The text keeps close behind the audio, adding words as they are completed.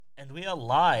And we are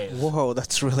live. Whoa,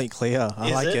 that's really clear. I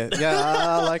Is like it? it. Yeah,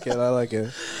 I like it. I like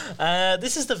it.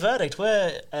 This is The Verdict.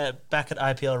 We're back at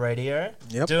IPL Radio,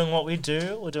 Yep. doing what we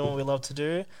do. We're doing what we love to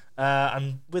do.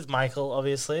 I'm with Michael,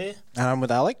 obviously. And I'm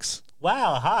with Alex.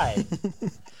 Wow, hi.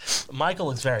 Michael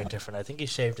looks very different. I think he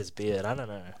shaved his beard. I don't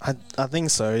know. I think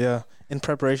so, yeah. In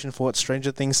preparation for what,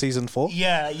 Stranger Things Season 4?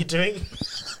 Yeah, you're doing...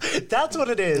 That's what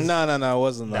it is. No, it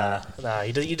wasn't that. Nah.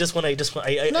 You just want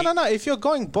to... No. If you're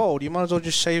going bald, you might as well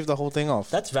just shave the whole thing off.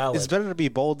 That's valid. It's better to be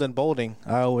bald than balding,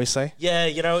 I always say. Yeah,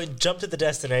 jump to the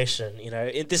destination.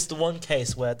 This is the one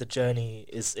case where the journey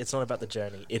is... It's not about the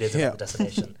journey. It is about the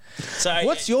destination. So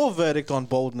What's your verdict on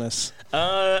baldness?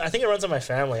 I think it runs on my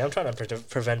family. I'm trying to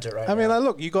prevent it right now. I mean,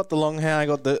 look, you got the long hair, I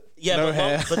got the no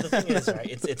hair. But the thing is, right,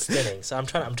 it's thinning. So I'm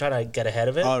trying to get ahead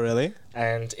of it. Oh, really?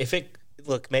 And if it...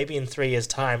 Look, maybe in 3 years'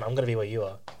 time, I'm going to be where you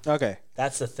are. Okay.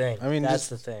 That's the thing. I mean, that's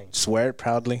the thing. Just wear it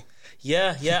proudly.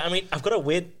 Yeah. I mean, I've got a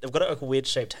weird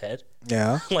shaped head.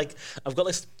 Yeah. Like I've got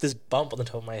this bump on the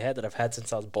top of my head that I've had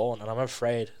since I was born, and I'm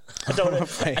afraid. I don't want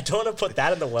to put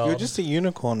that in the world. You're just a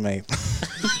unicorn, mate.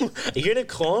 A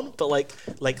unicorn, but like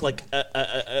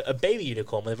a baby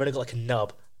unicorn. They've only got like a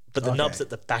nub, but the nub's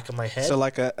at the back of my head. So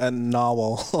like a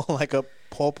narwhal, or like a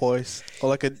porpoise, or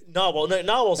like a narwhal. No,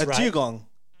 narwhal's a right. dugong.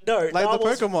 No, like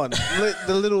narwhal's... the Pokemon,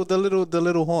 the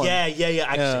little horn. Yeah.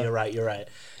 Actually, you're right.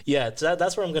 Yeah, so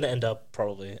that's where I'm going to end up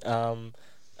probably.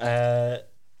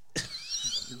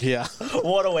 Yeah.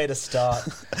 What a way to start.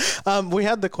 We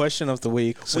had the question of the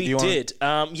week. So we did.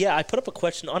 I put up a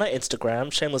question on our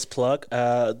Instagram. Shameless plug.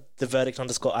 The Verdict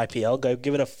 _IPL. Go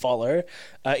give it a follow.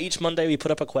 Each Monday we put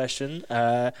up a question,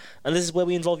 and this is where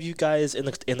we involve you guys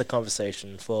in the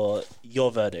conversation for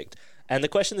your verdict. And the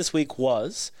question this week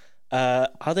was,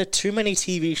 are there too many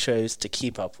TV shows to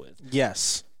keep up with?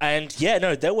 Yes. And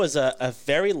there was a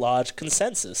very large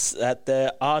consensus that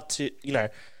there are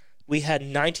we had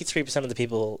 93% of the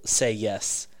people say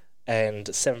yes and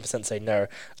 7% say no.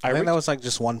 I think that was like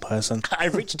just one person. I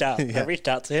reached out. Yeah. I reached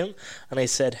out to him and I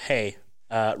said, hey,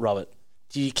 Robert,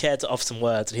 do you care to offer some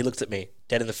words? And he looked at me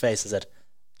dead in the face and said,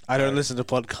 I don't listen to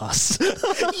podcasts.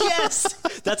 Yes!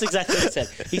 That's exactly what he said.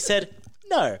 He said,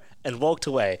 no, and walked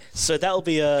away. So that'll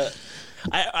be I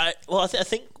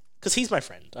think, because he's my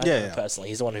friend. I know him personally.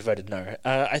 He's the one who voted no.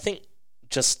 I think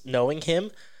just knowing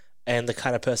him and the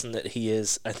kind of person that he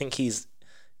is, I think he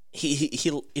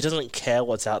doesn't care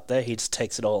what's out there. He just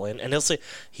takes it all in. And also,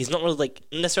 he's not really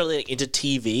necessarily into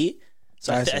TV.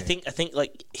 So I think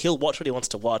like he'll watch what he wants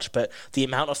to watch, but the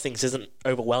amount of things isn't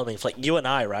overwhelming. For like you and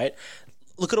I, right?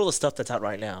 Look at all the stuff that's out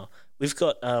right now. We've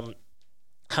got how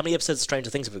many episodes of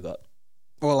Stranger Things have we got?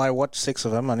 Well, I watched 6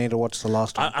 of them. I need to watch the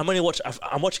last one. I'm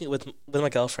watching it with my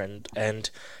girlfriend, and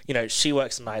she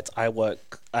works nights, I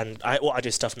work, and I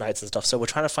do stuff nights and stuff. So we're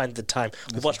trying to find the time.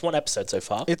 We've watched 1 episode so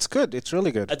far. It's good. It's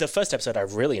really good. The first episode I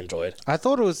really enjoyed. I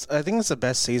think it's the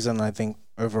best season. I think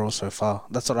overall so far.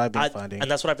 That's what I've been finding,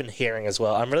 and that's what I've been hearing as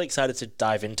well. I'm really excited to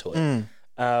dive into it.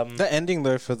 The ending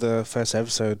though for the first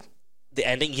episode. The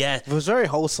ending, yeah, it was very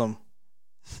wholesome.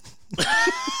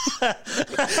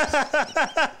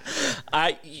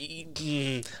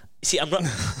 See, I'm not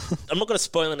going to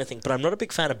spoil anything, but I'm not a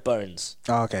big fan of Bones.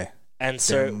 Oh, okay. And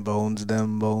so them bones.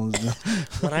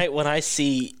 when I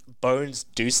see Bones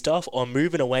do stuff or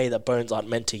move in a way that Bones aren't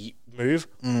meant to move,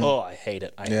 I hate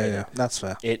it. I hate it. That's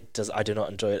fair. I do not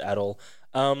enjoy it at all.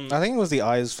 I think it was the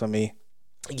eyes for me.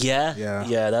 Yeah.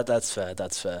 That's fair.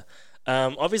 That's fair.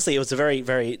 Obviously, it was a very,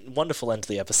 very wonderful end to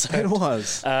the episode. It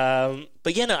was.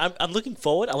 But I'm looking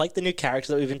forward. I like the new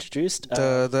character that we've introduced.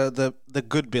 The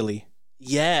good Billy.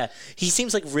 Yeah, he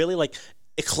seems like really like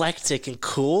eclectic and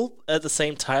cool at the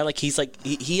same time. Like he's like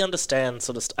he understands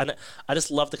sort of, and I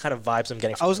just love the kind of vibes I'm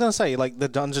getting from I was gonna say like the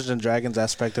Dungeons and Dragons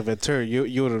aspect of it too.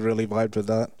 You would have really vibed with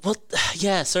that. Well,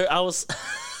 yeah. So I was.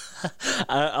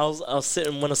 I was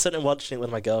sitting and watching it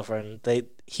with my girlfriend.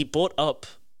 He brought up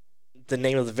the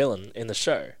name of the villain in the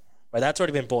show. Right, that's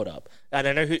already been brought up, and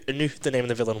I knew who the name of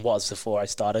the villain was before I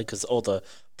started because all the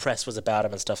press was about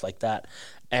him and stuff like that.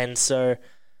 And so,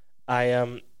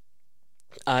 he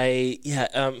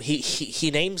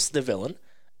names the villain,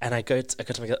 and I go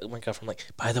to my girlfriend. I'm like,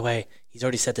 by the way, he's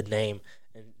already said the name,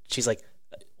 and she's like,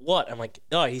 what? I'm like,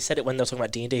 oh, he said it when they were talking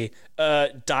about D&D.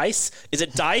 Dice? Is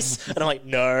it Dice? And I'm like,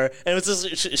 no. And it was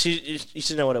just she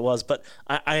should know what it was. But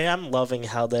I am loving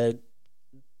how they're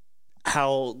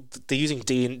using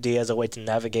D&D as a way to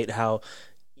navigate how,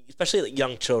 especially like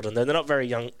young children, they're not very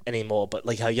young anymore, but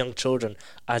like how young children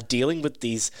are dealing with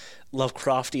these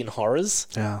Lovecraftian horrors.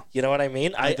 Yeah. You know what I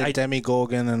mean? Like the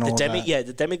Demigorgon and all that. Yeah,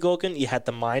 the Demigorgon, you had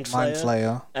the Mind Flayer. Mind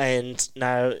Flayer. And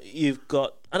now you've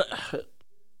got...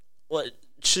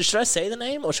 should I say the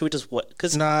name or should we just wait?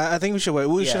 No, I think we should wait.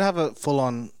 We should have a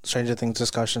full-on Stranger Things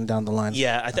discussion down the line.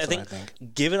 Yeah, I think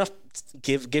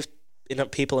give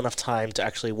people enough time to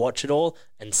actually watch it all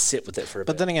and sit with it for a bit.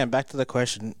 But then again, back to the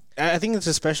question, I think it's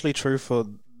especially true for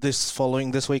this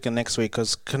week and next week,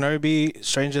 because Kenobi,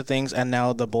 Stranger Things, and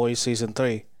now The Boys Season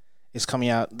 3 is coming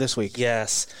out this week.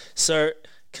 Yes. So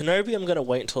Kenobi, I'm going to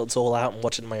wait until it's all out and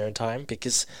watch it in my own time,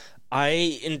 because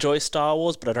I enjoy Star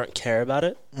Wars, but I don't care about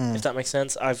it, if that makes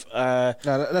sense. No, that's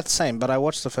the same, but I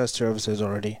watched the first 2 episodes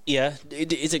already. Yeah?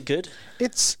 Is it good?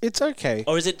 It's okay.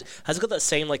 Or has it got that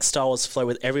same like Star Wars flow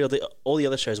with all the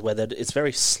other shows where it's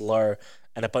very slow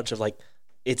and a bunch of like...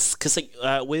 It's... Because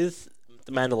with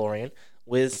The Mandalorian,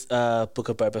 with Book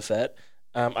of Boba Fett,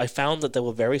 I found that they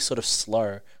were very sort of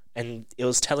slow, and it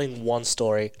was telling one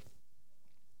story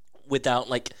without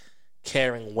like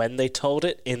caring when they told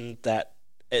it in that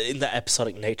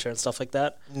episodic nature and stuff like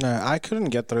that. No, I couldn't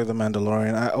get through The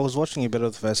Mandalorian. I was watching a bit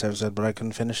of the first episode, but I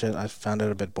couldn't finish it. I found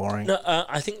it a bit boring. No,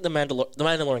 I think The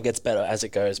Mandalorian gets better as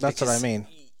it goes. That's what I mean.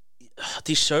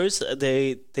 These shows,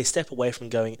 they step away from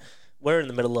going, we're in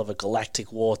the middle of a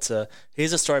galactic war, to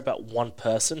here's a story about one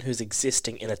person who's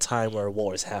existing in a time where a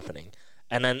war is happening.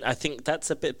 And then I think that's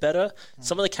a bit better.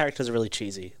 Some of the characters are really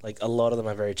cheesy. Like, a lot of them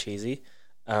are very cheesy.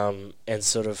 And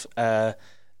sort of...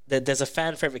 There's a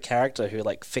fan favorite character who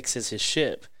like fixes his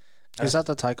ship. Is that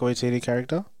the Taika Waititi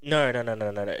character? No.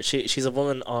 She's a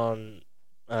woman on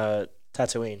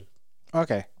Tatooine.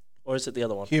 Okay. Or is it the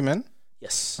other one? Human?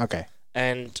 Yes. Okay.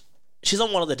 And she's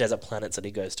on one of the desert planets that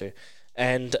he goes to,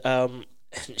 and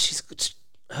she's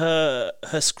her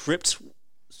script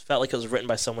felt like it was written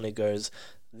by someone who goes,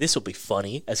 "This will be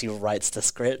funny," as he writes the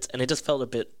script, and it just felt a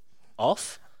bit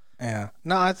off. Yeah.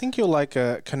 No, I think you'll like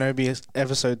Kenobi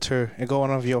episode 2. It got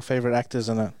one of your favorite actors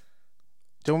in it.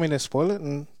 Do you want me to spoil it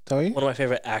and tell you? One of my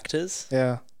favorite actors?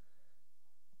 Yeah.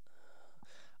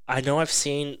 I know I've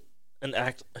seen an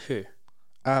act... Who?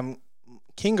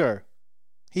 Kingo.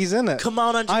 He's in it.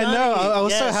 Kamal Nanjiani. I know. I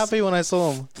was so happy when I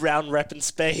saw him. Brown rep in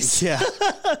space. Yeah.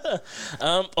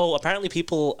 Apparently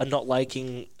people are not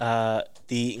liking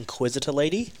the Inquisitor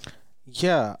lady.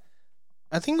 Yeah.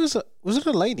 I think was it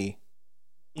a lady?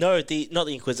 No, not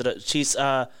the Inquisitor. She's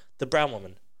the brown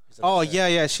woman. Oh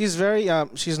yeah. She's very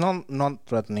she's not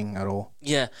threatening at all.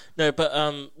 Yeah, no, but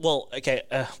well, okay.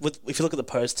 If you look at the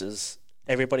posters,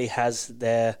 everybody has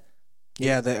their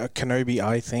the Kenobi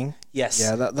eye thing. Yes.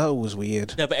 Yeah, that was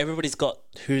weird. No, but everybody's got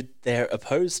who they're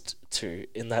opposed to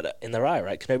in their eye,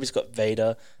 right? Kenobi's got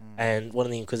Vader, and one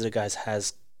of the Inquisitor guys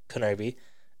has Kenobi.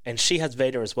 And she has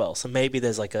Vader as well, so maybe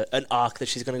there's like an arc that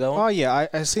she's going to go on. Oh yeah,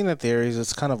 I've seen the theories.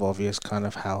 It's kind of obvious kind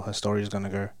of how her story is going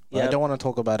to go. But I don't want to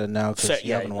talk about it now because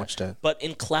you haven't watched it. But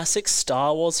in classic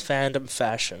Star Wars fandom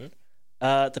fashion,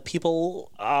 the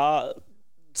people are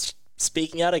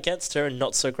speaking out against her in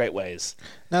not so great ways.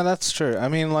 No, that's true. I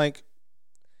mean, like,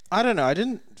 I don't know. I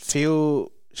didn't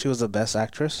feel she was the best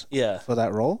actress for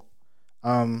that role.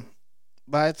 But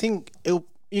I think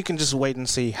you can just wait and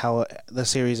see how the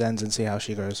series ends and see how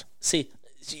she goes. So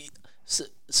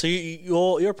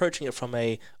you're approaching it from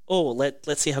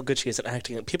let's see how good she is at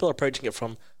acting. People are approaching it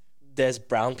from there's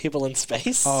brown people in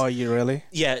space. Oh, you really?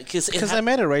 Yeah, because they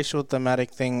made a racial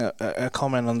thematic thing, a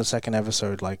comment on the second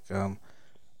episode. Like,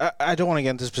 I don't want to get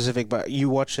into specific, but you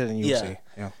watch it and you'll see.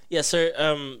 Yeah.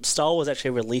 So Star Wars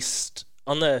actually released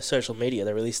on their social media.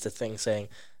 They released a thing saying,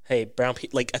 "Hey, brown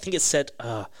people." Like I think it said.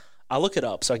 I'll look it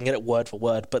up so I can get it word for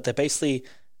word, but they're basically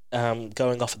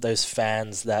going off of those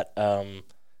fans that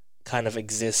kind of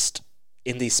exist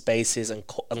in these spaces and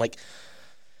like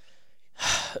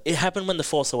it happened when The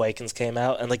Force Awakens came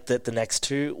out and like the next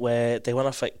two where they went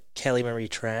off like Kelly Marie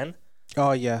Tran.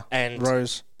 Oh yeah, and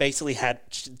Rose basically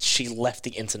she left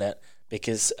the internet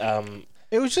because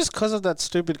it was just because of that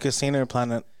stupid Casino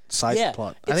Planet side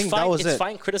plot. I think that was it. It's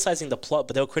fine criticizing the plot,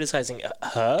 but they were criticizing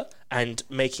her and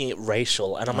making it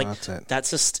racial. And I'm like, that's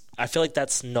just... I feel like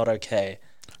that's not okay.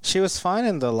 She was fine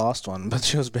in the last one, but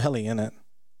she was barely in it.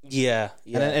 Yeah.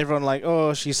 And then everyone like,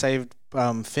 oh, she saved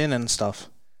Finn and stuff.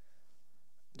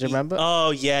 Do you remember?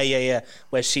 Oh, yeah.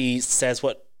 Where she says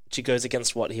she goes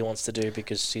against what he wants to do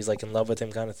because she's like in love with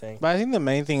him kind of thing. But I think the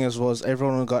main thing was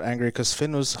everyone got angry because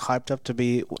Finn was hyped up to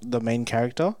be the main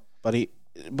character, but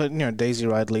Daisy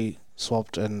Ridley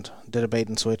swapped and did a bait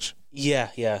and switch.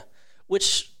 Yeah.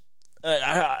 Which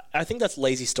I think that's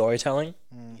lazy storytelling.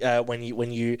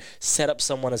 When you set up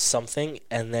someone as something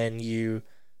and then you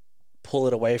pull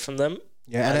it away from them.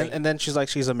 Yeah, and then she's like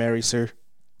she's a Mary Sue.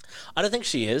 I don't think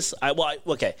she is.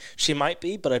 Okay, she might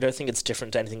be, but I don't think it's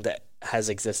different to anything that has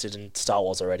existed in Star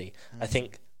Wars already. I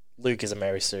think Luke is a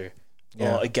Mary Sue.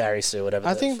 or a Gary Sue, whatever.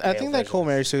 I think they call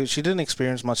Mary Sue. She didn't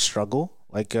experience much struggle.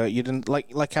 Like you didn't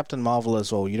like Captain Marvel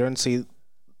as well. You don't see.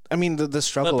 I mean the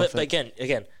struggle. But again,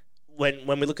 when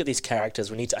we look at these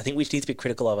characters, I think we need to be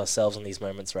critical of ourselves in these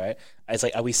moments, right? It's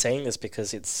like, are we saying this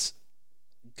because it's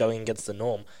going against the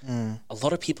norm? A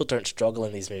lot of people don't struggle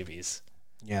in these movies.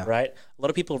 Yeah. Right? A lot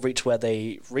of people reach where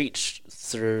they reach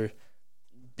through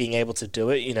being able to do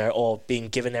it, or being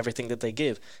given everything that they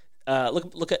give.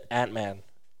 Look at Ant-Man,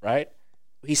 right?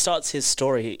 He starts his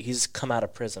story, he's come out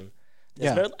of prison.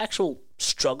 There's no actual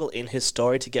struggle in his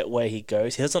story to get where he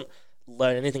goes. He doesn't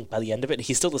learn anything by the end of it.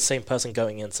 He's still the same person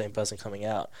going in, same person coming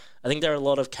out. I think there are a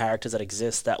lot of characters that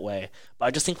exist that way, but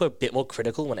I just think we're a bit more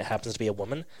critical when it happens to be a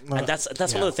woman, and that's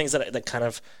one of the things that kind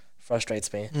of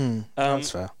frustrates me.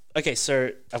 That's fair. Okay,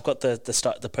 so I've got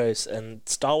the post, and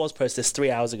Star Wars posted this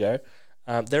 3 hours ago.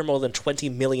 There are more than 20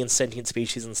 million sentient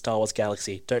species in the Star Wars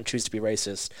galaxy. Don't choose to be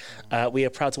racist. We are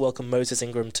proud to welcome Moses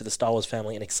Ingram to the Star Wars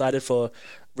family and excited for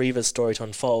Reva's story to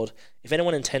unfold. If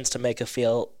anyone intends to make her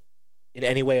feel in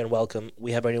any way unwelcome,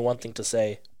 we have only one thing to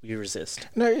say: we resist.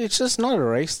 No, it's just not a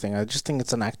race thing. I just think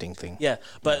it's an acting thing. Yeah,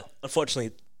 but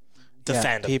unfortunately, the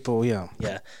fandom. People, yeah.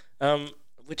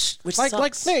 Which like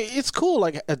sucks. no, it's cool.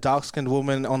 Like a dark skinned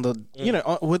woman on the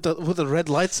with the red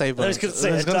lightsaber. I was going to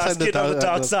say dark skin on the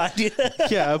dark side.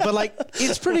 Yeah, but like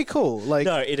it's pretty cool. Like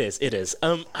no, it is.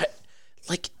 I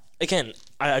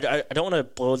don't want to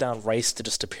boil down race to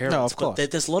just appearance. No, of course.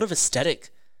 But there's a lot of aesthetic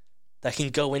that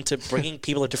can go into bringing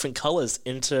people of different colors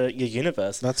into your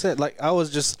universe. That's it. Like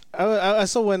I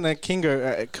saw when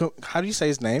Kingo, how do you say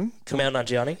his name? Kumail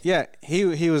Nanjiani. Yeah, he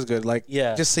was good. Like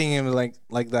just seeing him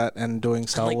like that and doing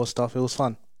Star Wars stuff, it was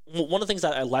fun. One of the things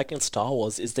that I like in Star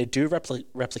Wars is they do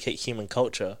replicate human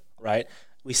culture, right?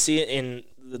 We see it in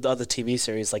the other TV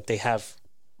series, like they have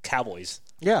cowboys.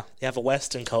 Yeah. They have a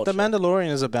Western culture. The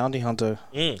Mandalorian is a bounty hunter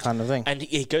kind of thing. And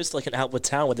he goes to like an outward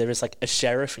town where there is like a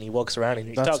sheriff and he walks around and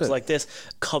he talks like this,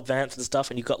 Cobb Vanth and stuff,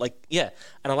 and you've got like, and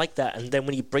I like that. And then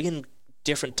when you bring in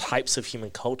different types of human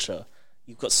culture,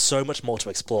 you've got so much more to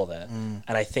explore there. And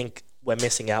I think we're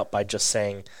missing out by just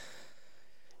saying,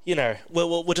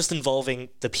 we're just involving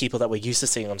the people that we're used to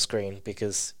seeing on screen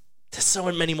because there's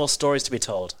so many more stories to be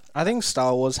told. I think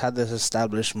Star Wars had this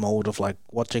established mold of like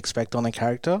what to expect on a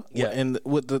character. Yeah.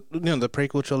 With the the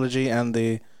prequel trilogy and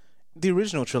the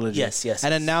original trilogy. Yes.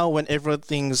 And then now when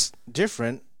everything's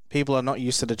different, people are not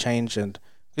used to the change, and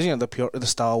because the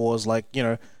Star Wars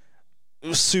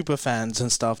super fans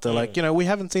and stuff. They're like, we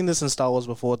haven't seen this in Star Wars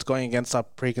before. It's going against our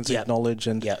preconceived knowledge,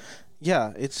 and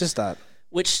it's just that.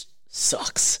 Which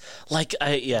sucks. But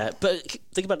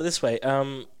think about it this way: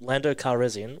 Lando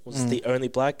Calrissian was the only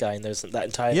black guy in that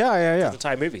entire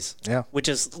entire movies. Yeah, which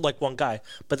is like one guy.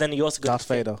 But then you also got Darth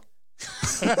Vader.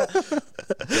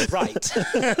 Right.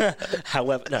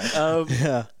 However,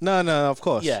 no. No, of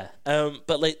course. Yeah.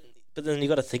 But then you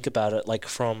got to think about it like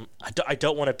from I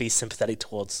don't want to be sympathetic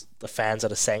towards the fans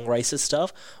that are saying racist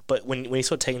stuff, but when you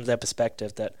sort of take into their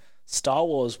perspective that Star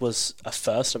Wars was a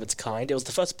first of its kind. It was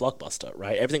the first blockbuster,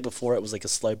 right? Everything before it was like a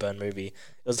slow burn movie.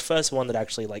 It was the first one that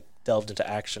actually like delved into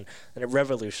action, and it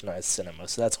revolutionized cinema.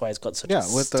 So that's why it's got such a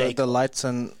with stake. the lights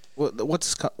and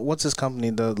what's his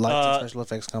company? The lights and special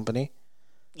effects company.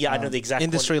 Yeah, I know the exact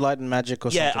Industry one. Light and Magic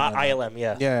or something. Yeah, ILM.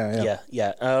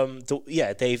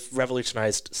 Yeah. They've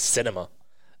revolutionized cinema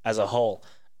as a whole,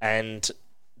 and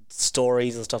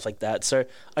stories and stuff like that. So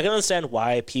I can understand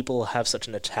why people have such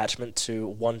an attachment to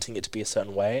wanting it to be a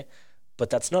certain way, but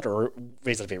that's not a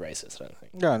reason to be racist, I don't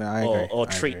think. No, I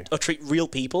agree. Or treat real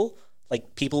people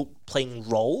like people playing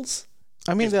roles.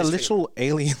 I mean, they're literal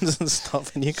aliens and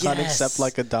stuff, and you can't accept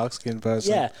like a dark-skinned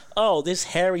person. Yeah. Oh, this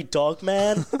hairy dog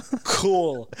man?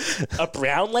 Cool. A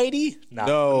brown lady?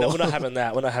 No, we're not having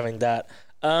that. We're not having that.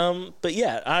 But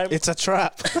yeah, it's a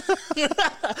trap.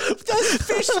 That's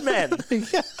fishmen.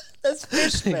 Yeah. That's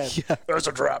fishmen. Yeah. That's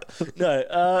a trap.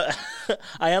 No,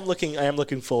 I am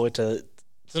looking forward to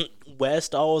where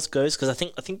Star Wars goes, because I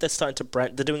think they're starting to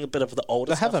brand. They're doing a bit of the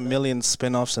older. They have stuff a million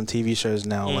spin-offs and TV shows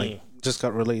now. Like just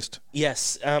got released.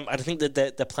 Yes, I think that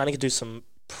they're planning to do some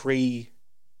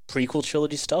prequel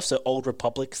trilogy stuff, so Old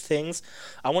Republic things.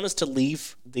 I want us to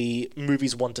leave the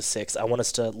movies 1 to 6. I want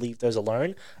us to leave those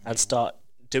alone and start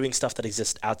doing stuff that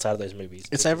exists outside of those movies.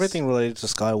 It's everything related to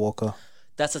Skywalker.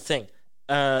 That's the thing.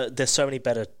 There's so many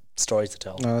better stories to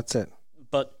tell. No, that's it.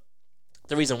 But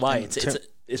the reason why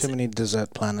it's too many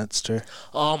desert planets too.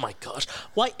 Oh my gosh!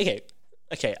 Why?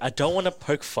 Okay. I don't want to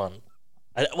poke fun.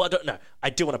 I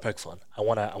do want to poke fun. I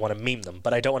want to meme them,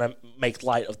 but I don't want to make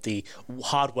light of the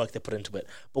hard work they put into it.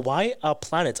 But why are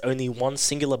planets only one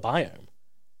singular biome?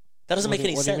 That doesn't make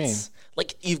any sense. What do you mean?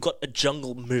 Like, you've got a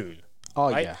jungle moon.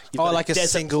 Oh right? yeah. Like a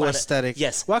single aesthetic.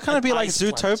 Yes. Why can't it be like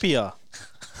Zootopia?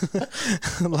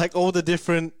 Like all the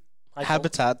different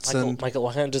habitats Michael,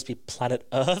 why can't it just be planet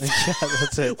Earth? Yeah,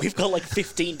 that's it. We've got like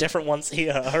 15 different ones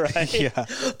here, all right? Yeah.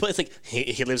 But it's like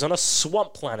he lives on a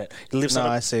swamp planet. He lives on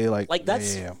I see. Like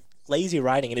that's lazy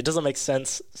writing, and it doesn't make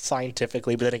sense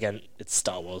scientifically. But then again, it's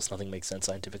Star Wars. Nothing makes sense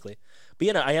scientifically.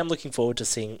 But I am looking forward to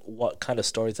seeing what kind of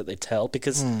stories that they tell,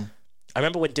 because I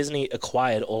remember when Disney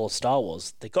acquired all of Star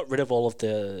Wars, they got rid of all of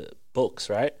the books,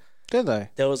 right? Did they?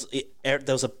 There was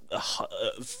a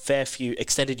fair few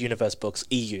extended universe books,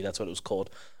 EU, that's what it was called,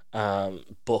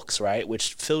 books, right,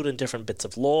 which filled in different bits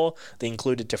of lore. They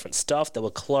included different stuff. There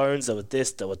were clones, there were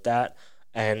this, there were that,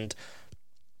 and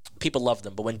people loved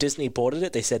them. But when Disney bought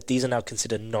it, they said these are now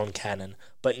considered non-canon.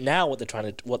 But now what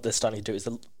they're starting to do is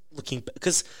they're looking,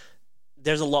 because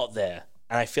there's a lot there,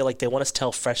 and I feel like they want us to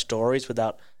tell fresh stories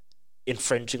without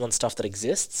infringing on stuff that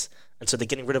exists. And so they're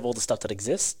getting rid of all the stuff that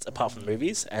exists apart from the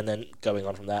movies, and then going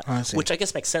on from that, which I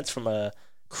guess makes sense from a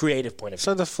creative point of view.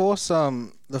 So the Force,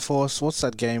 what's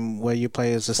that game where you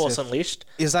play as a Force Sith? Unleashed?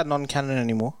 Is that non-canon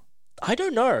anymore? I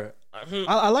don't know.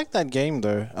 I like that game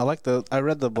though. I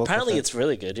read the book. Apparently, it's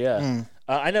really good. Yeah,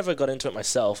 I never got into it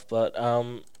myself, but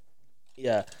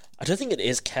yeah, I don't think it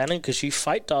is canon because you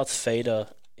fight Darth Vader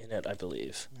in it, I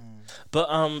believe. But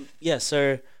yeah,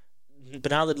 so. But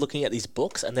now they're looking at these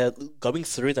books and they're going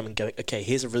through them and going, okay,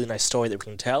 here's a really nice story that we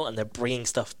can tell, and they're bringing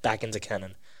stuff back into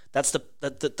canon. That's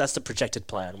the projected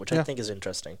plan, which I think is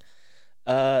interesting.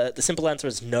 The simple answer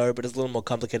is no, but it's a little more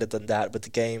complicated than that. But the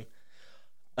game,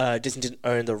 Disney didn't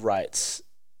own the rights,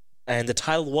 and the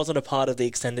title wasn't a part of the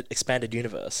expanded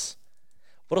universe.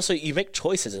 But also, you make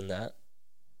choices in that,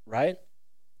 right?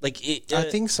 Like I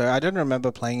think so. I don't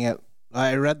remember playing it.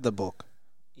 I read the book.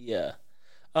 Yeah.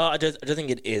 I don't think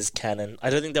it is canon. I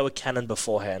don't think they were canon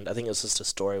beforehand. I think it was just a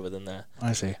story within there.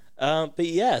 I see. But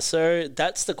yeah, so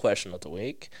that's the question of the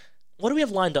week. What do we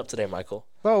have lined up today, Michael?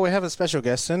 Well, we have a special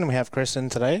guest in. We have Chris in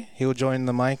today. He will join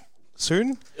the mic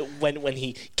soon. When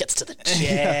he gets to the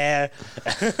chair.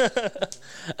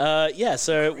 Yeah,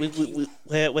 so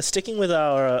we're sticking with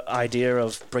our idea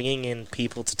of bringing in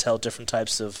people to tell different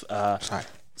types of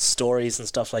stories and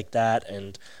stuff like that,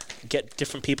 and get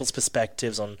different people's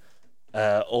perspectives on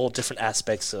all different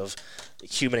aspects of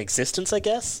human existence, I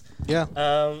guess. Yeah.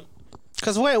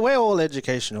 Because we're all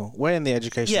educational. We're in the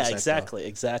education sector. Yeah,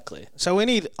 exactly. So we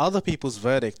need other people's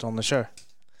verdict on the show.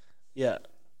 Yeah.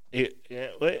 Wait.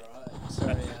 Right,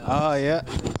 sorry, yeah.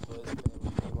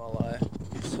 While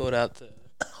I sort out the...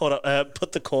 Hold on.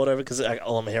 Put the cord over, because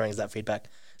all I'm hearing is that feedback.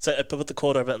 So put the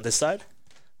cord over on this side.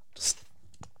 Just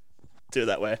do it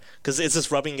that way. Because it's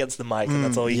just rubbing against the mic, and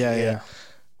that's all you can hear. Yeah.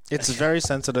 It's very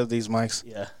sensitive, these mics.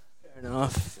 Yeah. Fair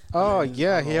enough. Oh,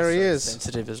 yeah, here he is.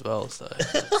 Sensitive as well, so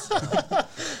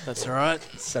that's all right.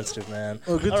 Sensitive, man.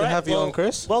 Well, good to have you on,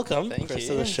 Chris. Welcome, Thank Chris,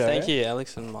 you. to the show. Thank you,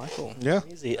 Alex and Michael. Yeah.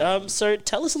 Easy. So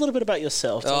tell us a little bit about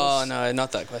yourself. No,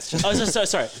 not that question.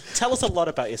 Sorry. Tell us a lot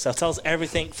about yourself. Tell us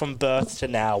everything from birth to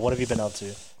now. What have you been up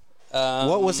to?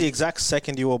 What was the exact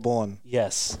second you were born?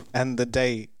 Yes. And the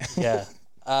day? Yeah.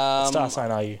 What star sign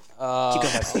are you? I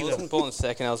wasn't born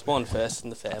second. I was born first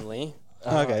in the family.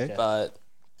 Okay. But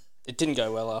it didn't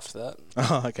go well after that.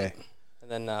 Oh, okay. And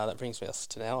then that brings us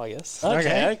to now, I guess.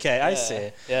 Okay, I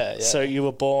see. Yeah. So you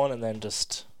were born and then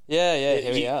just... Yeah,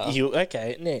 here we are.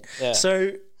 Okay, neat. Yeah.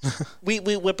 So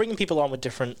we're bringing people on with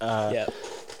different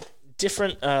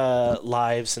different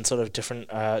lives and sort of different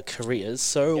careers.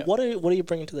 So what are you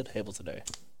bringing to the table today?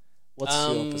 What's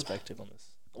your perspective on this?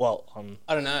 Well,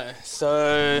 I don't know.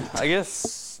 So I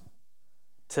guess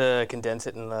to condense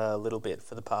it in a little bit,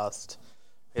 for the past,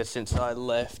 since I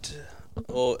left,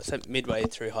 midway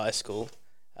through high school,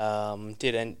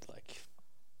 did end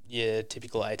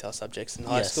typical ATAR subjects in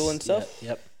high school and stuff.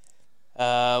 Yep.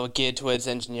 We're geared towards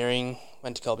engineering.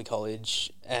 Went to Colby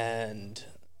College and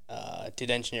did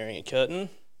engineering at Curtin.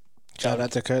 Shout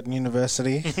out to Curtin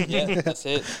University. Yeah, that's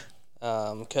it.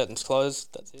 Curtain's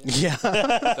closed. That's it.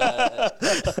 Yeah.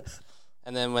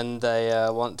 And then when they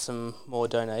want some more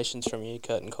donations from you,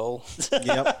 Curtin call.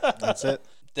 Yep, that's it.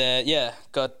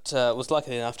 Was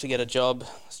lucky enough to get a job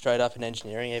straight up in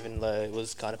engineering, even though it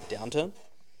was kind of a downturn.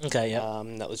 Okay, yeah.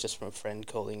 That was just from a friend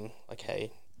calling, like,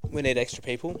 hey, we need extra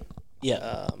people.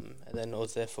 Yeah. And then I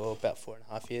was there for about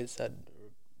 4.5 years. Had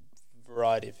a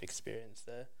variety of experience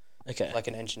there. Okay. Like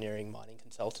an engineering mining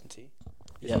consultancy.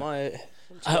 Yeah.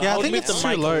 I think it's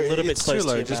too low. A little bit it's close too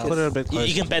low. to Just put it a bit closer.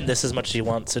 You can bend this as much as you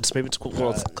want, so just move it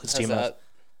close to your mouth.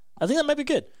 I think that might be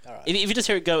good. Right. If you just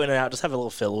hear it go in and out, just have a little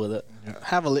fill with it. Yeah.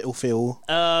 Have a little feel.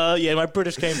 Yeah, my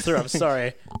British came through. I'm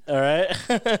sorry. All right.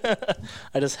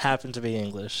 I just happen to be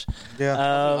English. Yeah.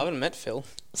 I haven't met Phil.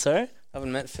 Sorry? I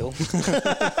haven't met Phil.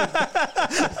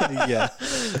 Yeah.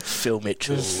 Phil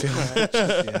Mitchell.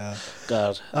 Yeah.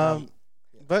 God.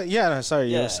 But yeah, no,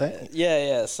 sorry, you were saying?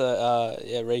 Yeah. So,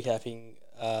 recapping,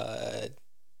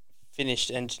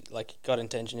 finished got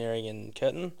into engineering in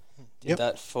Curtin. Did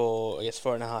that for, I guess,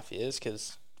 4.5 years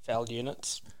because failed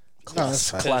units.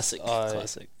 Classic.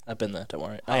 I've been there, don't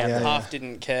worry. Half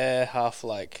didn't care, half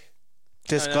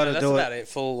just got to do it.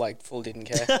 That's about it. Full didn't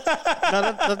care.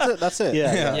 That's it.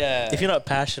 Yeah. If you're not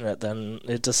passionate, then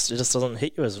it just doesn't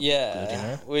hit you as good, you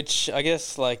know? Which I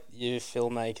guess you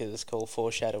filmmakers call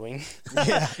foreshadowing.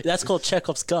 Yeah, that's called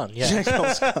Chekhov's gun. Yeah.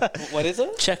 Chekhov's gun. What is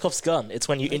it? Chekhov's gun. It's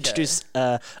when you introduce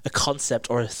a concept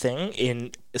or a thing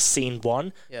in scene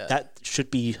 1 that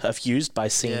should be used by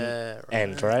scene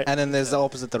end, right? And then there's the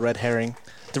opposite, the red herring.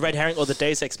 The red herring or the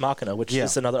Deus Ex Machina, which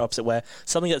is another opposite where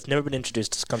something that's never been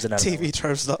introduced just comes in out of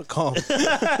TVtropes.com.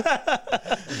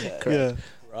 Yeah.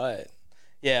 Right.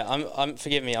 Yeah, I'm.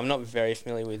 Forgive me. I'm not very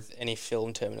familiar with any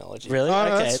film terminology. Really? Oh,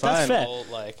 okay, that's fair.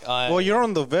 Well, you're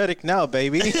on the verdict now,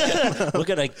 baby. We're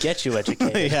gonna get you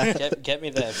educated. Get me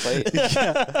there, please.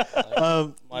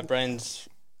 My brain's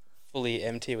fully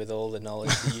empty with all the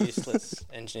knowledge, the useless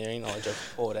engineering knowledge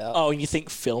I've poured out. Oh, and you think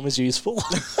film is useful?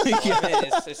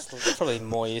 It's probably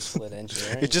more useful than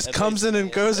engineering. It just comes in and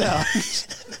goes out.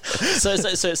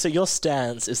 So your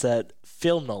stance is that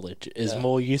film knowledge is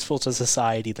more useful to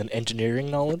society than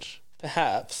engineering knowledge?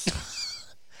 Perhaps.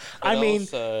 I mean,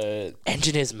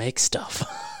 engineers make stuff,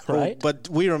 right? But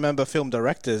we remember film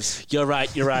directors. You're right.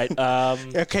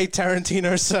 Okay,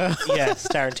 Tarantino, sir. Yes,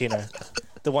 Tarantino.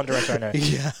 The one director I know.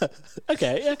 Yeah.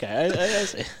 Okay. I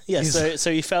see. Yeah.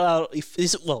 So you fell out.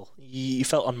 You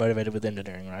felt unmotivated with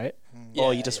engineering, right? Yeah,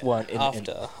 or you just weren't.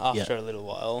 After a little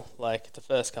while, the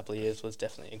first couple of years was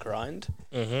definitely a grind.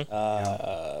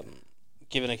 Mm-hmm.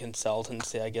 Given a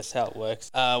consultancy, I guess how it works.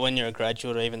 When you're a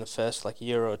graduate, or even the first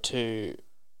year or two,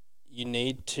 you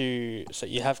need to. So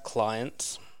you have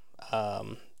clients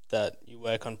that you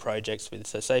work on projects with.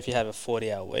 So say if you have a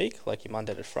 40-hour week, like your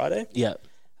Monday to Friday. Yeah.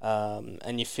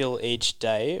 And you fill each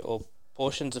day or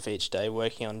portions of each day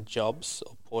working on jobs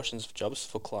or portions of jobs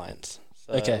for clients.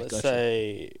 So let's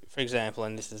say, for example,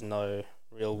 and this is no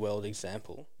real world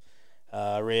example,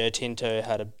 Rio Tinto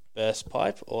had a burst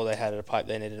pipe, or they had a pipe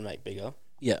they needed to make bigger.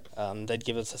 Yeah. They'd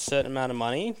give us a certain amount of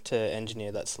money to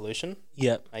engineer that solution.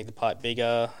 Yeah. Make the pipe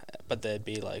bigger, but there'd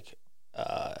be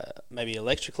maybe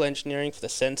electrical engineering for the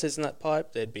sensors in that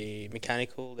pipe. There'd be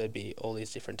mechanical. There'd be all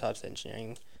these different types of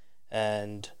engineering.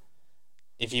 And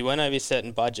if you went over a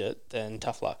certain budget, then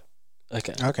tough luck.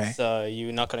 Okay. So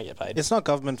you're not going to get paid. It's not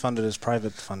government funded, it's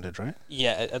private funded, right?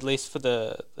 Yeah, at least for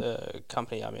the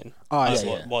company I'm in.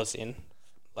 Was in,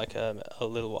 a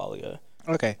little while ago.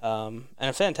 Okay. And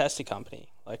a fantastic company.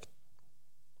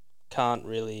 Can't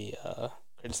really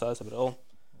criticize them at all.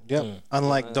 Yeah.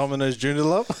 Unlike Domino's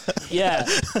Joondalup. Yeah.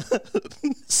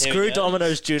 Screw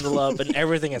Domino's Joondalup and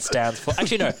everything it stands for.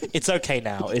 Actually, no, it's okay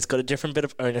now. It's got a different bit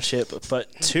of ownership.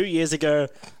 But 2 years ago,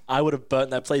 I would have burnt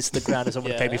that place to the ground if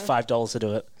someone paid me $5 to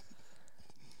do it.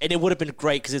 And it would have been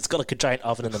great because it's got a giant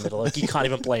oven in the middle. You can't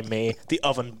even blame me. The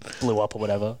oven blew up or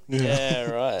whatever.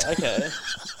 Yeah, right. Okay.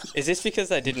 Is this because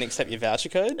they didn't accept your voucher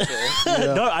code?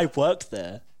 No, I worked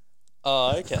there.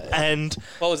 Oh, okay. And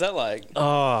what was that like?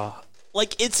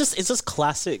 It's just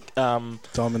classic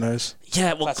Domino's.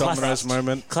 Yeah, well, Domino's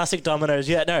moment. Classic Domino's.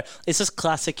 Yeah, no, it's just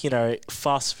classic,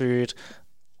 fast food,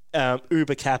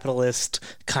 uber capitalist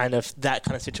kind of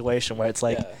situation where it's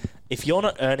if you're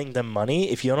not earning them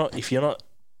money, if you're not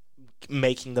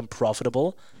making them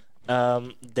profitable,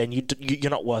 then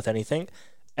you're not worth anything.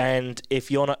 And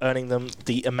if you're not earning them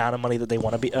the amount of money that they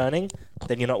want to be earning,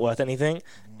 then you're not worth anything.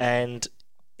 And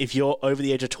if you're over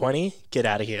the age of 20, get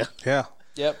out of here. Yeah.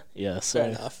 Yep. Yeah, so fair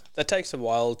enough. That takes a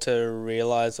while to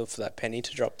realise or for that penny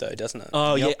to drop, though, doesn't it?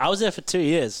 Oh, yeah. I was there for 2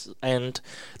 years. And,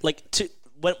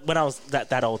 when I was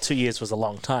that old, 2 years was a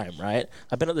long time, right?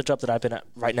 I've been at the job that I've been at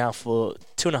right now for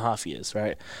 2.5 years,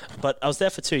 right? But I was there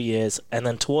for 2 years, and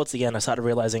then towards the end, I started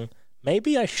realising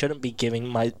maybe I shouldn't be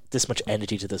giving this much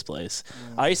energy to this place.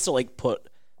 I used to, put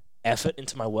effort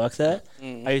into my work there.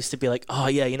 I used to be like, oh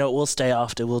yeah, we'll stay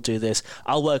after, we'll do this.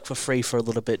 I'll work for free for a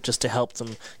little bit just to help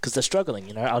them because they're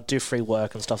struggling, I'll do free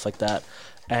work and stuff like that.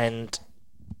 And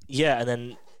yeah, and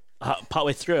then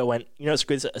partway through I went,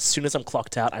 screw this, as soon as I'm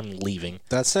clocked out, I'm leaving.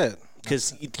 That's it.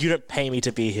 Because you don't pay me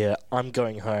to be here. I'm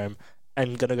going home.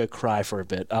 I'm going to go cry for a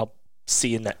bit. I'll see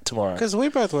you tomorrow. Because we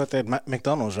both worked at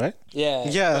McDonald's, right? Yeah.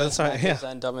 Yeah, that's right. Yeah.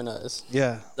 And Domino's.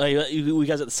 Yeah. Oh, you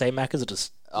guys at the same Macca's or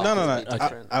just? No.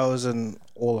 I was in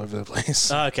all over the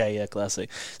place. Oh, okay, yeah, classic.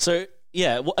 So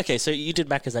okay. So you did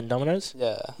Macca's and Domino's.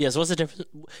 Yeah. Yeah. So what's the difference?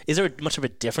 Is there much of a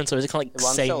difference, or is it kind of like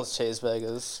one same? sells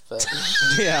cheeseburgers, but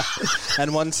Yeah,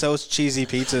 and one sells cheesy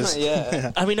pizzas.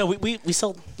 yeah. I mean, no, we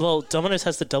sell. Well, Domino's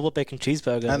has the double bacon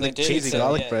cheeseburger and the cheesy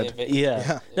garlic bread.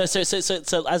 Yeah. No,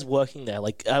 so as working there,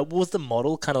 like, was the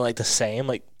model kind of like the same?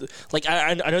 Like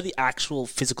I know the actual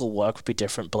physical work would be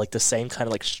different, but like the same kind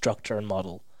of like structure and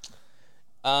model.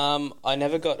 I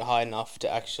never got high enough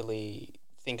to actually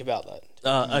think about that.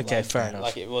 Okay, fair enough.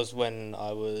 Like, it was when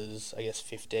I was, I guess,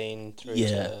 15 through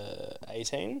to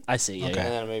 18. I see, yeah. And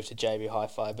then I moved to JB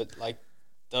Hi-Fi, but, like,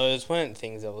 those weren't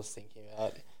things I was thinking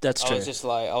about. That's true. I was just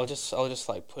like, I'll just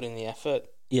like put in the effort.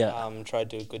 Yeah. Try to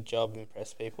do a good job,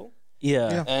 impress people.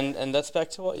 Yeah. And that's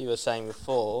back to what you were saying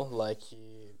before. Like, you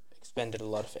expended a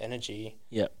lot of energy.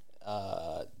 Yeah.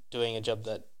 Doing a job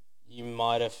that you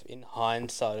might have, in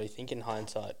hindsight, or you think in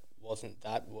hindsight, wasn't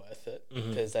that worth it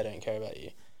because they don't care about you.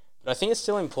 But I think it's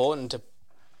still important to,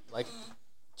 like,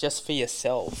 just for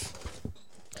yourself,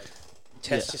 like,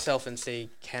 test yourself and see,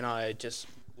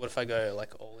 what if I go,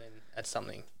 like, all in at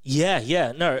something?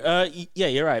 Yeah. No,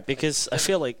 you're right, because I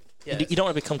feel like you don't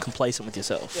want to become complacent with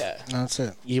yourself. Yeah. That's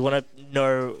it. You want to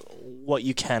know what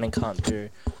you can and can't do.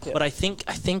 Yeah. But I think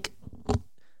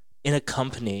in a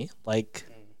company, like,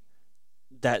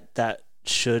 that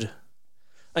should...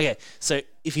 Okay, so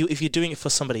if you're doing it for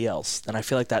somebody else, then I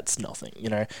feel like that's nothing. You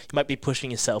know, you might be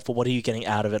pushing yourself, but what are you getting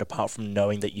out of it apart from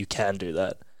knowing that you can do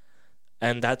that?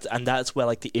 And that's where,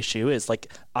 like, the issue is.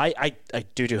 Like, I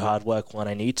do hard work when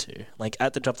I need to. Like,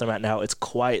 at the job that I'm at now, it's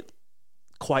quite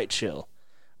chill,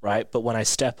 right? But when I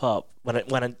step up, when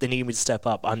they need me to step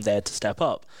up, I'm there to step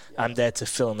up. Yeah. I'm there to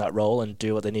fill in that role and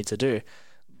do what they need to do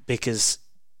because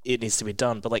it needs to be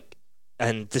done. But, like,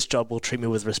 and this job will treat me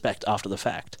with respect after the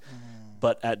fact.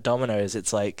 But at Domino's,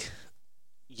 it's like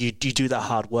you do that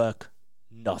hard work,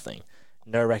 nothing.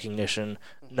 No recognition,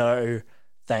 no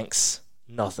thanks,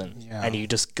 nothing. Yeah. And you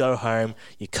just go home,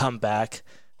 you come back,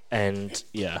 and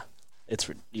it's.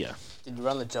 Did you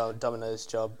run the Domino's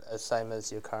job as same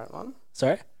as your current one?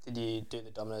 Sorry? Did you do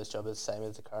the Domino's job as same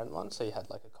as the current one, so you had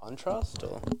like a contrast,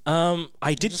 or?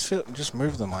 I did just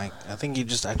move the mic. I think you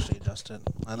just actually adjusted.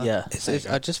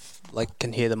 I just like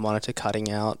can hear the monitor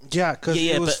cutting out. Yeah, because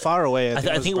it was far away. I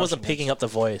think it wasn't picking up the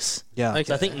voice. Yeah, okay.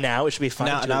 So I think now it should be fine.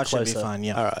 Now it should be fine.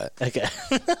 Yeah. All right. Okay.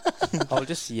 I'll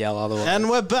just yell otherwise. And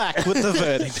we're back with the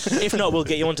verdict. If not, we'll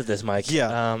get you onto this, Mike.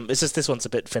 Yeah. It's just this one's a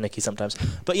bit finicky sometimes.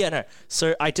 But yeah, no.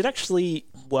 So I did actually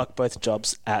work both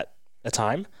jobs at a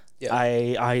time. Yeah.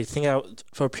 I think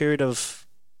for a period of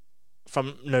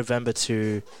from November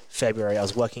to February, I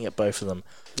was working at both of them.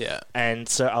 Yeah. And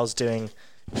so I was doing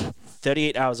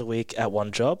 38 hours a week at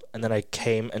one job, and then I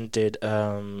came and did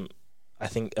I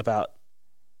think about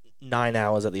 9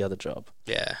 hours at the other job.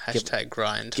 Yeah,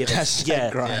 grind. Grind.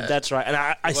 Yeah. That's right. And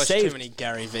I saved too many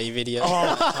Gary V videos.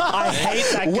 Oh, I hate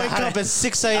that guy. Wake up at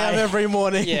 6 a.m. every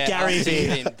morning. Yeah, Gary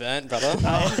V. Been burnt, brother.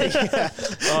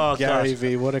 Oh, Gary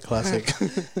V. What a classic.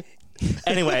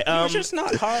 Anyway, you're just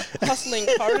not hustling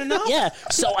hard enough. Yeah,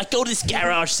 so I go to this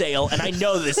garage sale and I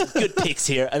know there's some good pics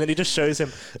here, and then he just shows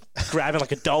him grabbing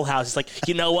like a dollhouse. He's like,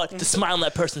 you know what? The smile on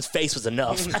that person's face was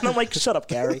enough. And I'm like, shut up,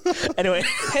 Gary. Anyway,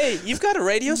 hey, you've got a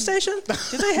radio station?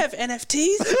 Do they have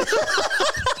NFTs?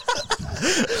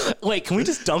 Wait, can we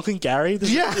just dunk on Gary?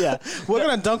 Yeah. We're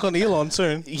gonna dunk on Elon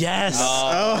soon. Yes.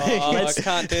 I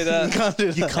can't do that. You can't do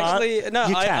that. You can't. Actually, no,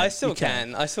 you I still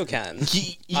can. I still can.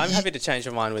 I'm happy to change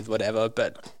my mind with whatever,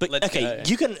 but let's okay, go.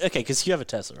 you can. Okay, because you have a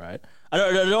Tesla, right? I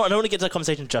don't want to get to that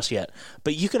conversation just yet,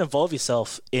 but you can involve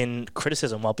yourself in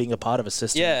criticism while being a part of a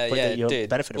system. Yeah, that you're dude.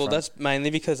 benefiting Well, from. that's mainly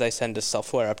because they send us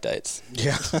software updates.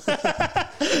 Yeah.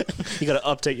 You got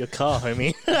to update your car,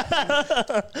 homie.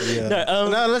 Yeah.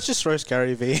 No, let's just roast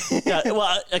Gary V. Yeah,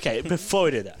 well, okay. Before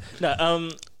we do that,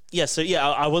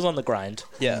 I was on the grind.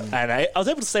 Yeah, and I was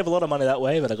able to save a lot of money that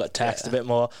way, but I got taxed a bit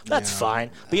more. That's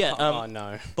fine. But yeah,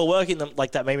 no. But working them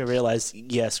like that made me realize,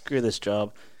 screw this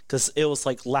job, because it was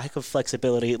like lack of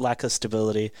flexibility, lack of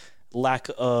stability, lack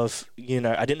of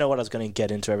I didn't know what I was going to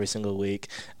get into every single week,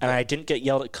 and I didn't get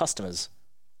yelled at customers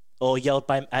or yelled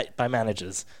by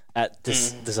managers at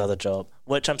this other job,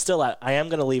 which I'm still at. I am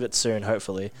going to leave it soon,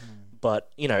 hopefully,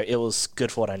 but it was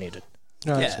good for what I needed.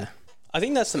 No, yeah. I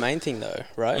think that's the main thing, though,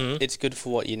 right? Mm-hmm. It's good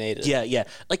for what you needed. Yeah.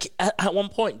 Like, at one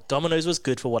point, Domino's was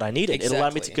good for what I needed. Exactly. It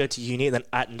allowed me to go to uni, and then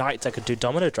at nights I could do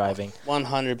domino driving.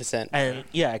 100%. And,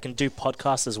 I can do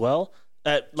podcasts as well.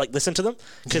 Listen to them.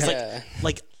 Because,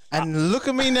 And look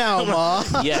at me now, Ma.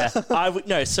 Yeah,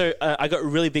 So I got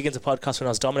really big into podcasts when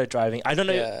I was Domino driving. I don't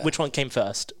know which one came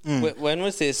first. When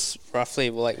was this roughly?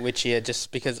 Like which year?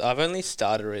 Just because I've only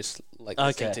started listening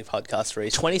to podcasts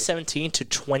recently. 2017 to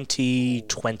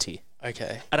 2020.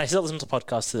 Okay. And I still listen to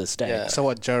podcasts to this day. Yeah. So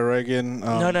what, Joe Rogan?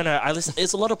 No. I listen.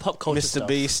 It's a lot of pop culture Mr. stuff.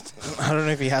 Beast. I don't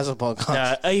know if he has a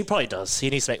podcast. No, he probably does.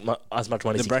 He needs to make as much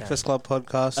money as he can. The Breakfast Club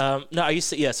podcast. No, I used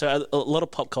to. Yeah, so a lot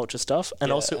of pop culture stuff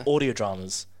and also audio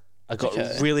dramas. I got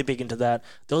really big into that.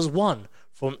 There was one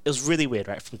it was really weird,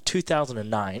 right? From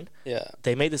 2009. Yeah.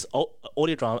 They made this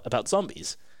audio drama about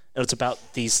zombies. And it's about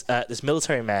this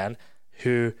military man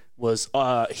who was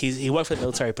he worked for the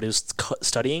military, but he was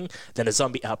studying. Then a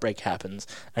zombie outbreak happens,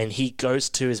 and he goes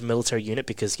to his military unit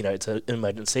because it's an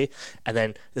emergency. And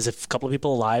then there's a couple of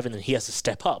people alive, and then he has to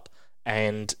step up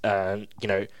and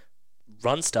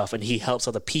run stuff, and he helps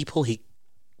other people. He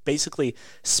basically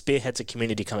spearheads a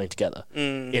community coming together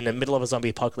in the middle of a zombie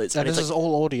apocalypse. And this is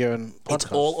all audio and podcast.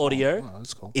 It's all audio. Oh,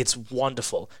 that's cool. It's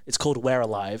wonderful. It's called We're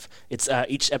Alive. It's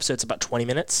each episode's about 20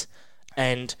 minutes,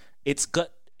 and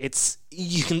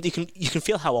you can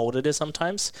feel how old it is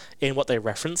sometimes in what they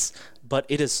reference, but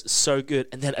it is so good.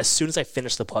 And then as soon as I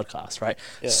finished the podcast, right?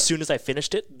 Yeah. As soon as I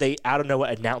finished it, they out of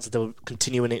nowhere announced that they were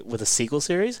continuing it with a sequel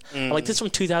series. Like this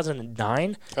from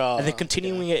 2009, and they're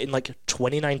continuing it in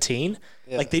 2019.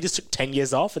 Yeah. Like they just took 10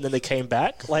 years off and then they came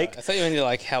back. Like I thought you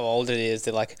meant how old it is.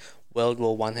 They're like, World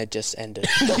War I had just ended.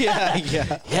 yeah.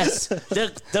 Yes,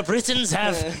 the Britons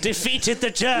have defeated the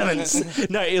Germans.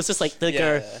 No, it was just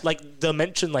they'll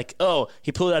mention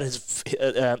he pulled out his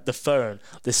the phone,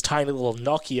 this tiny little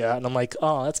Nokia, and I'm like,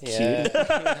 oh, that's cute.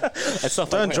 And stuff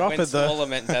Don't drop it though. Smaller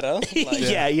meant better.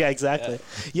 Yeah, exactly.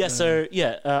 Yeah, so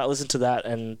I listen to that,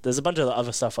 and there's a bunch of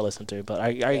other stuff I listen to, but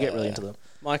I get really into them.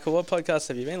 Michael, what podcasts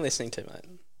have you been listening to, mate?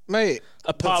 Mate,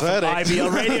 apart from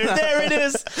IBL Radio, there it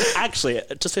is. Actually,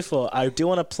 just before, I do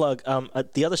want to plug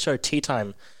the other show, Tea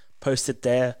Time, posted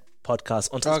their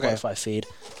podcast onto the Spotify feed.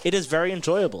 It is very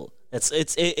enjoyable.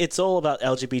 It's all about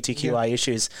LGBTQI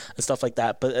issues and stuff like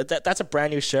that. But that's a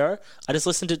brand new show. I just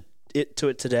listened to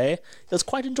it today. It was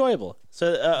quite enjoyable.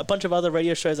 So a bunch of other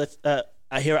radio shows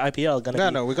I hear at IPL are going to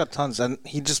No, we got tons. And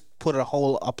he just put a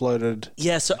whole uploaded...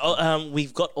 Yeah, so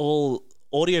we've got all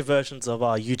audio versions of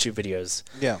our YouTube videos.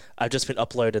 Yeah. I've just been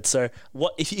uploaded. So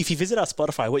if you visit our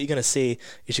Spotify, what you're going to see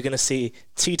is you're going to see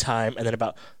Tea Time and then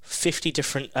about 50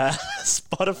 different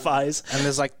Spotifys. And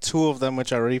there's 2 of them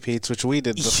which are repeats, which we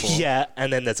did before. Yeah,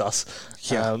 and then there's us.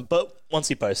 Yeah. But once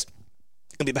we post,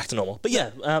 it'll be back to normal. But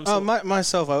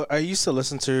myself, I used to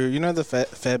listen to, the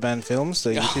Fairband Films,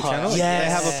 the YouTube channel? Yes. They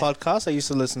have a podcast. I used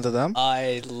to listen to them.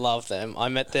 I love them. I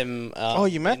met them.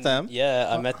 You met them? Yeah,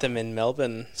 I met them in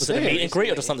Melbourne. Was it a meet and greet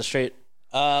or just on the street?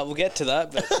 We'll get to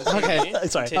that. But okay,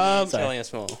 sorry. Telling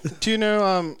us more. Do you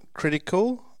know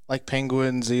Critical? Like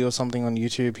Penguin Z or something on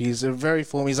YouTube. He's a very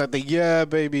he's like the yeah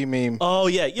baby meme. Oh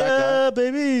yeah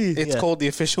baby. It's called The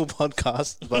Official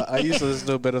Podcast, but I used to listen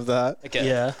to a bit of that. Okay.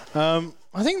 Yeah.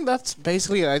 I think that's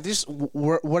basically it. I just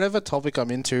whatever topic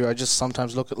I'm into, I just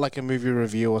sometimes look at a movie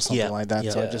review or something like that.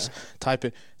 So I just type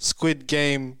it Squid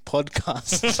Game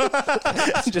podcast.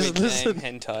 Just listen.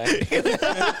 Hentai.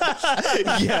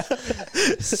 Yeah.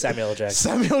 Samuel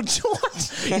Jackson. You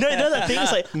know that thing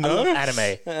is I love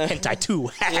anime. Hentai too.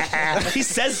 He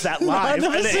says that live in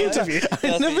an interview.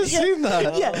 I've never seen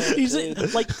that. Yeah. He's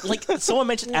like someone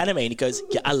mentioned anime and he goes,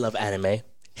 yeah, I love anime.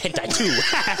 Hentai too.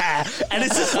 And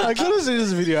it's just I gotta see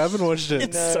this video. I haven't watched it.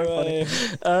 It's so funny.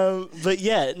 But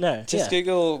yeah, no. Just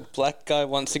Google black guy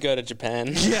wants to go to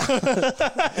Japan. Yeah.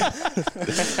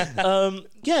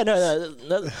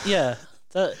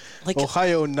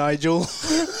 Ohio, Nigel.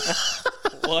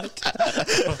 What?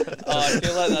 I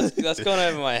feel like that's gone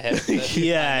over my head.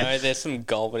 Yeah. I know there's some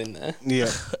gold in there. Yeah.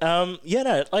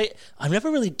 I've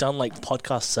never really done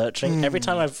podcast searching. Every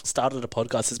time I've started a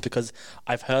podcast, it's because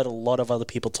I've heard a lot of other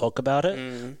people talk about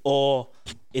it, or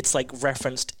it's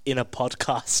referenced in a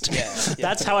podcast. Yeah.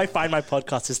 That's how I find my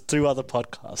podcast, is through other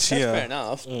podcasts. That's fair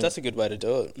enough. That's a good way to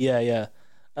do it. Yeah.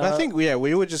 I think we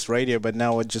were just radio, but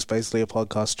now we're just basically a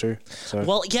podcast too. So.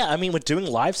 Well, yeah, I mean, we're doing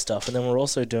live stuff, and then we're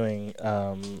also doing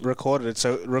recorded.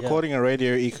 So recording a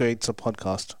radio equates a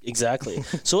podcast. Exactly.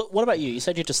 So, what about you? You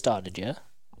said you just started, yeah?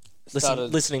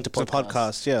 Listening to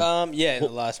podcasts. Yeah. In the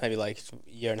last maybe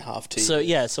year and a half, 2 years. So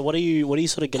yeah, so what are you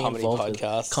sort of getting involved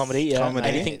podcasts. With? Comedy, yeah.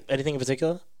 Comedy. Anything in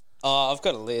particular? I've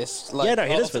got a list.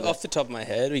 Off the top of my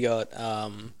head, we got a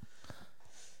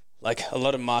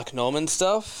lot of Mark Norman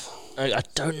stuff. I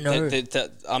don't know.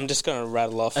 I'm just going to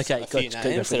rattle off a few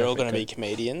names. They're all going to be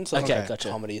comedians. Okay, gotcha.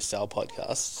 Comedy style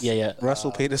podcasts. Yeah.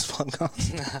 Russell Peters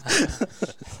podcast.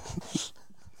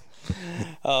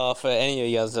 For any of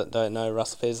you guys that don't know,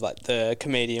 Russell Peters is like the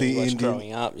comedian we watched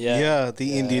growing up. Yeah,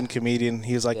 Indian comedian.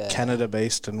 He's like Canada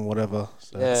based and whatever.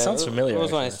 So. Yeah, sounds familiar. It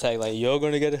was one of his tag, like, you're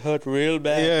going to get hurt real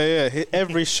bad. Yeah.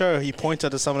 Every show he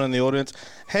pointed to someone in the audience.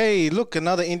 Hey, look,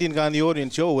 another Indian guy in the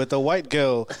audience. Yo, with a white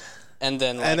girl. And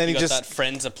then he got that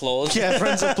friends applause. Yeah,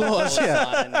 friends applause.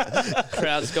 Yeah.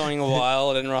 Crowd's going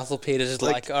wild, and Russell Peters is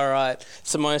like, all right,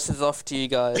 samosas off to you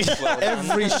guys. Well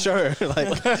every show,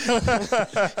 like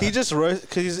he just roast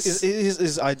because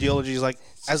his ideology is like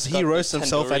as he roasts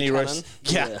himself and he roasts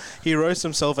he roasts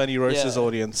himself and he roasts his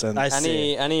audience and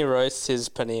he roasts his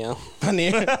paneer.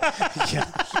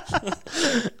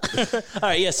 All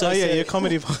right, so your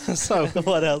comedy. So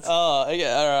what else? Oh,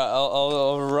 okay,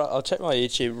 all right. I'll check my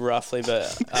YouTube roughly,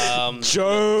 but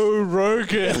Joe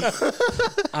Rogan.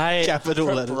 Capital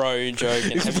letter. Bro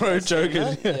Jogan. It's Bro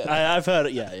Jogan. Yeah. I've heard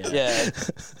it. Yeah.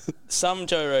 Some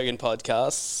Joe Rogan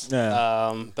podcasts.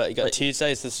 Yeah. But you got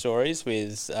Tuesdays the Stories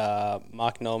with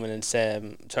Mark Norman and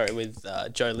with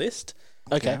Joe List.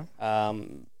 Okay.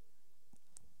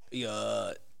 You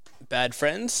got Bad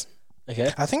Friends.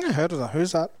 Okay. I think I heard of that.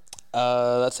 Who's that?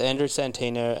 That's Andrew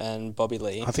Santino and Bobby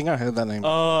Lee. I think I heard that name.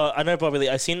 Oh, I know Bobby Lee.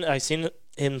 I seen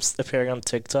him appearing on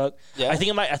TikTok. Yeah. I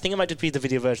think it might just be the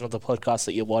video version of the podcast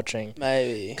that you're watching.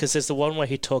 Maybe. Because there's the one where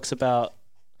he talks about,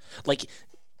 like,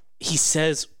 he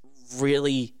says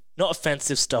really not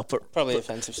offensive stuff, but probably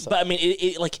offensive stuff. But I mean,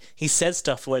 it like he says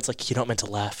stuff where it's like you're not meant to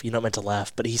laugh,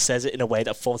 but he says it in a way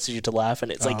that forces you to laugh,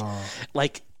 and it's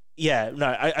like. Yeah,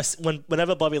 no.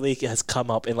 Whenever Bobby Lee has come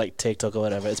up in like TikTok or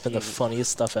whatever, it's been the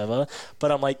funniest stuff ever.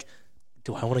 But I'm like,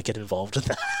 do I want to get involved in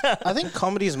that? I think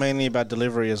comedy is mainly about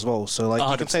delivery as well. So like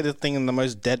you can say the thing in the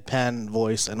most deadpan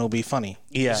voice and it'll be funny.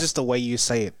 Yeah, it's just the way you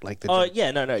say it. Like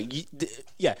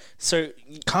yeah. So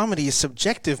comedy is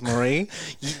subjective, Marie.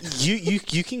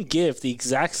 you can give the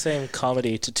exact same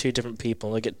comedy to two different people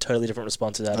and they get totally different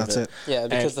responses out of it. Yeah,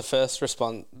 because the first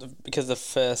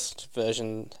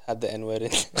version had the N-word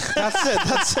in it.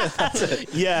 That's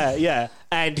it. Yeah.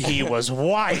 And he was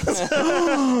white.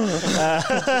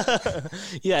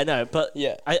 Yeah, no, but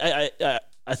yeah,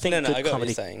 I think good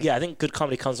comedy. Yeah, I think good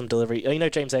comedy comes from delivery. You know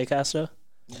James Acaster?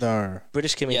 No.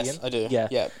 British comedian. Yes, I do.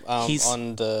 Yeah. He's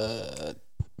on the.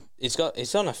 He's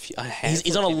on a few.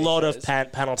 He's on a lot of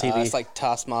panel TV. It's like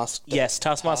Taskmaster. Yes,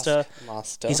 Taskmaster.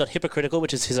 He's on Hypocritical,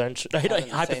 which is his own.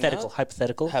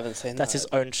 Hypothetical. Haven't seen that. That's his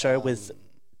own show with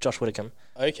Josh Whittaker.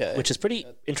 Okay. Which is pretty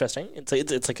interesting.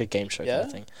 It's like a game show kind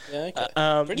of thing. Yeah.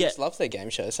 Okay. British loves their game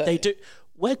shows. They do.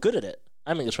 We're good at it.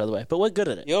 I'm English, by the way, but we're good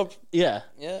at it. Yeah.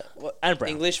 What, and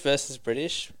brown. English versus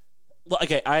British. Well,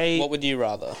 okay. What would you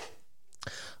rather?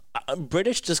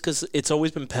 British, just because it's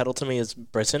always been peddled to me as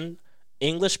Britain.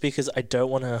 English, because I don't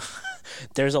want to.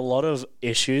 There's a lot of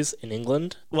issues in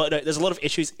England. Well, no, there's a lot of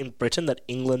issues in Britain that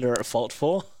England are at fault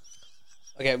for.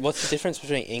 Okay, what's the difference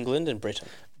between England and Britain?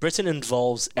 Britain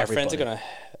involves everybody. My friends are gonna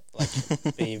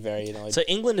be very annoyed. So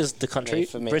England is the country.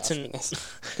 For me Britain,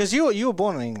 because you were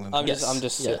born in England. I'm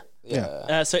just.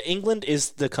 So England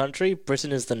is the country.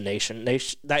 Britain is the nation.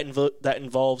 That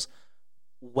involves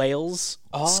Wales,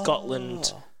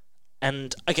 Scotland,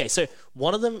 and so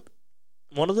one of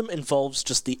them involves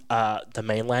just the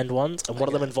mainland ones, and one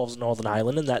of them involves Northern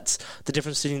Ireland, and that's the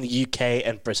difference between the UK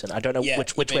and Britain. I don't know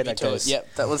which way that goes.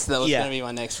 Yep, that was going to be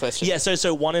my next question. Yeah,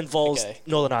 so one involves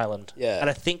Northern Ireland, and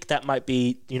I think that might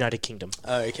be United Kingdom.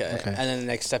 Oh, okay. And then the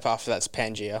next step after that's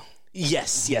Pangaea.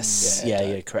 Yes.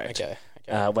 Yeah, correct. Okay.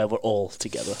 Where we're all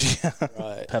together.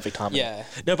 Right. Perfect timing. Yeah.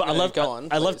 No, but I love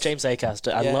James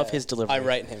Acaster. I love his delivery. I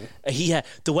rate him.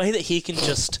 The way that he can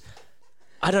just.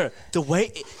 I don't know. The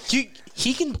way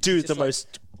he can do the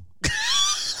most.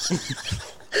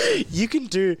 He can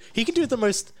do the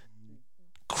most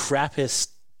crappiest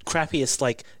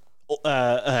like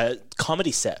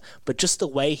comedy set, but just the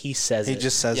way he says it. He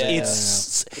just says it.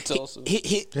 It's awesome.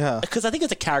 Because I think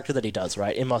it's a character that he does,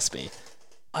 right? It must be.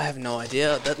 I have no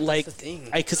idea. That's the thing.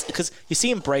 Because you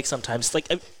see him break sometimes. Like,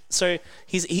 so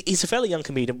he's a fairly young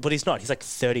comedian, but he's not. He's like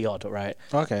 30 odd, right?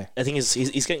 Okay. I think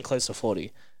he's getting close to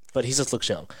 40. But he just looks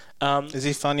young. Is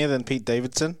he funnier than Pete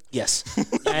Davidson? Yes.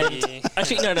 And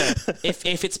actually, no.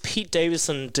 If it's Pete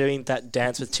Davidson doing that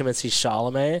dance with Timothée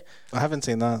Chalamet, I haven't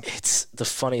seen that. It's the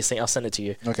funniest thing. I'll send it to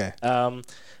you. Okay.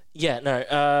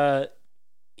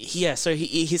 So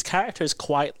his character is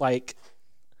quite like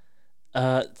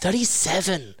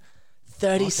 37.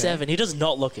 37. Okay. He does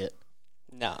not look it.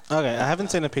 No. Okay, I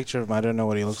haven't seen a picture of him. I don't know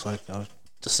what he looks like.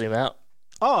 Just zoom out.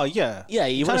 Oh yeah. Yeah,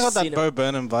 you kind of got that Bo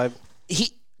Burnham vibe.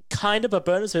 But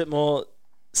Burnham's a bit more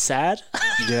sad.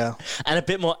 Yeah. And a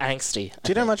bit more angsty.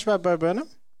 Do you know much about Bo Burnham?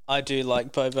 I do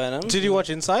like Bo Burnham. Did you watch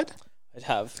Inside? I'd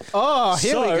have. Oh,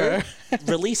 here we go.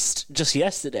 Released just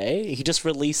yesterday, he just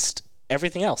released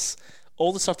everything else.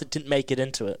 All the stuff that didn't make it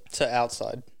into it. So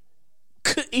Outside.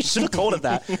 He should have called it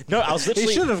that. No, I was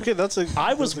literally... He should have.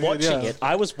 I was watching it.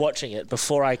 I was watching it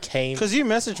before I came... Because you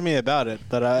messaged me about it,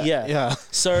 but yeah.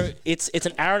 So it's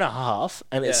an hour and a half,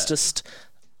 and it's just...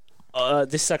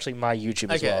 this is actually my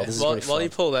YouTube as well. This is really while you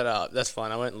pull that up, that's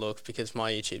fine. I won't look because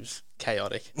my YouTube's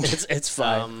chaotic. It's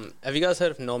fine. Have you guys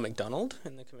heard of Norm Macdonald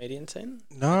in the comedian scene?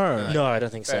 No, I don't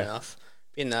think so. Fair enough.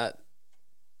 In that...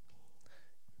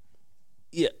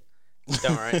 Yeah.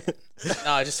 Don't worry.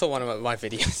 No, I just saw one of my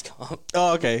videos come up.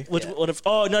 Oh, okay.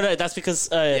 Oh, no, that's because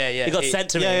it got sent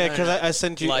to me. Yeah, because I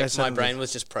sent you... Like, my brain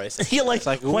was just processing. You're like,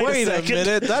 wait a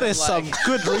minute, that is some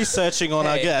good researching on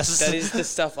our guests. That is the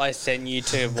stuff I sent you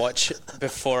to watch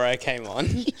before I came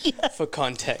on for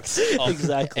context of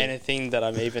anything that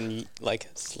I'm even, like,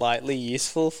 slightly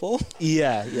useful for.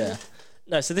 Yeah.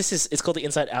 No, so it's called the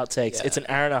Inside Outtakes. Yeah. It's an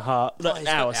hour and a half. No, an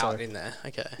hour, sorry. In there.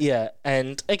 Okay. Yeah,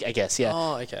 and I guess, yeah.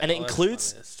 Oh, okay. And it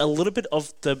includes a little bit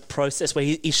of the process where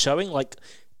he's showing, like,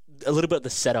 a little bit of the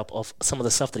setup of some of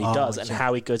the stuff that he does and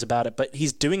how he goes about it. But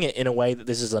he's doing it in a way that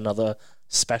this is another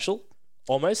special,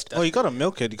 almost. Oh, you got to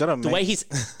milk it. You got to the way he's...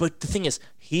 But the thing is,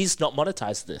 he's not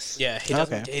monetized this. Yeah, he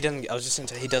doesn't... He doesn't... I was just going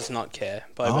to say, he does not care.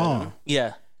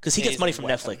 Yeah, because he gets money from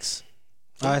Netflix.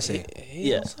 I see.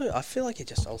 He also, I feel like he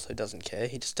just also doesn't care.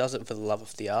 He just does it for the love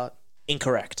of the art.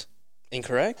 Incorrect.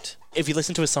 If you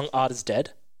listen to his song "Art Is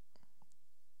Dead,"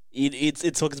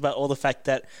 it talks about all the fact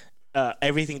that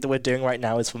everything that we're doing right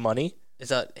now is for money. Is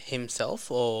that himself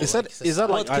or is that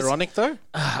like ironic though?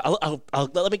 I'll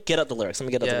let me get out the lyrics.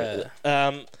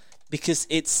 Because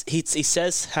he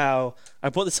says how I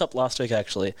brought this up last week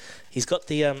actually. He's got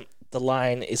the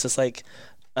line. It's just like.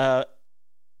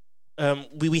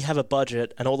 We have a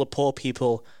budget, and all the poor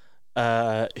people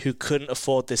who couldn't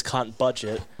afford this can't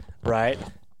budget, right?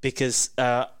 Because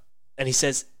and he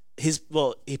says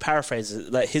he paraphrases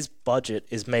it, that his budget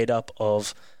is made up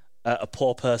of a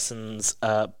poor person's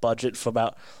budget for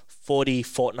about 40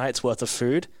 fortnights worth of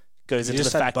food. Goes into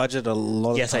the fact budget a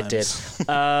lot. Yes, of times.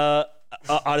 I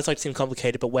did. Artists like to seem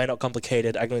complicated, but we're not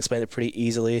complicated. I can explain it pretty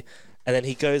easily. And then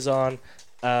he goes on.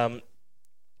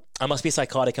 I must be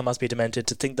psychotic, I must be demented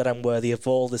to think that I'm worthy of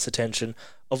all this attention,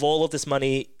 of all of this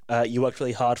money you worked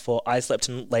really hard for. I slept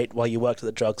in late while you worked at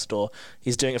the drugstore.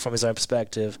 He's doing it from his own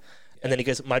perspective. And then he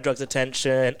goes, my drug's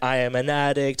attention, I am an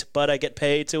addict, but I get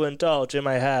paid to indulge in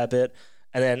my habit.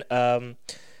 And then,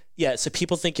 so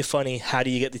people think you're funny. How do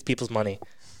you get these people's money?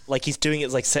 Like, he's doing it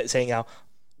like saying how,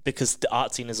 because the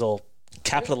art scene is all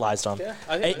capitalized on. Yeah,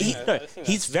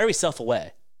 he's very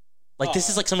self-aware. Like, this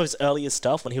is like some of his earliest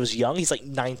stuff when he was young. He's like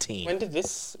 19. When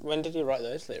did he write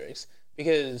those lyrics?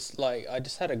 Because, like, I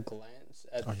just had a glance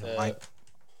at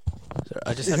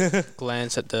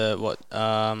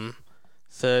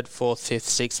third, fourth, fifth,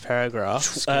 sixth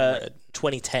paragraph.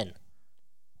 2010.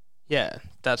 Yeah,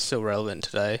 that's still relevant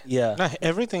today. Yeah. No,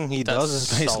 everything he does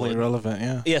is basically relevant,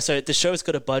 yeah. Yeah, so the show's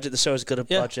got a budget,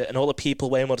 and all the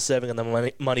people way more deserving of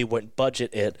the money won't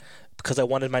budget it because I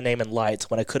wanted my name in lights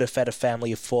when I could have fed a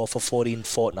family of 4 for 14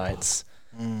 fortnights.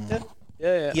 Mm.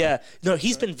 Yeah. No,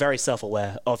 he's been very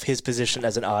self-aware of his position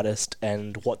as an artist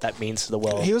and what that means to the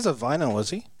world. He was a Viner, was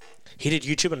he? He did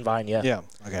YouTube and Vine, yeah. Yeah,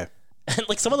 okay. And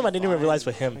like some of them I didn't even realize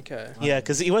were him. Okay. Yeah,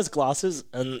 because he wears glasses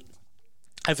and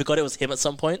I forgot it was him at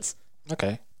some points.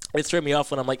 Okay. It threw me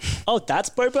off when I'm like, oh, that's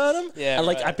Bo Burnham? Yeah. And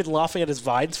like I've been laughing at his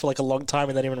vines for like a long time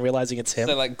and then even realizing it's him.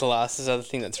 So like glasses are the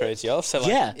thing that throws you off. So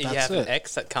like if you have an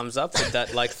X that comes up with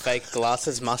that like fake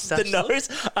glasses mustache. The nose.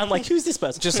 I'm like, who's this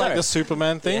person? Just like the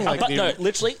Superman thing. Yeah. Like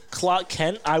literally Clark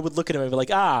Kent, I would look at him and be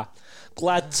like,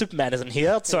 glad Superman isn't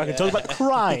here so I can talk about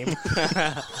crime.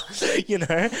 You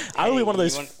know? I would be one of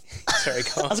those Sorry,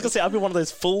 go on. I was gonna say I'd be one of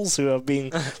those fools who are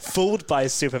being fooled by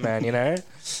Superman, you know?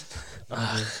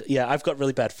 Yeah, I've got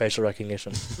really bad facial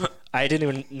recognition. I didn't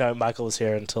even know Michael was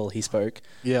here until he spoke.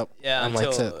 Yep. Yeah,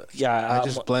 I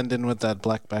just blend in with that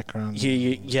black background.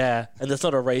 Yeah, and that's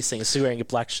not a racing. It's wearing a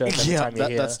black shirt every time you're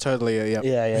here. That's totally a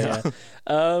Yeah.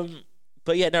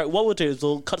 But yeah, no, what we'll do is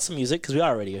we'll cut some music because we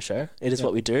are a radio show. It is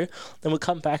what we do. Then we'll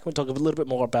come back and we'll talk a little bit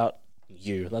more about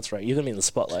you. That's right. You're going to be in the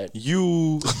spotlight.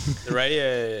 You. The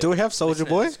radio. Do we have Soulja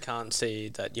Boy? Can't see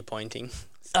that you're pointing.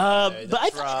 But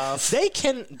they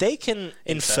can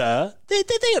infer. They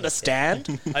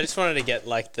understand. I just wanted to get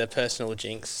like the personal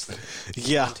jinx.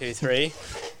 Yeah. 1, 2, 3.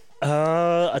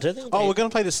 I don't think. We're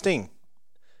gonna play the Sting.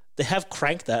 They have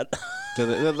cranked that.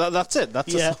 That's it.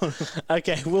 That's yeah.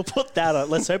 Okay, we'll put that on.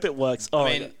 Let's hope it works.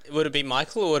 I mean, would it be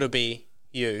Michael or would it be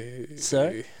you?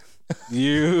 So.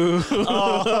 You.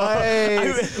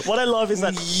 What I love is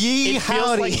that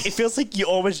it feels like you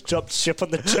almost jumped ship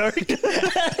on the joke.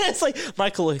 It's like,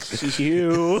 Michael,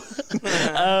 you.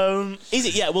 Easy.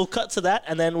 Yeah, we'll cut to that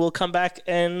and then we'll come back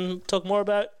and talk more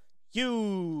about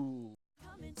you.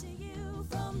 Coming to you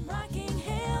from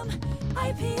Rockingham,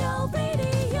 IPL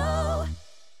Radio.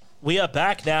 We are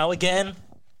back now again.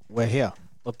 We're here.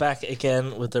 We're back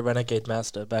again with the Renegade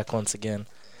Master, back once again.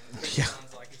 Yeah.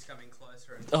 Sounds like it's coming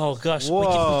closer. Oh gosh!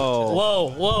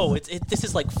 Whoa! This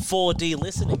is like 4D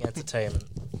listening entertainment.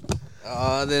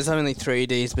 There's only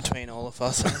 3Ds between all of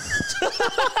us.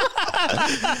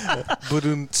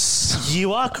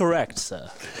 You are correct, sir.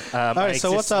 All right.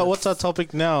 So what's our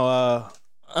topic now?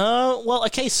 Well,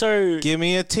 okay. So give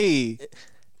me a T.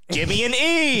 Give me an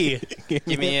E.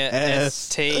 Give me a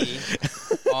ST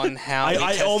on how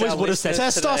I almost would have said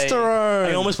testosterone.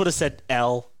 I almost would have said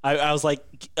L. I was like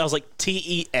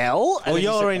TEL. Well, you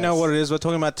already know what it is. We're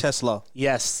talking about Tesla.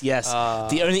 Yes.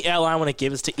 The only L I want to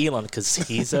give is to Elon because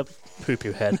he's a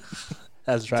poo-poo head.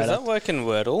 That's right. Does that work in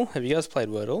Wordle? Have you guys played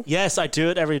Wordle? Yes, I do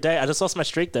it every day. I just lost my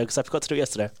streak though because I forgot to do it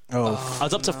yesterday. Oh. I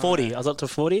was up to 40. And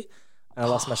I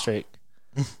lost my streak,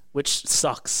 which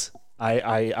sucks.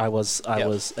 I was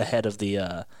ahead of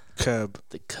the curb.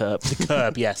 The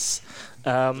curb, yes.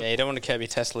 Yeah, you don't want to curb your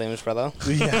Tesla image, brother.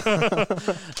 Yeah.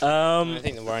 I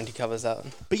think the warranty covers that.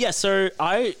 But so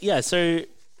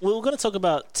we're going to talk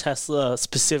about Tesla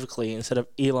specifically instead of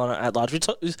Elon at large.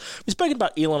 We've spoken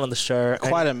about Elon on the show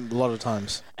quite a lot of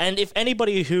times. And if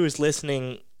anybody who is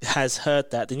listening has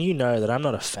heard that, then you know that I'm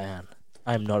not a fan.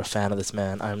 I'm not a fan of this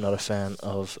man. I'm not a fan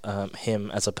of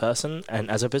him as a person and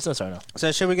as a business owner.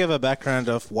 So should we give a background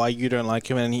of why you don't like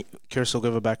him, and Chris will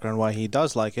give a background why he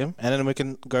does like him, and then we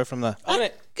can go from there.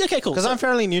 Okay, cool. Because I'm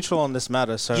fairly neutral on this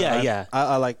matter. So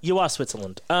I like. You are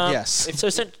Switzerland. Yes. If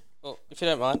you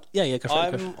don't mind. Yeah. Go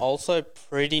for it. I'm also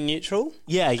pretty neutral.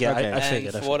 Yeah. Okay. I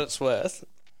figured. And for what it's worth,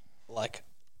 like,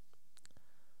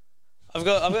 I've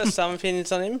got some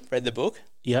opinions on him. Read the book.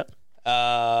 Yep.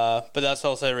 But that's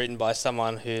also written by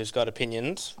someone who's got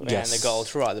opinions and the goal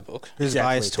to write the book. Who's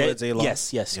biased towards Elon.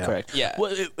 Yes, correct. Yeah.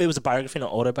 Well, it was a biography,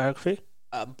 not autobiography?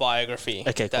 Biography.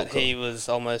 Okay, cool. That he was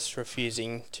almost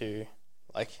refusing to,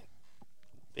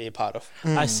 be a part of.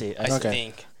 I see. I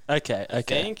think. Okay. I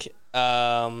think.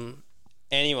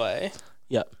 Anyway.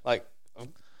 Yeah. I've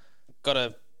got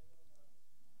a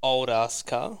old ass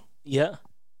car. Yeah.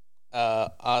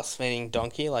 Ass meaning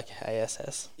donkey, like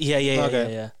ASS.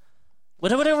 Yeah. We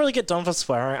don't really get done for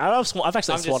swearing. I've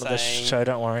actually sworn on this show.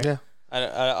 Don't worry. Yeah.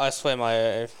 I swear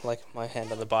my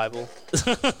hand on the Bible.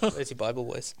 Where's your Bible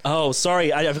voice? Oh,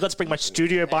 sorry, I forgot to bring my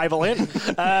studio Bible in.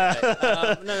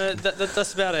 No,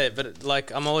 that's about it.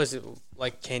 But I'm always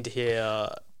keen to hear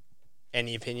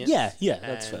any opinion. Yeah,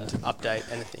 that's fair. Update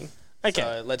anything. Okay,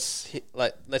 so let's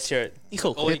hear it.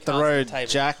 Cool. Hit the road,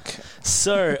 Jack.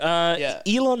 So,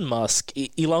 Elon Musk,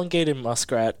 elongated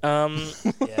muskrat.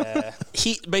 Yeah.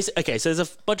 He basically okay. So there's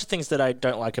a bunch of things that I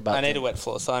don't like about. I need a wet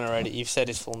floor sign already. You've said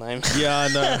his full name. Yeah, I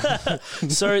know.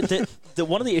 So the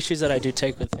one of the issues that I do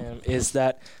take with him is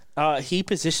that he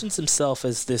positions himself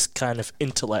as this kind of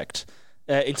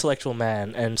intellectual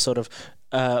man, and sort of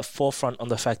forefront on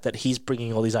the fact that he's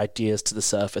bringing all these ideas to the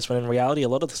surface, when in reality a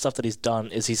lot of the stuff that he's done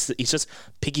is he's just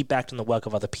piggybacked on the work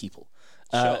of other people.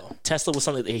 Sure. Tesla was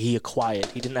something that he acquired.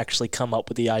 He didn't actually come up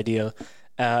with the idea.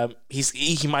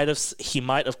 He might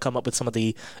have come up with some of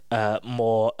the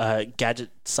more gadget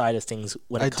side of things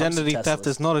when it comes to identity theft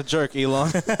is not a joke,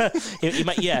 Elon. he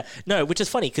might, which is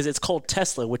funny because it's called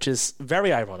Tesla, which is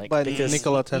very ironic because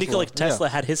Nikola Tesla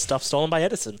had his stuff stolen by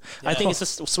Edison. Yeah. I think it's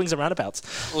just swings and roundabouts.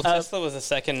 Well, Tesla was the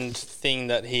second thing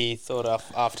that he thought of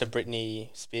after Britney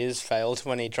Spears failed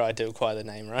when he tried to acquire the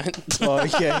name, right? Oh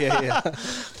yeah.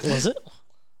 Was it?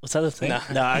 Was that a thing? No.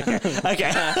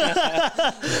 Okay.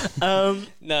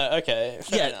 No, okay.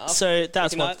 Fair enough. So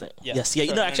that's one thing. Yes. Yeah.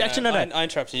 Sorry, No. Actually, no. I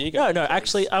interrupted you. Go. No.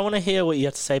 Actually, I want to hear what you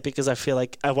have to say because I feel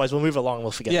like otherwise we'll move along and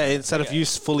we'll forget. Yeah. Instead of you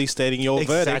fully stating your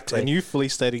verdict and you fully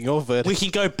stating your verdict, we can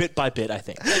go bit by bit. I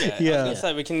think. Okay, yeah.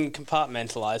 So we can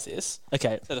compartmentalize this.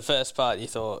 Okay. So the first part you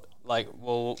thought,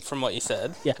 from what you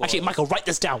said. Yeah. Actually, Michael, write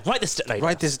this down. Write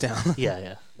this down.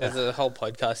 Yeah. There's a whole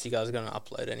podcast you guys are going to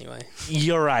upload anyway.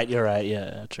 You're right.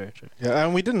 Yeah, true. Yeah,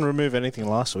 and we didn't remove anything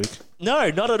last week.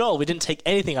 No, not at all. We didn't take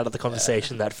anything out of the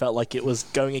conversation that felt like it was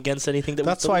going against anything that.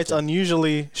 That's why it's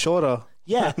unusually shorter.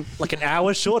 Yeah, like an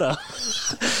hour shorter.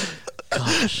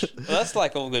 Gosh. Well, that's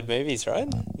like all good movies,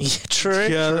 right? Yeah, true.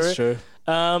 Yeah, that's true.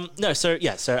 No, so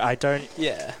I don't.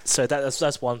 Yeah. So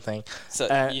that's one thing.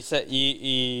 So you said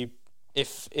you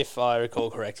if I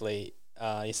recall correctly.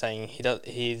 you're saying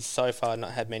he's so far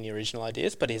not had many original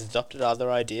ideas, but he's adopted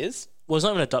other ideas. Well, he's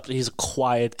not even adopted. He's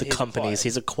acquired the companies.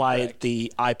 He's acquired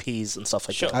the IPs and stuff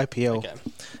like that. IPO. Okay.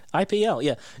 IPL,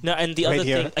 yeah. No, and the other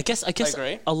thing, I guess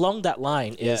along that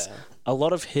line is a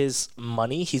lot of his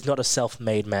money. He's not a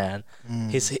self-made man.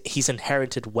 He's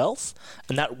inherited wealth,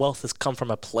 and that wealth has come from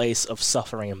a place of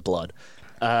suffering and blood.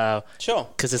 Sure.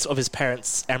 Because it's of his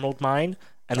parents' emerald mine,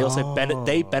 and they also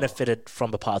they benefited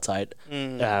from apartheid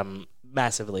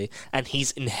massively, and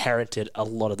he's inherited a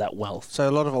lot of that wealth. So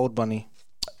a lot of old money.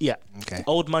 Yeah. Okay.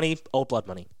 Old money, old blood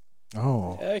money.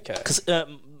 Oh. Okay. Because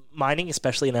mining,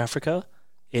 especially in Africa,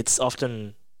 it's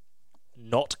often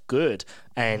not good,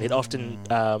 and it often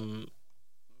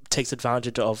takes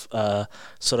advantage of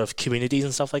sort of communities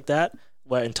and stuff like that,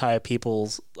 where entire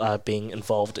peoples are being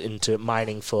involved into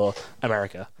mining for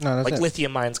America. No, that's like it.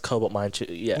 lithium mines, cobalt mines.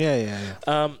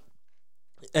 Yeah.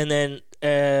 And then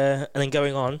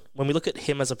going on, when we look at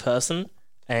him as a person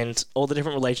and all the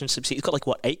different relationships, he's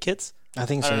got 8 kids? I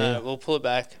think so. I don't know. We'll pull it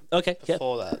back. Okay.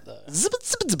 Before that, though.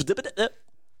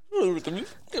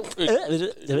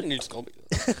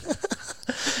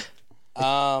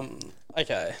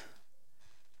 Okay.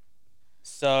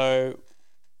 So,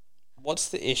 what's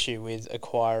the issue with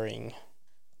acquiring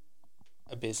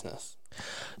a business?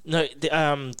 No,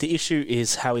 the issue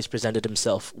is how he's presented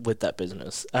himself with that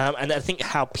business, and I think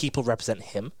how people represent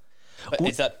him. But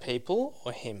is that people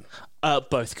or him?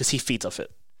 Both, because he feeds off it,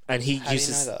 and he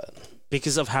uses do you know that?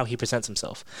 Because of how he presents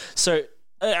himself. So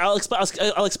I'll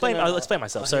explain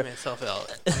myself. So I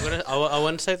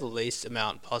want to say the least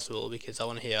amount possible because I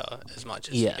want to hear as much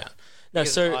as you can. No,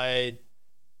 so I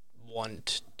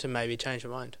want to maybe change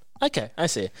my mind. Okay, I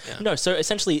see. Yeah. No, so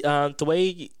essentially, the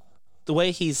way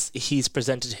he's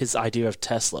presented his idea of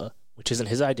Tesla, which isn't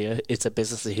his idea, it's a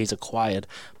business that he's acquired.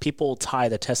 People tie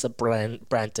the Tesla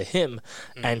brand to him,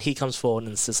 and he comes forward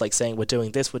and is saying, "We're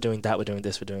doing this, we're doing that, we're doing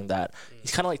this, we're doing that."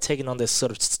 He's kind of taking on this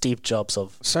sort of Steve Jobs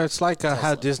of. So it's like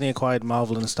how Disney acquired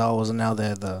Marvel and Star Wars, and now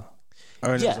they're the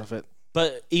owners of it.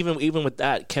 But even with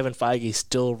that, Kevin Feige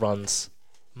still runs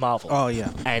Marvel. Oh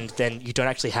yeah, and then you don't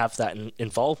actually have that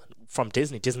involvement from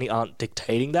Disney. Disney aren't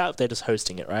dictating that; they're just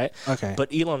hosting it, right? Okay.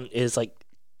 But Elon is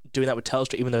doing that with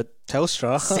Telstra, even though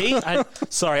Telstra. See,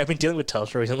 I've been dealing with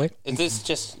Telstra recently. Is this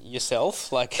just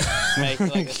yourself,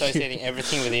 associating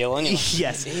everything with Elon?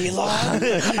 Yes, Elon.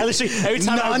 I literally every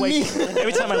time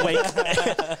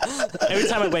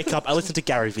I wake up, I listen to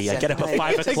Gary Vee. I get up at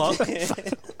 5 o'clock.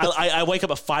 I wake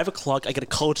up at 5 o'clock. I get a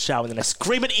cold shower, and then I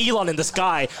scream at Elon in the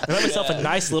sky. I make myself a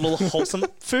nice little wholesome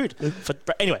food.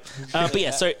 Anyway,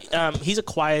 so he's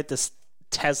acquired this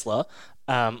Tesla.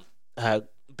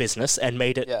 Business and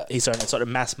made it his own and sort of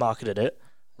mass marketed it,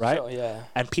 right? Sure, yeah.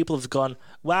 And people have gone,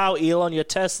 "Wow, Elon, your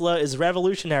Tesla is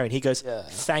revolutionary." And he goes,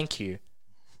 "Thank you.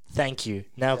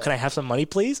 Now, can I have some money,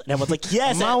 please?" And everyone's like,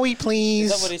 "Yes, Maui,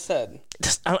 please." Is that what he said?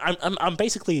 I'm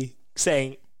basically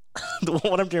saying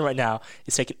what I'm doing right now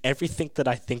is taking everything that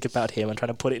I think about him and trying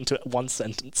to put it into one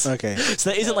sentence. Okay. So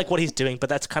that isn't what he's doing, but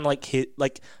that's kind of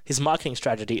his marketing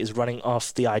strategy is running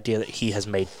off the idea that he has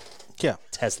made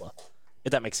Tesla.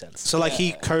 If that makes sense. So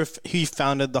he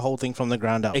founded the whole thing from the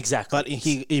ground up. Exactly. But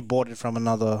he bought it from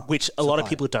another which a lot of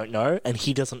people don't know, and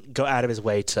he doesn't go out of his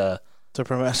way to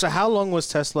promote. So how long was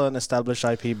Tesla an established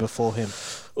IP before him?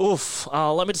 Oof.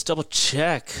 Let me just double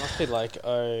check. Must be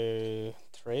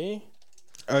 03?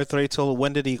 03 till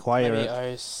when did he acquire it?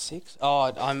 Maybe 06?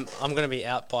 Oh, I'm going to be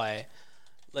out by,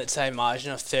 let's say,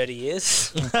 margin of 30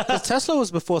 years. Tesla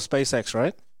was before SpaceX,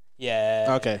 right?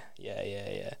 Yeah. Okay.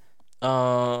 Yeah.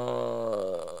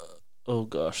 Oh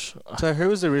gosh. So who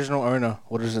was the original owner?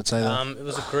 What does it say there? It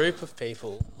was a group of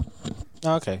people.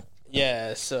 Okay.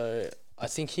 Yeah, so I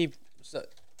think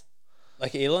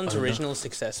Elon's original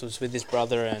success was with his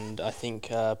brother and I think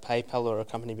PayPal or a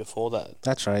company before that.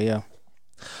 That's right, yeah.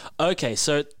 Okay,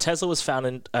 so Tesla was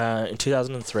founded in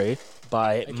 2003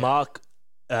 by Mark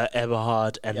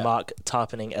Eberhard and Mark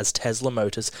Tarpenning as Tesla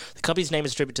Motors. The company's name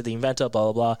is attributed to the inventor,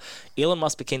 blah, blah, blah. Elon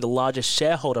Musk became the largest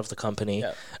shareholder of the company,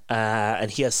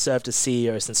 and he has served as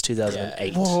CEO since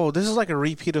 2008. Whoa, this is like a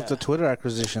repeat of the Twitter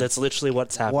acquisition. That's literally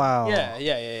what's happened. Wow.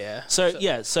 Yeah. So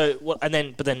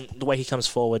the way he comes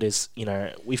forward is,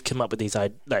 we've come up with these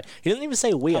ideas. No, he doesn't even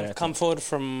say we. Come forward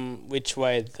from which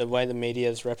way? The way the media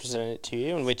has represented it to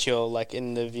you, and which you're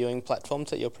in the viewing platforms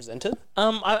that you're presented.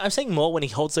 I'm saying more when he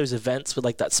holds those events with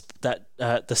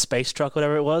the space truck,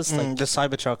 whatever it was, the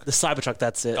Cybertruck. The Cybertruck,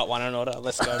 that's it. Got one in order.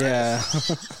 Let's go. Yeah.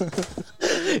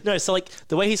 No, so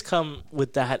the way he's come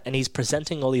with that, and he's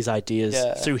presenting all these ideas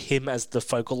through him as the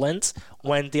focal lens,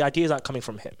 when the ideas aren't coming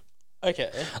from him. Okay.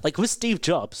 With Steve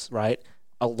Jobs, right?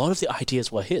 A lot of the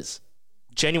ideas were his.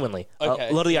 Genuinely,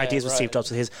 a lot of the ideas with Steve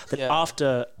Jobs were his. Then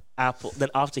after Apple,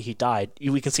 after he died,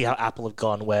 we can see how Apple have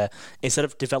gone. Where instead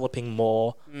of developing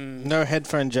more, no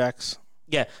headphone jacks.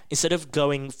 Yeah, instead of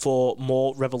going for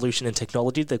more revolution in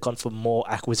technology, they've gone for more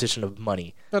acquisition of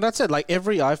money. No, that's it. Like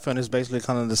every iPhone is basically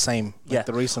kind of the same. Like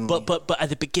the recent. But at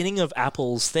the beginning of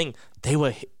Apple's thing, they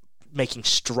were making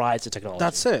strides in technology.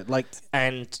 That's it.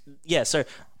 So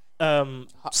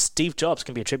Steve Jobs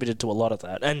can be attributed to a lot of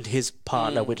that, and his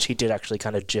partner, which he did actually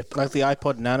kind of jip. Like the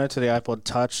iPod Nano to the iPod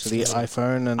Touch to the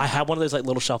iPhone, and I had one of those like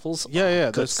little shuffles. Yeah,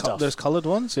 those colored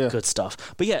ones. Yeah, good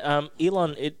stuff. But yeah,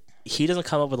 Elon, he doesn't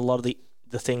come up with a lot of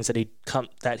the things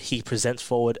that he presents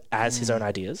forward as his own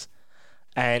ideas,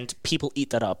 and people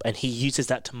eat that up, and he uses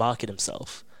that to market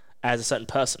himself as a certain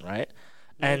person, right?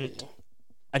 And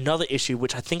another issue,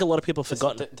 which I think a lot of people have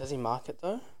forgotten. Does he market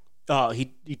though? Oh,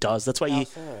 he does. That's why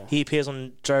he appears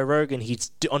on Joe Rogan. He's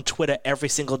on Twitter every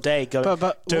single day going,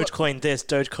 Dogecoin this,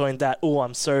 Dogecoin that. Oh,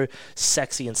 I'm so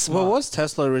sexy and smart. Well, was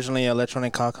Tesla originally an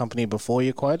electronic car company before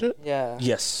you acquired it? Yeah.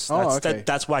 Yes.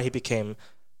 That's why he became...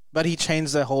 But he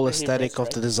changed the whole aesthetic of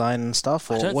the design and stuff,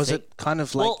 or was it kind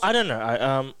of like... Well, I don't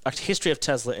know. History of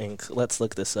Tesla Inc. Let's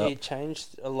look this up. He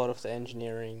changed a lot of the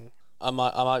engineering. I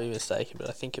might be mistaken, but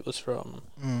I think it was from...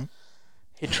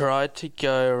 He tried to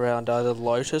go around either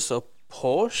Lotus or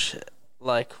Porsche,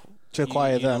 like... To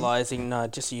acquire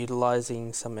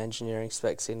utilizing some engineering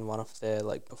specs in one of their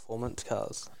like performance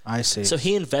cars. I see. So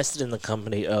he invested in the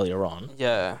company earlier on.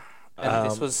 Yeah. And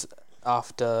this was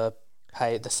after...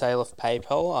 the sale of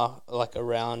PayPal, like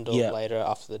around or later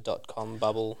after the .com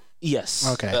bubble. Yes.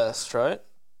 Okay. Burst, right?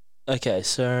 Okay,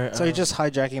 so you're just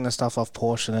hijacking the stuff off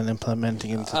Porsche and then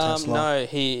implementing it into Tesla. No,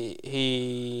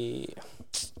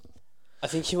 I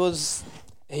think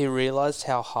he realized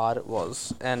how hard it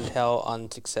was and how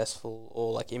unsuccessful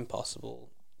or like impossible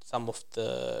some of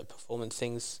the performance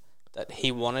things that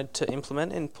he wanted to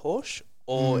implement in Porsche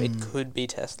or it could be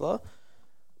Tesla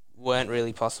weren't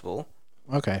really possible.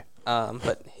 Okay.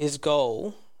 But his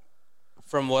goal,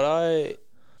 from what I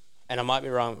might be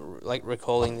wrong, like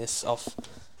recalling this off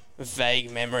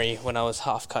vague memory when I was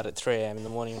half cut at 3 a.m. in the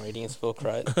morning reading his book,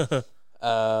 right,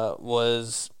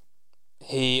 was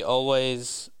he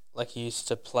always like used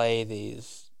to play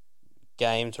these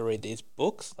games or read these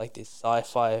books, like these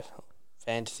sci-fi,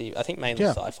 fantasy, I think mainly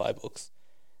sci-fi books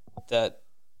that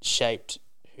shaped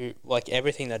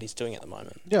everything that he's doing at the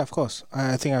moment. Yeah, of course.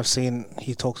 I think I've seen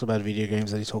he talks about video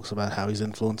games, that he talks about how he's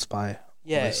influenced by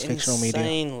fictional media.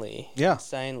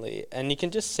 Insanely. And you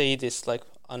can just see this like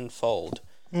unfold.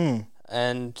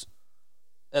 And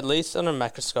at least on a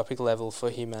macroscopic level for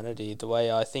humanity, the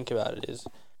way I think about it is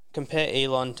compare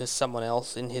Elon to someone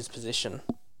else in his position.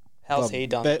 How's he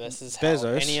done versus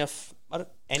Bezos?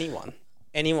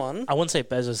 Anyone? I wouldn't say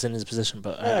Bezos in his position,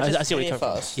 but I see what you're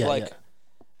coming from.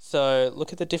 So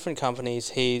look at the different companies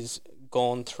he's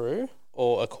gone through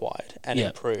or acquired and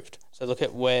improved. So look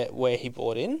at where he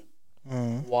bought in,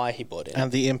 why he bought in.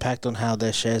 And the impact on how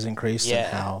their shares increased and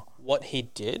how... what he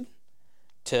did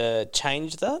to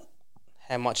change that,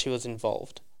 how much he was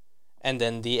involved. And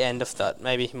then the end of that,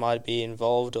 maybe he might be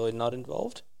involved or not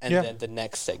involved. And then the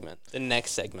next segment.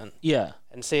 Yeah.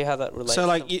 And see how that relates.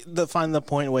 So, find the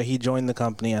point where he joined the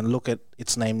company and look at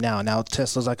its name now. Now,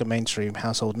 Tesla's like a mainstream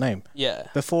household name. Yeah.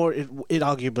 Before, it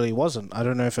arguably wasn't. I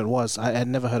don't know if it was. I had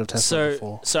never heard of Tesla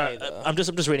before. So, I'm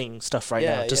just reading stuff right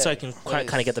now, just so I can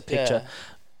kind of get the picture.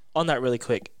 On that really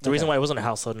quick, the reason why it wasn't a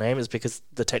household name is because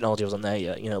the technology wasn't there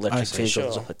yet, electric vehicles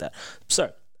and stuff like that.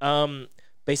 So,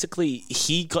 basically,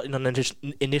 he got in an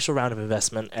initial round of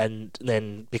investment, and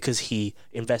then because he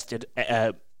invested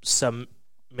some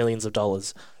millions of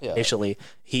dollars initially,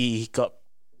 he got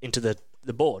into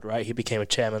the board, right? He became a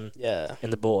chairman in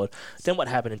the board. Then what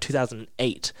happened in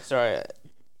 2008? Sorry,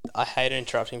 I hate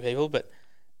interrupting people, but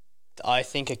I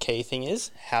think a key thing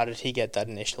is, how did he get that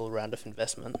initial round of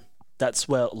investment? That's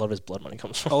where a lot of his blood money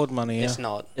comes from. Old money, yeah. It's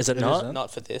not. Is it not? Not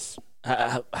for this.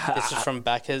 This is from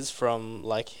backers from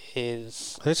like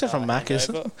his... This is from Macca's.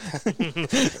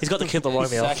 He's got the Kid Leroy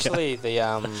meal. It's actually the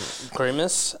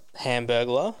Grimace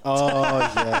Hamburglar. Oh,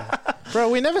 yeah. Bro,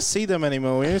 we never see them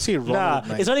anymore. We only see Ronald,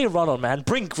 mate. It's only Ronald, man.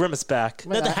 Bring Grimace back.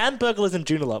 No, the Hamburglar in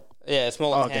Joondalup. Yeah, it's more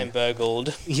like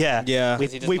Hamburgled. Yeah.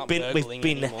 We've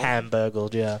been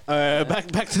Hamburgled, yeah.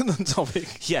 Back to the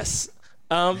topic. Yes.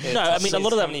 No, I mean, a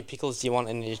lot of them... How many pickles do you want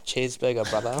in your cheeseburger,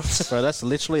 brother? Bro, that's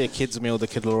literally a kid's meal, the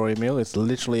Kid Leroy meal. It's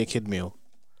literally a kid meal.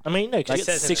 I mean, no, like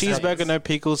 6 cheeseburger, no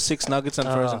pickles, 6 nuggets, and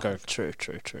frozen Coke. True.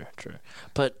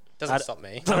 But... Doesn't stop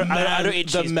me. I don't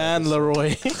eat the man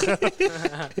Leroy.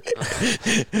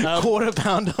 Quarter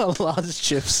pounder, large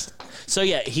chips. So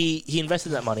yeah, he invested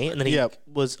that money, and then he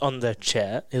was on the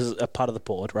chair. He was a part of the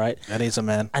board, right? And he's a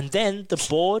man. And then the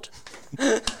board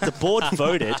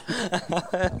voted.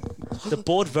 The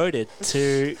board voted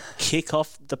to kick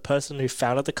off the person who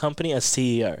founded the company as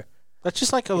CEO. That's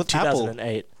just like with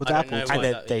 2008. With Apple, and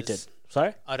then they did.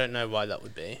 Sorry? I don't know why that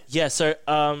would be. Yeah, so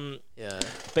so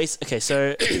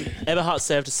Eberhard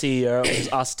served as CEO. He was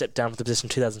asked to step down from the position in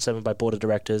 2007 by board of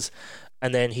directors,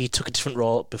 and then he took a different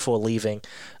role before leaving.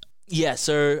 Yeah,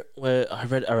 so I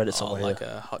read it somewhere. Like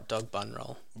a hot dog bun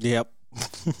roll. Yep.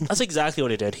 That's exactly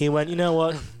what he did. He went, you know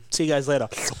what? See you guys later,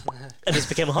 and just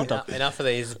became a hot dog. Enough of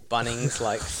these Bunnings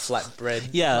like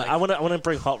flatbread. Yeah, like, I want to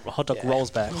bring hot dog rolls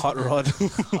back. Hot Rod.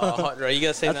 Hot Rod. You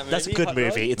guys seen that movie? That's a good hot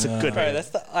movie. Rod? It's a good movie.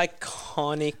 That's the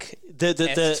iconic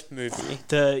the movie.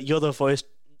 The You're the Voice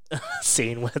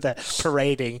scene where they're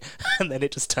parading and then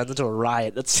it just turns into a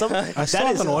riot. That's some. I still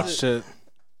haven't watched it.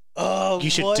 Oh, you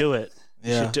should do it.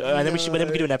 Yeah, and then we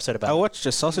can do an episode about it. I watched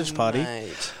a Sausage Party.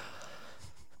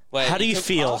 Wait, how do you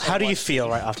feel? How do you feel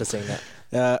right after seeing that?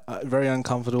 Very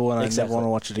uncomfortable, and I never want to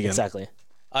watch it again. Exactly.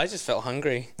 I just felt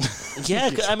hungry. Yeah,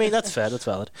 I mean that's fair. That's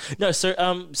valid. No,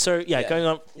 going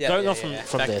on from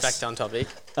this. Back on topic.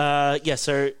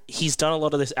 So he's done a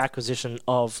lot of this acquisition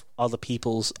of other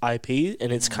people's IP,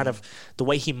 and it's kind of the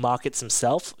way he markets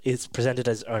himself is presented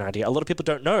as his own idea. A lot of people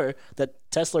don't know that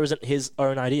Tesla isn't his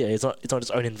own idea. It's not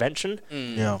his own invention.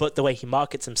 But the way he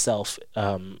markets himself,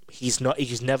 he's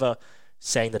never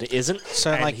saying that it isn't.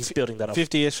 So and like he's building that up.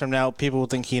 50 years from now, people will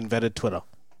think he invented Twitter.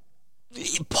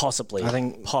 Possibly. I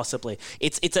think possibly.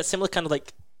 It's a similar kind of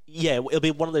like, it'll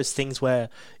be one of those things where,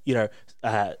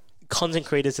 content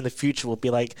creators in the future will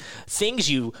be like, things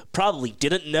you probably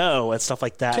didn't know and stuff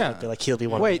like that. Yeah. Be like, he'll be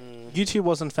one. Wait, YouTube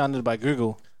wasn't founded by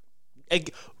Google.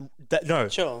 No,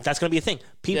 sure. That's going to be a thing.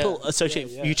 People associate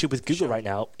YouTube with Google right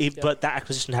now, but that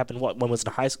acquisition happened when I was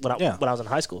in high school. When I was in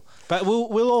high school. But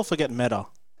we'll all forget Meta.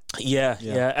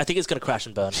 Yeah. I think it's going to crash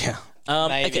and burn. Yeah.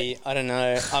 Maybe. Okay. I don't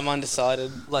know. I'm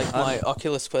undecided. Like my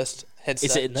Oculus Quest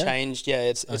headset changed. Yeah,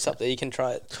 it's up there. You can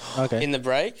try it in the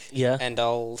break. Yeah. And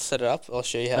I'll set it up. I'll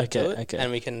show you how to do it. Okay.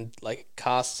 And we can like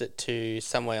cast it to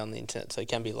somewhere on the internet so it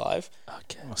can be live.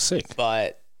 Okay. Oh, sick.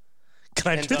 But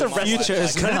can I do the rest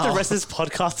of this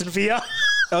podcast in VR?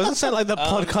 I was going to say like the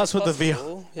podcast with the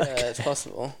VR. Yeah, it's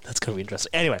possible. That's going to be interesting.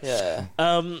 Anyway. Yeah.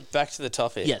 Back to the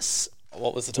topic. Yes.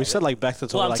 What was the topic? We said like back to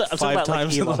the topic I'm 5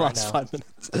 times in the right last now. 5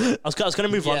 minutes. I was going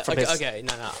to move on from this. Okay,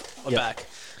 no. We're back.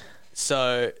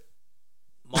 So,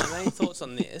 my main thoughts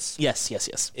on this Yes.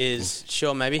 is,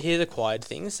 sure, maybe he's acquired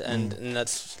things, and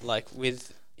that's like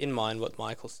with in mind what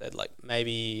Michael said, like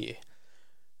maybe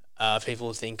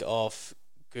people think of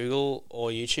Google or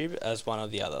YouTube as one or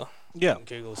the other. Yeah.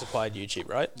 Google's acquired YouTube,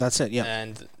 right? That's it, yeah.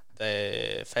 And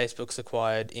Facebook's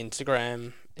acquired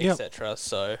Instagram, etc.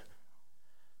 So,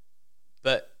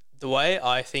 but the way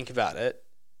I think about it,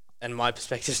 and my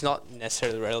perspective is not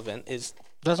necessarily relevant, is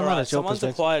doesn't matter. Someone's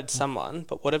acquired someone,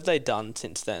 but what have they done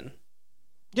since then?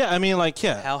 Yeah, I mean, like,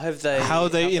 yeah. How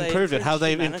they improved it? How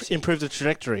they humanity? improved the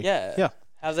trajectory? Yeah. Yeah.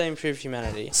 How have they improved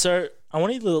humanity? So I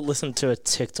want you to listen to a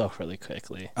TikTok really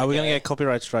quickly. Are we going to get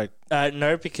copyright strike?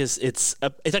 No, because it's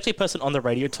actually a person on the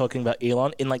radio talking about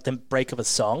Elon in like the break of a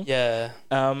song. Yeah.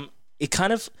 It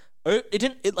kind of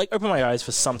it opened my eyes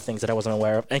for some things that I wasn't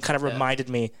aware of, and kind of reminded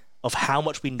me of how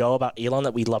much we know about Elon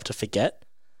that we love to forget.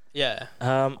 Yeah.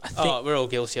 I think we're all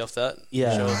guilty of that.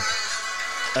 Yeah. Sure.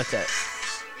 Okay.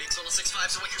 Nick65,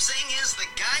 so what you're saying is the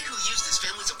guy who used his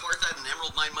family's apartheid and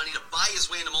emerald mine money to buy his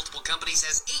way into multiple companies,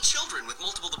 has 8 children with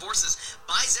multiple divorces,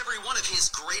 buys every one of his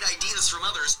great ideas from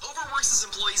others, overworks his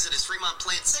employees at his Fremont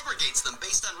plant, segregates them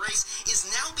based on race, is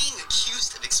now being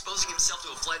accused of exposing himself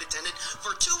to a flight attendant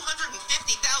for $250,000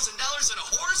 and a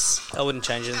horse? I wouldn't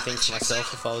change anything for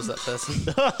myself if I was that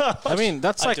person. I mean,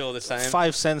 that's like do all the same.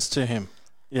 5 cents to him.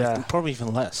 Yeah. Probably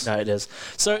even less. No, it is.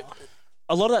 So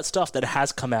a lot of that stuff that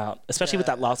has come out, especially with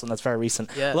that last one that's very recent,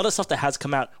 a lot of stuff that has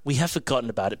come out, we have forgotten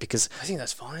about it because I think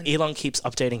that's fine. Elon keeps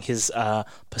updating his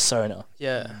persona.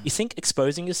 Yeah. You think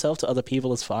exposing yourself to other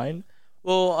people is fine?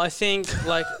 Well, I think,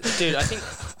 dude,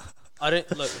 I don't,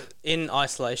 look, in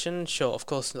isolation, sure, of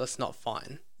course, that's not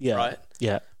fine. Yeah. Right?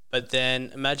 Yeah. But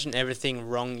then imagine everything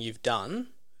wrong you've done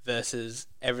versus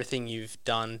everything you've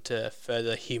done to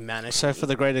further humanity. So for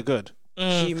the greater good.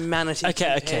 Humanity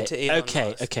compared to Elon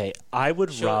Musk. Okay. I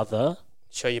would rather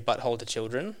show your butthole to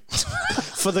children.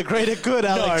 For the greater good,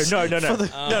 Alex. No.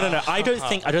 I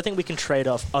don't think we can trade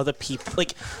off other people.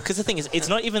 Like, because the thing is, it's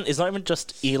not even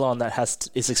just Elon that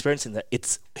is experiencing that.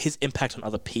 It's his impact on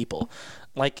other people.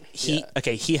 Like he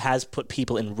has put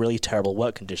people in really terrible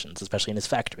work conditions, especially in his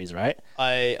factories, right?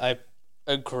 I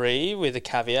agree with a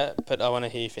caveat, but I want to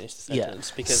hear you finish the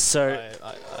sentence because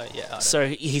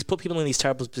he's put people in these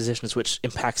terrible positions which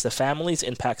impacts their families,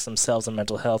 impacts themselves and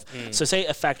mental health. So say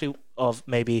a factory of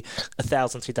maybe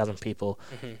 1,000, 3,000 people,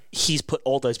 he's put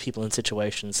all those people in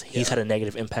situations. He's had a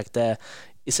negative impact there.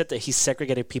 He said that he's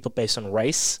segregated people based on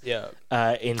race. Yeah.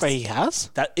 He has?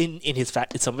 That in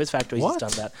some of his factories he's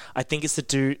done that. I think it's to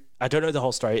do. I don't know the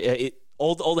whole story.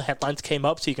 All the headlines came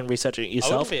up, so you can research it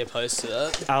yourself. I wouldn't be opposed to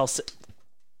that.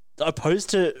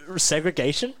 Opposed to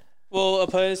segregation? Well,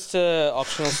 opposed to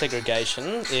optional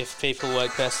segregation if people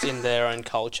work best in their own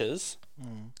cultures.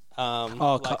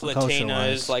 Like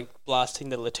Latinos, like blasting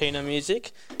the Latino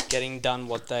music, getting done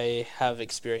what they have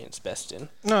experienced best in.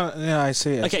 No, yeah, I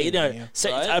see it. Okay,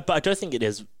 but I don't think it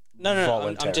is.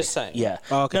 No, I'm just saying. Yeah.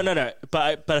 Oh, okay. No.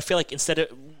 But I feel like instead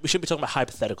we should be talking about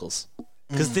hypotheticals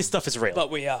because this stuff is real.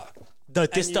 But we are. No,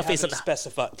 this stuff isn't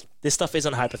specified. This stuff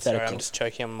isn't hypothetical. Sorry, I'm just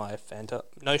choking on my Fanta.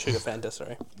 No sugar Fanta,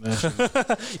 sorry.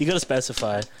 You got to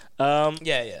specify.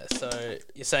 Yeah. So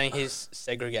you're saying he's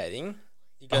segregating.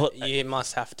 You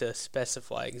must have to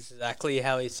specify exactly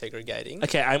how he's segregating.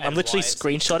 Okay, I'm literally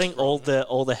screenshotting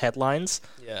all the headlines.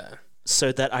 Yeah.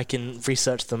 So that I can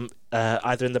research them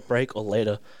either in the break or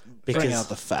later. Bring out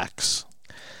the facts.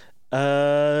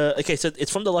 Okay, so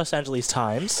it's from the Los Angeles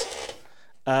Times.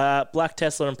 Black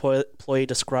Tesla employee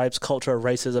describes culture of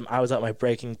racism. I was at my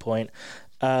breaking point.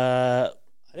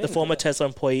 The former Tesla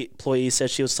employee said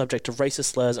she was subject to racist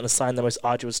slurs and assigned the most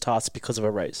arduous tasks because of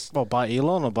her race. Well, by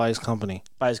Elon or by his company?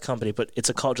 By his company, but it's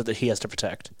a culture that he has to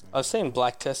protect. I've seen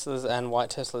black Teslas and white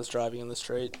Teslas driving on the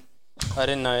street. I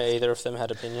didn't know either of them had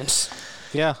opinions.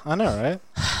 Yeah, I know, right?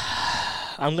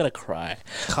 I'm gonna cry.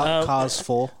 Cars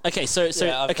 4. Okay, so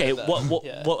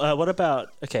what about?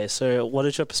 Okay, so what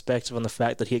is your perspective on the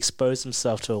fact that he exposed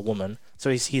himself to a woman? So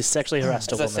he's sexually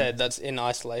harassed a woman. As I said, that's in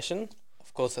isolation.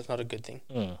 Of course, that's not a good thing.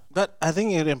 But I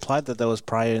think it implied that there was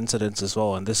prior incidents as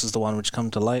well, and this is the one which come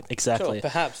to light. Exactly. Sure,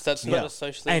 perhaps that's not a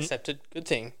socially accepted good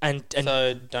thing. And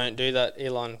so don't do that,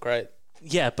 Elon. Great.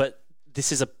 Yeah, but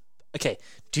this is okay.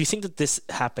 Do you think that this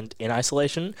happened in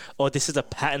isolation, or this is a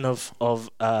pattern of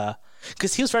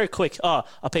because he was very quick. I'll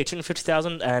pay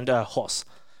 $250,000 and horse,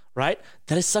 right?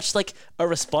 That is such like a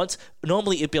response.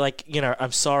 Normally it'd be like,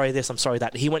 I'm sorry this, I'm sorry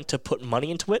that. He went to put money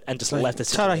into it and just left the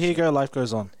situation. Here you go, life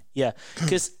goes on. Yeah,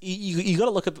 because you got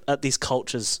to look at these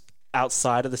cultures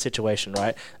outside of the situation,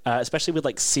 right? Especially with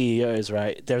like CEOs,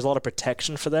 right? There's a lot of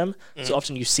protection for them, so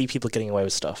often you see people getting away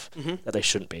with stuff that they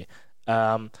shouldn't be.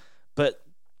 But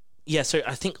yeah, so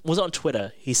I think, was it on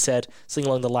Twitter? He said something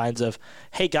along the lines of,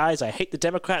 "Hey guys, I hate the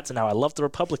Democrats and now I love the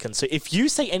Republicans. So if you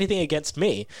say anything against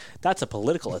me, that's a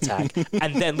political attack."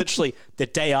 And then literally the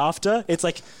day after, it's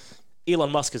like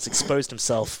Elon Musk has exposed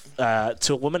himself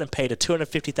to a woman and paid her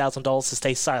 $250,000 to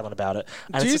stay silent about it.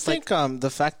 And do you think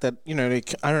the fact that,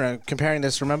 I don't know, comparing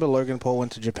this, remember Logan Paul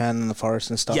went to Japan in the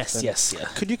forest and stuff? Yes.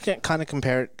 Could you kind of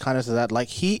compare it kind of to that? Like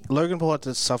Logan Paul had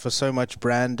to suffer so much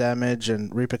brand damage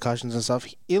and repercussions and stuff.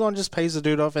 Elon just pays the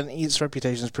dude off and his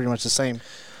reputation is pretty much the same.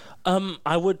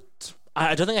 I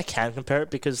don't think I can compare it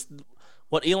because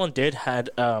what Elon did had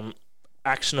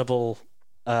actionable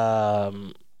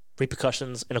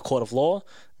repercussions in a court of law.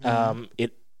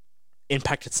 It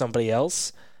impacted somebody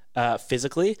else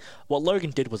physically. What Logan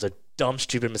did was a dumb,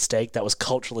 stupid mistake that was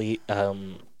culturally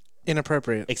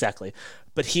inappropriate. Exactly.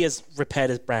 But he has repaired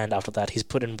his brand after that. He's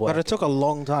put in work. But it took a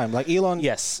long time. Like Elon,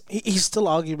 yes, he's still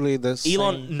arguably the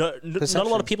Elon. Not a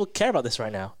lot of people care about this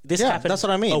right now. This happened. That's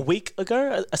what I mean. A week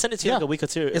ago. I sent it to you like a week or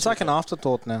two. It's like an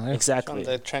afterthought now. Yeah. Exactly.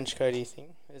 The trench coaty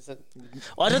thing. Is it?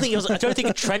 Well, I don't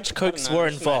think trench coats were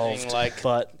involved.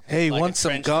 But hey, want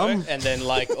some gum? And then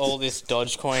all this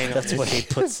Dogecoin. That's what he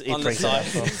puts on the side.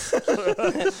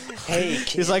 Hey,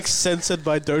 he's like censored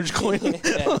by Dogecoin.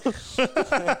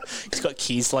 He's got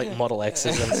keys like Model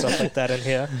X's and stuff like that in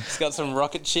here. He's got some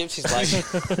rocket ships. He's like,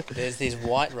 there's these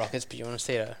white rockets, but you want to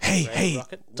see a red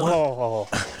rocket?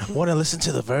 Want to listen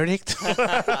to the verdict?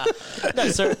 No,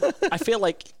 so I feel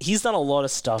like he's done a lot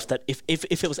of stuff that if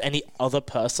it was any other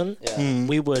person,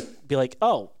 we would be like,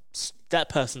 oh, that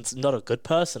person's not a good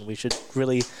person. We should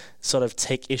really sort of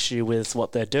take issue with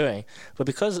what they're doing. But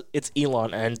because it's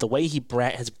Elon and the way he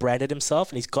has branded himself,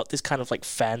 and he's got this kind of like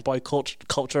fanboy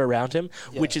culture around him,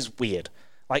 which is weird.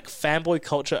 Like fanboy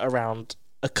culture around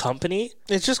a company.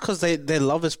 It's just because they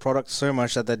love his product so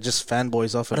much that they're just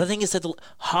fanboys of it. But I think it's that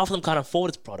half of them can't afford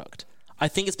his product. I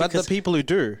think it's because the people who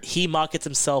do, he markets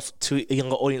himself to a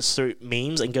younger audience through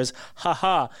memes and goes,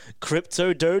 haha,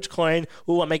 crypto, Dogecoin,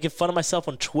 ooh, I'm making fun of myself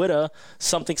on Twitter,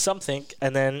 something,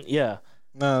 and then, yeah.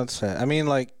 No, that's fair. I mean,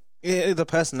 like, The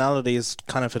personality is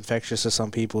kind of infectious to some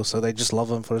people, so they just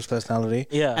love him for his personality.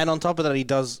 Yeah. And on top of that, he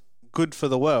does good for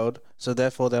the world, so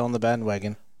therefore they're on the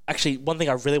bandwagon. Actually, one thing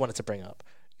I really wanted to bring up.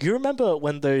 You remember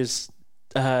when those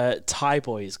Thai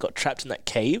boys got trapped in that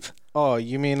cave? Oh,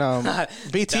 you mean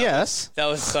BTS? That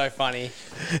was so funny.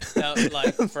 That was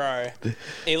like, bro,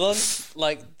 Elon,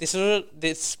 like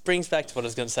this brings back to what I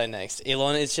was going to say next.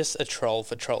 Elon is just a troll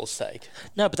for troll's sake.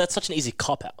 No, but that's such an easy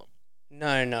cop out.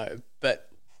 No, but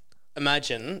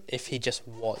imagine if he just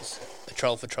was a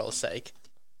troll for troll's sake.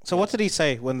 So what did he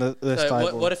say when the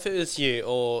so what if it was you,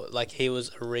 or like he was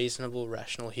a reasonable,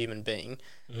 rational human being,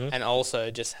 and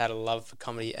also just had a love for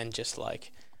comedy, and just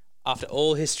like after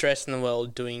all his stress in the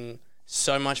world, doing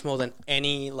so much more than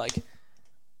any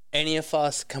of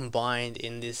us combined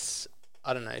in this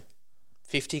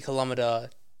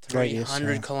 50-kilometer,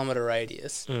 300-kilometer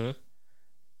radius,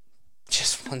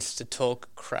 just wants to talk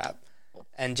crap.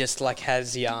 And just like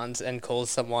has yarns and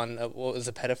calls someone what was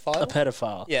a pedophile? A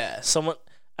pedophile. Yeah. Someone.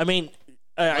 I mean,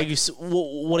 are you?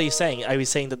 What are you saying? Are you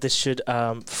saying that this should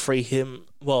free him?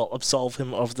 Well, absolve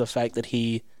him of the fact that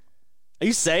he. Are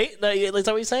you saying? No, is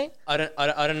that what you're saying? I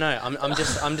don't know. I'm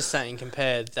just saying.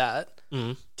 Compare that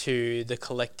to the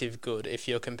collective good. If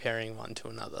you're comparing one to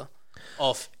another,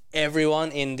 of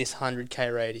everyone in this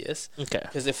 100K radius. Okay.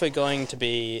 Because if we're going to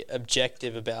be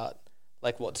objective about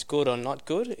like what's good or not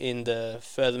good in the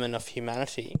furtherment of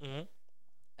humanity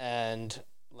and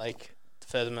like the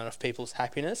furtherment of people's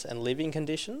happiness and living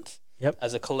conditions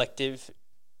as a collective,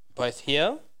 both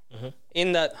here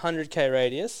in that 100K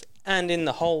radius and in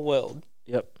the whole world.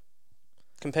 Yep.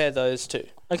 Compare those two.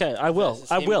 Okay, I will.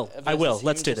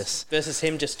 Let's do this. Versus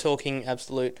him just talking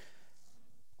absolute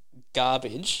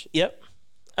garbage. Yep.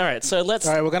 All right, so let's.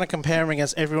 All right, we're going to compare him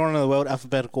against everyone in the world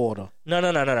alphabetical order. No.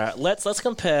 Let's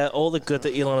compare all the good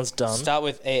that Elon has done. Start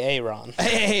with Ron.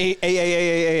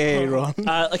 Ron.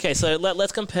 Okay, so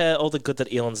let's compare all the good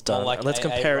that Elon's done, and let's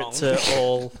compare it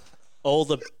to all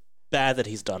the bad that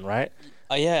he's done. Right?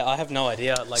 Yeah, I have no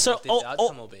idea. Like, so what the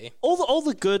outcome will be. All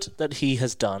the good that he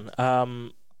has done.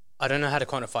 I don't know how to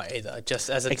quantify either.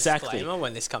 Just as a disclaimer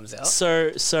when this comes out.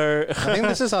 So I think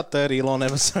this is our third Elon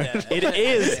episode. Yeah. It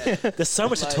is. Yeah. There's so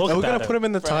much to talk about. Are we going to put him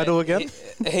in the title again?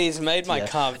 He's made my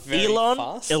car very Elon,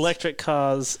 fast. Electric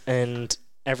cars, and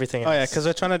everything else. Oh yeah, because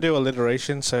we're trying to do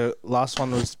alliteration. So last one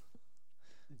was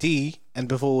D, and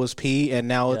before was P, and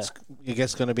now it's I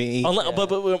guess going to be E.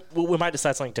 But we might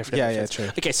decide something different. Yeah, true.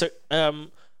 Okay, so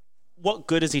what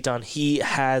good has he done? He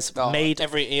has made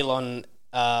every Elon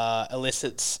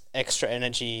elicits extra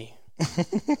energy.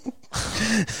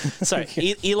 So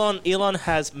Elon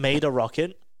has made a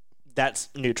rocket that's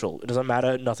neutral. It doesn't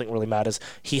matter. Nothing really matters.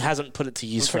 He hasn't put it to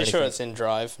use for anything. I'm pretty sure it's in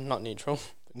drive, not neutral.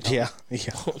 Yeah.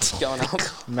 It's going up.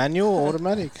 Manual or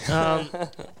automatic?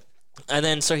 And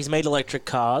then, so he's made electric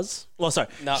cars. Well, sorry.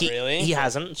 Not really. He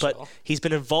hasn't, but he's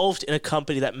been involved in a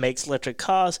company that makes electric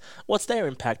cars. What's their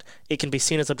impact? It can be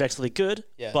seen as objectively good,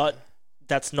 but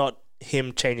that's not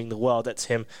him changing the world. That's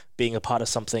him being a part of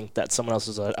something that someone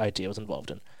else's idea was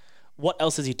involved in. What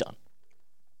else has he done?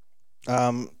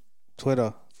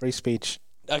 Twitter, free speech.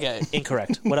 Okay.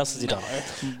 Incorrect. What else has he done?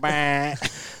 I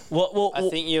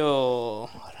think you're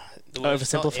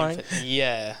oversimplifying?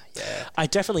 Yeah. I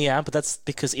definitely am, but that's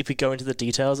because if we go into the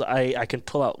details, I can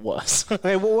pull out worse.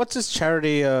 Hey, what's his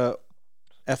charity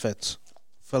efforts?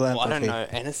 Philanthropy. I don't know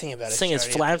anything about it. The thing is,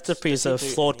 philanthropy is a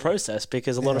flawed process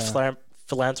because a lot of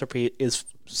philanthropy is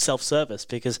self-service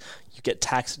because you get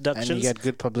tax deductions. And you get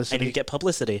good publicity. And you get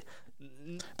publicity.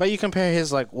 But you compare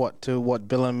his to what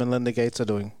Bill and Melinda Gates are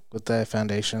doing with their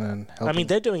foundation and helping. I mean,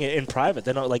 they're doing it in private.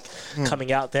 They're not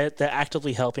coming out. They're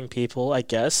actively helping people, I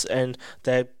guess. And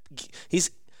Bill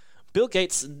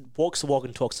Gates walks the walk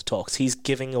and talks the talks. He's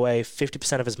giving away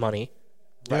 50% of his money,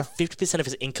 50% of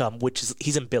his income, which is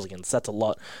he's in billions. That's a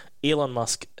lot. Elon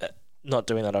Musk. Not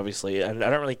doing that, obviously, and I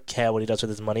don't really care what he does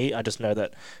with his money. I just know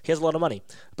that he has a lot of money.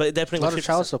 But they're putting a lot of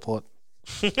child support.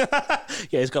 Yeah,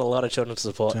 he's got a lot of children to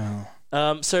support.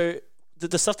 Yeah. So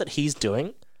the stuff that he's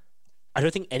doing, I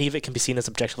don't think any of it can be seen as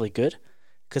objectively good,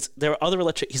 because there are other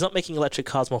he's not making electric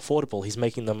cars more affordable. He's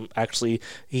making them actually.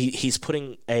 He's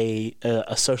putting a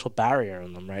social barrier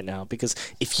on them right now, because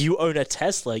if you own a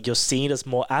Tesla, you're seen as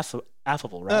more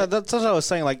affable, right? That's what I was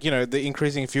saying. The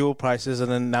increasing fuel prices,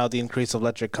 and then now the increase of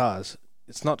electric cars.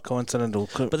 It's not coincidental.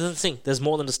 But that's the thing. There's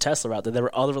more than just Tesla out there. There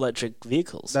are other electric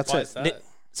vehicles. That's Why it. is that?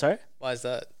 Sorry? Why is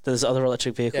that? There's other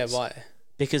electric vehicles. Yeah, why?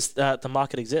 Because the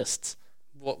market exists.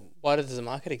 Why does the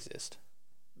market exist?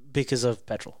 Because of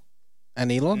petrol.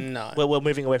 And Elon? No. Well, we're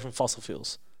moving away from fossil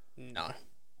fuels. No.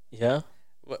 Yeah?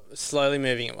 We're slowly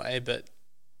moving away, but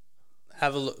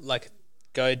have a look.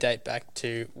 date back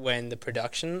to when the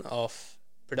production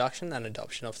and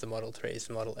adoption of the Model 3s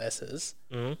and Model S's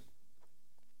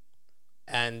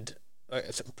and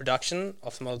production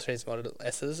of the Model 3s and Model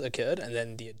S's occurred, and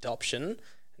then the adoption,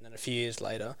 and then a few years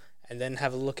later, and then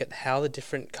have a look at how the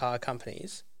different car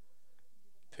companies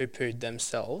poo-pooed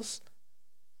themselves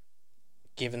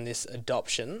given this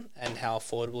adoption and how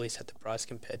affordable he set the price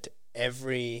compared to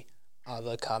every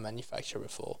other car manufacturer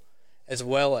before, as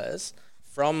well as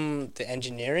from the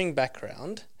engineering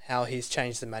background, how he's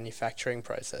changed the manufacturing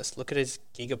process. Look at his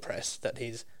Gigapress that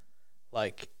he's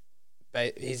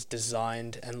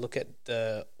designed, and look at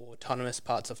the autonomous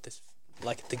parts of this,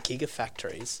 like the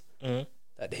Gigafactories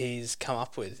that he's come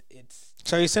up with.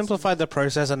 So he simplified the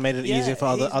process and made it easier for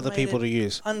other people to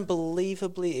use.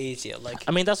 Unbelievably easier.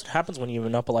 I mean, that's what happens when you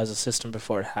monopolize a system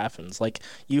before it happens. Like,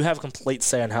 you have complete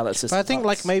say on how that system. But I think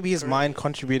works. Maybe his mind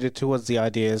contributed towards the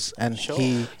ideas, and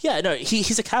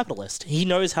he's a capitalist. He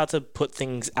knows how to put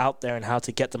things out there and how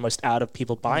to get the most out of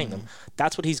people buying them.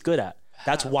 That's what he's good at.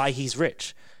 That's why he's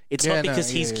rich. It's not because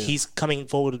he's coming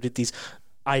forward with these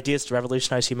ideas to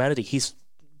revolutionize humanity. He's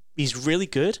really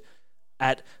good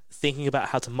at thinking about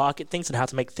how to market things and how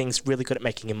to make things really good at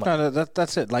making him money. No,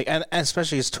 that's it. Like, and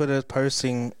especially his Twitter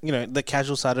posting, the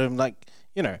casual side of him,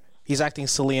 he's acting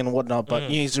silly and whatnot, but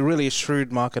he's a really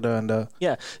shrewd marketer. And it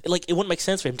wouldn't make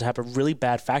sense for him to have a really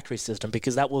bad factory system,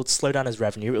 because that will slow down his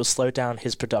revenue, it will slow down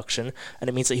his production, and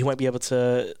it means that he won't be able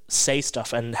to say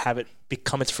stuff and have it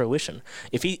come into fruition.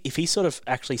 If he sort of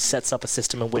actually sets up a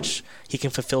system in which he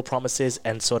can fulfill promises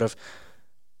and sort of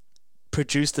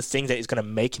produce the thing that is going to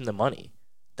make him the money,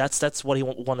 that's what he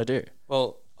want to do.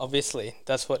 Well, obviously,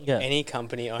 that's what any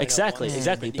company owner exactly.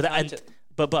 wants.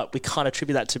 But we can't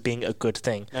attribute that to being a good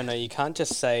thing. No, you can't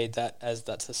just say that as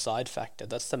that's a side factor.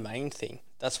 That's the main thing.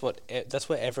 That's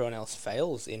where everyone else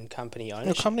fails in company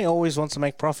ownership. The company always wants to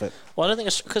make profit. Well, I don't think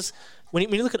it's because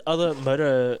when you look at other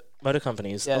motor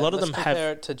companies, a lot of them have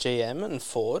compare it to GM and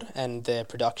Ford and their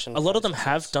production. A lot of them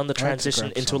have done the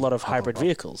transition into a lot of hybrid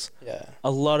vehicles. Yeah,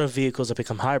 a lot of vehicles have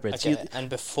become hybrids. Okay, and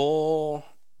before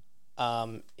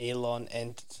Elon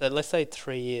so let's say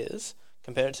 3 years.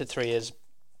 Compare it to 3 years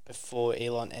before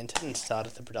Elon entered and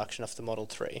started the production of the Model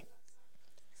 3.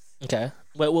 Okay.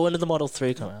 Well, when did the Model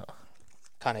 3 come out?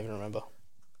 Can't even remember.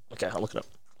 Okay, I'll look it up.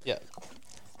 Yeah.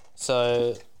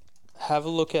 So, have a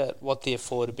look at what the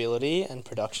affordability and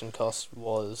production cost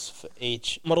was for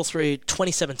each... Model 3,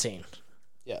 2017.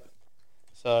 Yeah.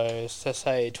 So, let's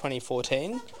say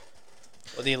 2014,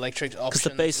 what the electric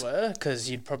options were,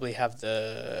 because you'd probably have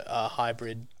the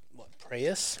hybrid,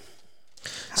 Prius...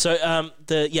 So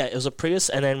it was a Prius,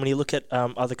 and then when you look at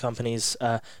other companies,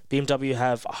 BMW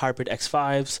have hybrid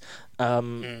X5s.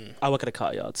 I work at a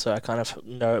car yard, so I kind of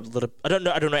know a little. I don't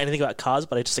know anything about cars,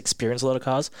 but I just experience a lot of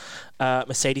cars.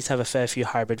 Mercedes have a fair few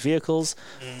hybrid vehicles,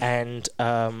 and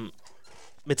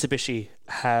Mitsubishi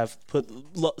have put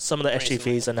some of the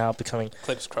SUVs are now becoming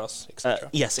Eclipse Cross, etc.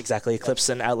 Yes, exactly, Eclipse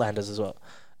and Outlanders as well.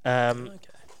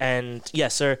 And yeah,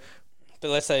 so.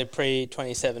 But let's say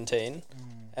pre-2017.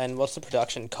 And what's the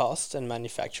production cost and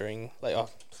manufacturing?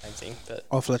 Same thing, but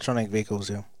of electronic vehicles,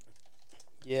 yeah.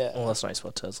 Yeah. Well, that's nice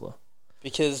for Tesla.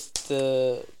 Because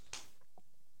all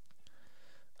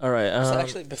right. So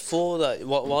actually, before that,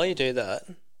 while you do that,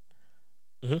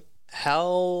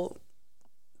 how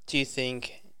do you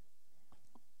think?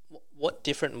 What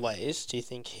different ways do you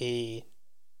think he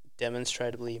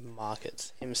demonstrably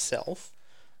markets himself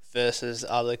versus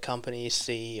other company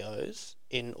CEOs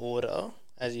in order,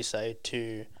 as you say,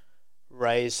 to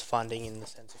raise funding in the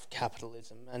sense of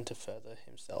capitalism and to further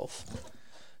himself?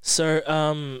 So,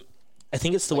 I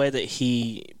think it's the way that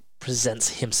he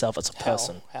presents himself as a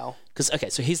person. How?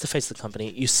 Because, so he's the face of the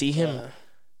company. You see him,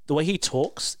 the way he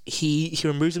talks, he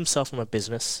removes himself from a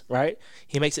business, right?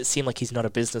 He makes it seem like he's not a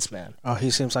businessman. Oh, he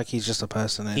seems like he's just a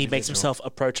person. He makes himself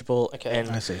approachable. Okay,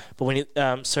 I see. But when you,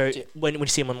 when you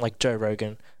see him on like Joe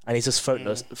Rogan, and he's just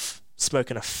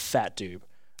smoking a fat doob.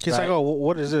 He's like, oh,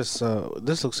 what is this?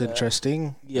 This looks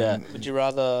interesting. Yeah. Would you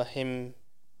rather him...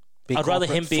 I'd rather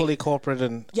him be fully corporate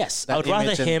and yes. I would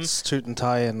rather him suit and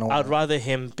tie and all. I'd rather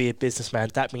him be a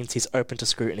businessman. That means he's open to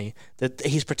scrutiny. That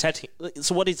he's protecting.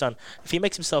 So what he's done, if he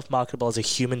makes himself marketable as a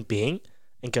human being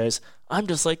and goes, I'm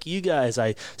just like you guys.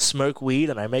 I smoke weed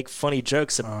and I make funny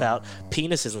jokes about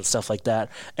penises and stuff like that.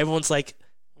 Everyone's like,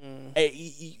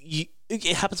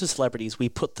 it happens with celebrities. We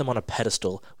put them on a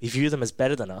pedestal. We view them as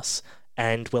better than us,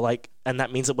 and we're like, and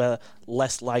that means that we're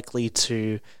less likely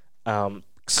to.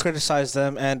 Criticize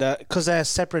them, and because they're a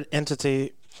separate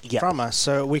entity from us,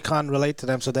 so we can't relate to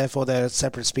them, so therefore they're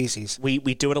separate species. We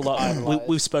do it a lot.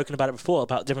 We've spoken about it before,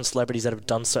 about different celebrities that have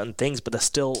done certain things, but they're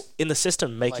still in the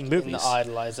system making movies. In the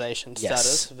idolization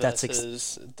status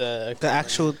versus the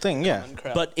actual thing, yeah.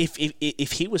 But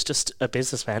if he was just a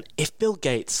businessman, if Bill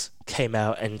Gates came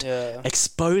out and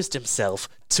exposed himself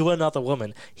to another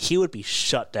woman, he would be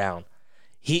shut down.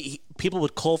 People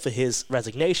would call for his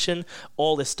resignation,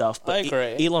 all this stuff. But I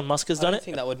agree. Elon Musk has done it. I don't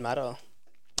think that would matter.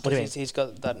 What do you mean? He's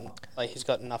got that. He's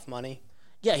got enough money.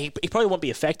 Yeah, he probably won't be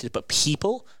affected, but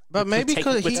people. But maybe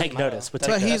because would take notice.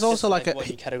 But he's also like a. What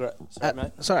you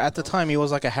categorize. Sorry, at the time he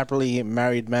was like a happily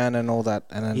married man and all that,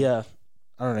 and then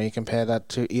I don't know. You compare that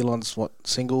to Elon's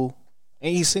single.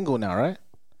 He's single now, right?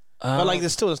 But like,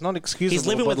 it's not excusable. He's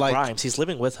living with like, Grimes. He's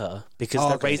living with her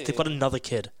because they've got another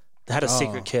kid. They had a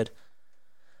secret kid.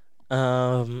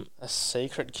 A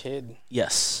secret kid.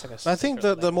 Yes. Like I think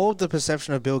the more of the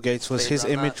perception of Bill Gates was his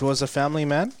image was a family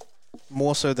man,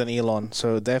 more so than Elon.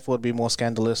 So therefore, it'd be more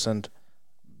scandalous and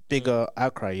bigger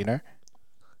outcry. You know.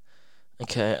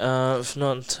 Okay. If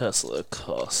non-Tesla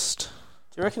cost.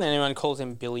 Do you reckon anyone calls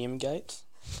him Billiam Gates?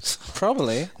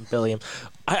 Probably. Billiam.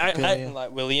 I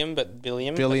like William, but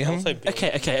Billiam. Billiam. Also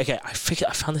Billiam. Okay. I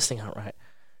found this thing out right.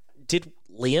 Did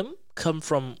Liam come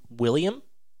from William?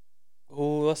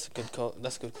 Oh, that's a good call.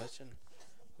 That's a good question.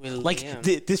 William. Like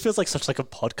this feels like such like a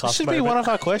podcast. This should moment. be one of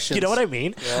our questions. You know what I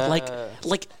mean? Yeah.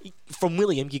 Like from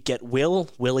William, you get Will,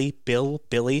 Willie, Bill,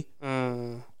 Billy.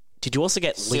 Did you also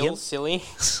get Liam? Silly.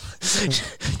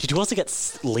 Did you also get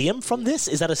Liam from this?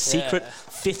 Is that a secret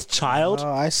fifth child?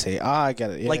 Oh, I see. I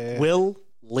get it. Yeah, Will,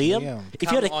 Liam. If you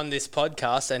had on this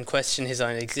podcast and question his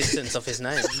own existence of his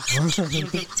name.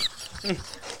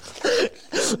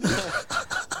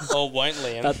 Or won't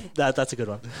Liam? That's a good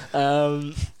one.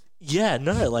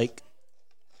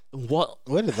 What?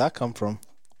 Where did that come from?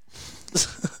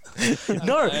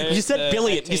 No, you said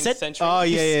Billiam. You said century. Oh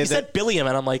yeah. You said Billiam,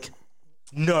 and I'm like,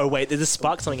 no, wait. There's a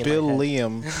spark something in my head.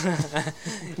 Liam.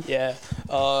 Yeah.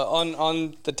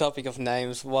 On the topic of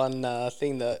names, one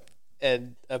thing that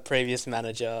Ed, a previous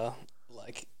manager,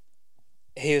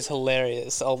 he was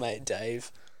hilarious. Old mate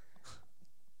Dave,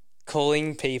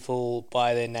 calling people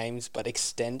by their names but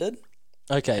extended.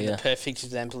 Okay, The perfect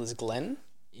example is Glenn.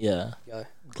 Yeah. Go.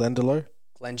 Glendalo?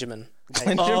 Glenjamin.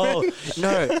 Oh,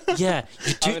 no. Yeah.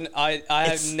 I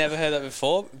have never heard that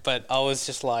before, but I was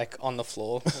just on the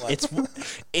floor. It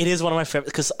is one of my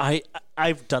favorites because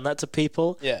I've done that to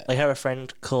people. Yeah. I have a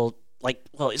friend called,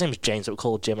 his name is James, but we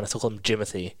call him Jim, and I still call him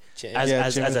Jimothy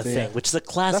as a thing, which is a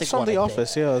classic That's from The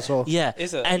Office, as well. Yeah.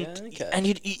 Is it? And, okay. and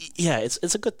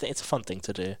it's a good thing. It's a fun thing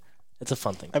to do. It's a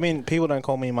fun thing. I mean, people don't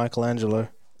call me Michelangelo.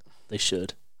 They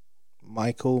should.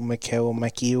 Michael.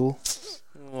 Well,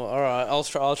 all right.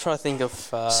 I'll try to think of.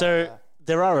 So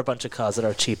there are a bunch of cars that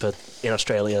are cheaper in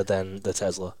Australia than the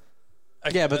Tesla.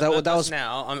 Okay, yeah, but that was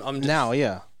now. I'm just, now,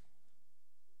 yeah.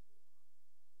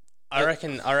 I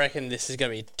reckon this is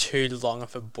going to be too long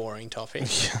of a boring topic.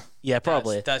 Yeah,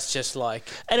 probably. That's just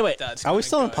Anyway, are we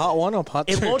still in part 1 or part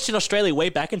 2? It launched in Australia way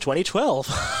back in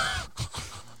 2012.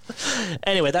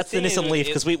 Anyway, that's the Nissan Leaf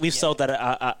because we've sold that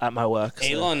at my work.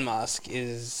 So. Elon Musk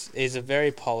is a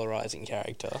very polarizing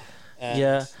character.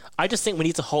 Yeah, I just think we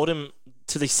need to hold him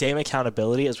to the same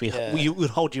accountability as we would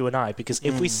hold you and I, because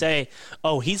if we say,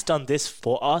 "Oh, he's done this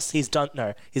for us," he's done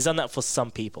that for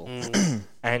some people,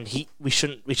 and we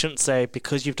shouldn't say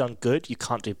because you've done good, you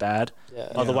can't do bad.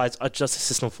 Otherwise, our justice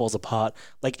system falls apart.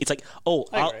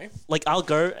 I'll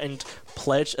go and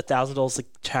pledge $1,000 to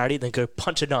charity, then go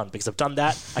punch a nun because I've done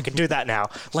that. I can do that now.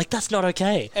 That's not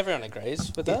okay. Everyone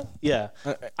agrees with that. Yeah,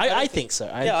 I think so.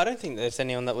 I don't think there's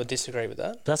anyone that would disagree with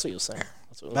that. That's what you're saying.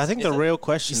 I think the real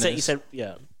question you said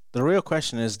yeah. The real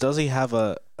question is, does he have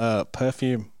a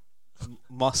perfume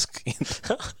musk in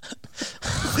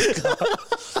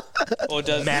or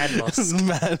does Mad Musk?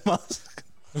 Mad Musk.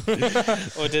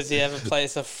 Or does he have a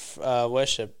place of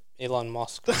worship? Elon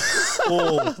Musk.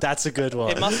 Oh, that's a good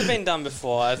one. It must have been done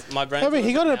before. My brain. I mean,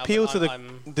 he got to appeal to the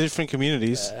different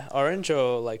communities. Orange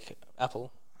or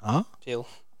apple? Huh? Peel.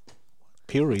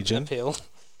 Peel region. Peel.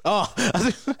 Oh,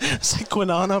 it's like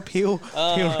banana peel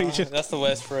region. That's the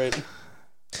worst fruit.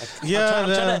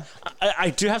 Yeah,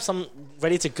 I do have some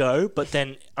ready to go, but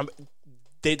then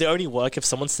they only work if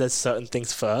someone says certain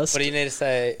things first. What do you need to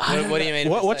say? What do you mean?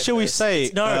 What should we say?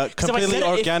 Completely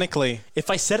organically.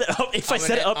 If I set it up,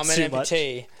 I'm too an much.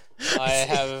 MPT. I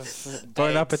have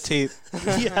Bon appetit.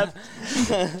 You have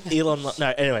Elon.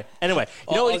 No, anyway. You know what?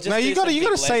 Now you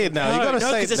gotta say it now. You gotta say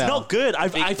it now. Because it's not good.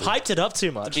 I've hyped it up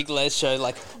too much. The big Les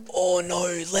show, oh no,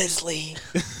 Leslie,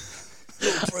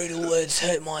 your brutal words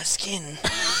hurt my skin.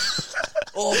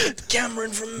 but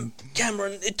Cameron,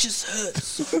 it just hurts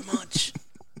so much.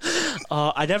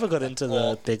 I never got into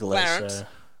the Bigelow show,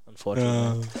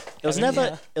 unfortunately. It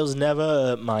was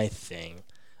never my thing.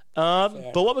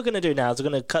 But what we're gonna do now is we're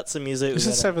gonna cut some music. Is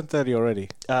it 7:30 already?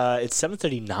 It's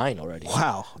 7:39 already.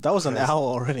 Wow, that was an hour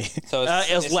already. So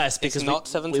it was less because it's not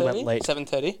 7:30. We went late.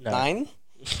 7:30. No.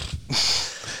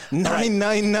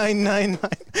 9. 9.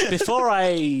 Before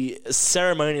I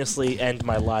ceremoniously end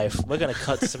my life, we're gonna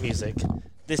cut some music.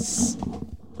 This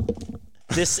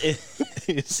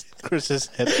is Chris's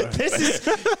headphone. This is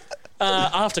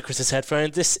after Chris's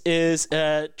headphone. This is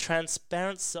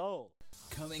Transparent Soul.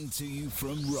 Coming to you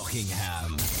from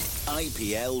Rockingham,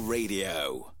 IPL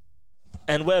Radio.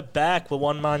 And we're back. We're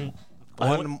one man down.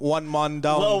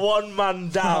 We're one man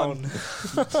down.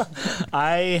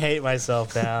 I hate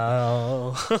myself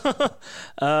now.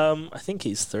 I think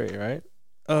he's 3, right?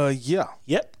 Yeah.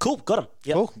 Yep. Cool. Got him.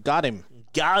 Yep. Cool. Got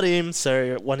him.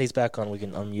 So when he's back on, we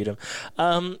can unmute him.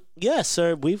 Yeah.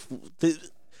 So we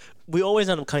always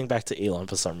end up coming back to Elon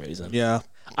for some reason. Yeah.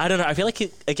 I don't know. I feel like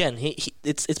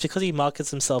it's because he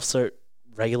markets himself so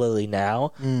regularly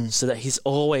now, so that he's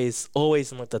always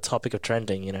in like the topic of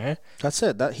trending. You know. That's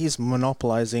it. That he's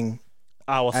monopolizing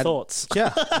our thoughts.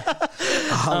 Yeah.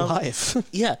 Our life.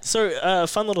 Yeah. So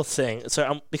fun little thing.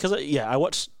 So because I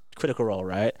watched Critical Role,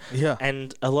 right? Yeah.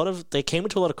 And they came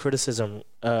into a lot of criticism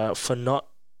for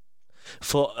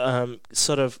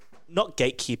sort of not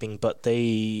gatekeeping, but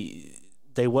they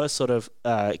were sort of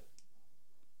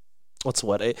what's the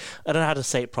word? I don't know how to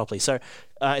say it properly. So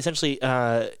essentially,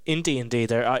 in D&D,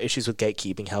 there are issues with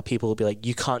gatekeeping. How people will be like,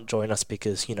 you can't join us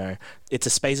because it's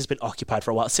a space that's been occupied for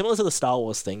a while. Similar to the Star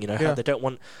Wars thing, how they don't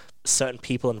want certain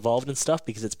people involved in stuff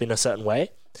because it's been a certain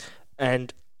way.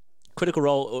 And Critical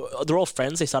Role, they're all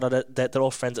friends. They're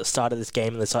all friends that started this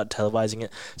game and they started televising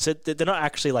it. So they're not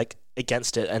actually like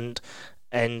against it.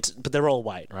 But they're all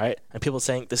white, right? And people are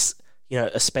saying this,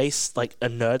 a space like a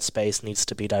nerd space needs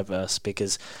to be diverse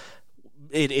because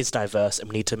it is diverse, and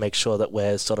we need to make sure that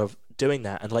we're sort of doing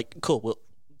that. And like, cool, well,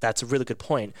 that's a really good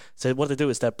point. So what they do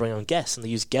is they bring on guests, and they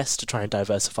use guests to try and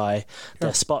diversify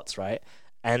their spots, right?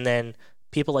 And then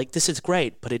people are like, this is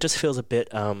great, but it just feels a bit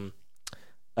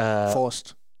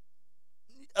forced.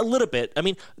 A little bit. I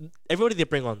mean, everybody they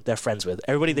bring on, they're friends with.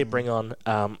 Everybody they bring on,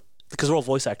 because they're all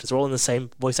voice actors, they're all in the same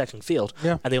voice acting field,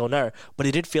 and they all know. But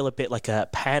it did feel a bit like a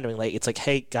pandering. Like it's like,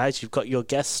 hey guys, you've got your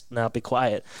guests now, be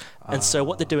quiet. And so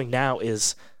what they're doing now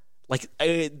is, like,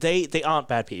 they aren't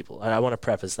bad people, and I want to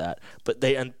preface that. But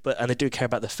they do care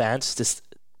about the fans. Just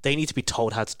they need to be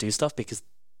told how to do stuff because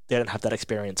they don't have that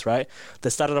experience, right? They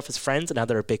started off as friends, and now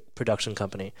they're a big production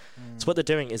company. So what they're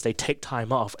doing is they take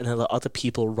time off, and then let other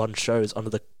people run shows under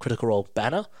the Critical Role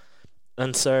banner.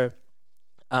 And so,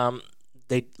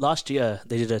 last year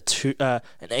they did an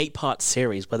 8-part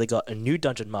series where they got a new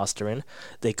dungeon master in.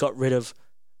 They got rid of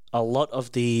a lot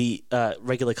of the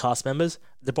regular cast members.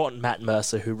 They brought in Matt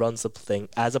Mercer, who runs the thing,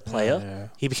 as a player. Yeah.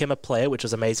 He became a player, which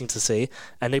was amazing to see.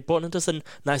 And they brought in just a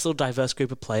nice little diverse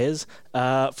group of players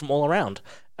from all around.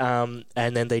 And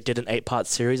then they did an 8-part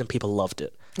series, and people loved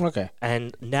it. Okay.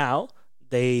 And now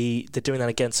they're doing that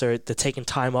again. So they're taking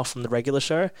time off from the regular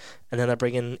show, and then they're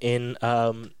bringing in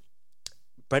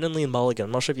Brendan Lee Mulligan.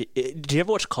 I'm not sure if did you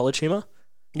ever watch College Humor?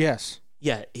 Yes.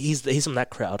 Yeah, he's from that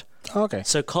crowd. Okay.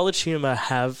 So College Humor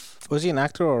was he an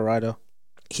actor or a writer?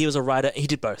 He was a writer. He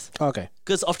did both. Okay.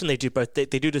 Because often they do both. They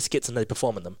do the skits and they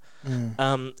perform in them.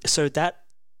 So that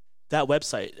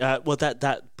website,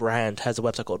 that brand has a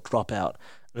website called Dropout.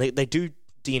 And they do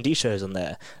D&D shows on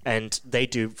there, and they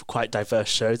do quite diverse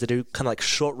shows. They do kind of like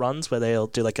short runs where they'll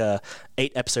do like a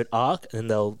 8-episode arc, and then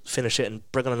they'll finish it and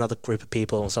bring on another group of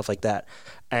people and stuff like that.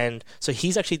 And so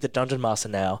he's actually the dungeon master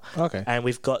now. Okay. And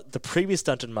we've got the previous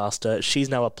dungeon master. She's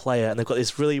now a player, and they've got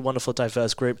this really wonderful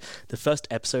diverse group. The first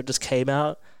episode just came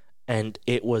out, and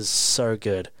it was so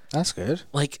good. That's good.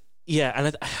 Like, yeah,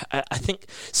 and I think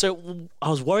so. I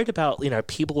was worried about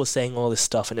people were saying all this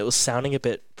stuff, and it was sounding a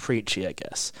bit preachy. I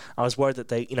guess I was worried that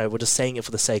they were just saying it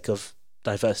for the sake of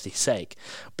diversity's sake.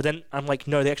 But then I'm like,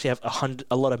 no, they actually have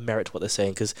a lot of merit to what they're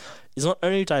saying, because it's not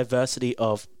only diversity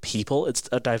of people; it's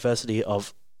a diversity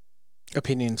of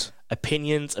opinions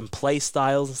and play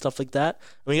styles and stuff like that.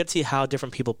 And we get to see how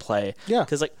different people play. Yeah,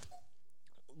 because like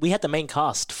we had the main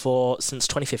cast since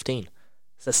 2015.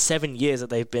 So 7 years that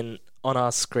they've been on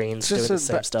our screens doing the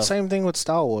same stuff. Same thing with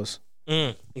Star Wars.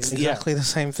 Exactly the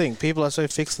same thing. People are so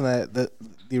fixed on the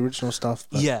original stuff.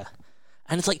 But. Yeah.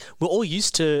 And it's like, we're all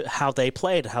used to how they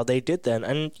played, how they did then.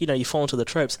 And, you fall into the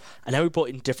tropes. And now we brought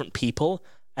in different people.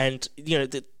 And,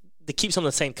 they keep some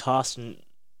of the same cast. And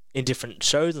in different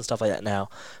shows and stuff like that now.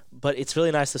 But it's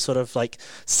really nice to sort of like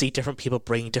see different people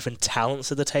bring different talents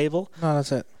to the table. No,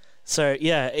 that's it. So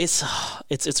yeah,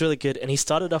 it's really good. And he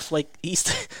started off like he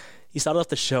started off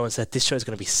the show and said, "This show is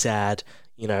going to be sad.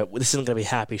 You know, this isn't going to be a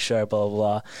happy show, blah, blah,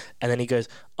 blah." And then he goes,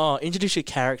 "Oh, introduce your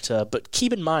character, but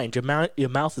keep in mind, your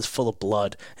mouth is full of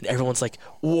blood." And everyone's like,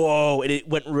 "Whoa." And it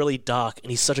went really dark,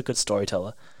 and he's such a good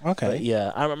storyteller. Okay. But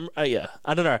yeah, I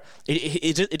don't know.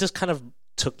 It just kind of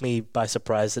took me by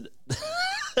surprise that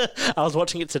I was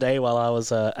watching it today while I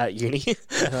was at uni.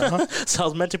 So I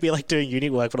was meant to be like doing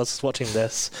uni work, but I was just watching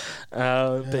this.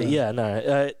 But yeah,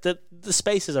 no. The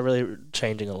spaces are really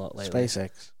changing a lot lately.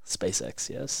 SpaceX,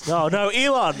 yes. No,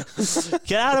 Elon!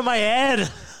 Get out of my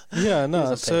head! Yeah,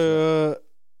 no. So,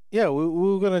 we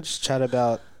were going to just chat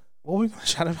about... What were we going to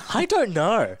chat about? I don't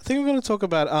know. I think we're going to talk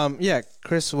about,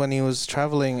 Chris, when he was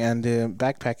traveling and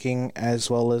backpacking as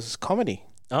well as comedy.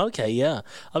 Okay, yeah.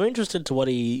 I'm interested to what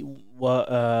he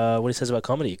says about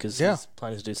comedy, because he's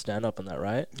planning to do stand-up and that,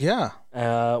 right? Yeah.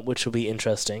 Which will be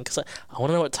interesting, because I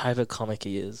want to know what type of comic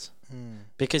he is.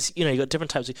 Because, you got different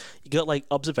types. You got, like,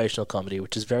 observational comedy,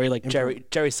 which is very, like, Jerry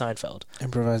Seinfeld.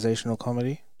 Improvisational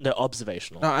comedy? No,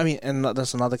 observational. No, I mean, and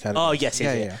that's another category. Oh, yes.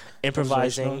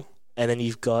 Improvising. And then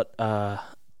you've got... I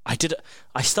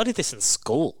studied this in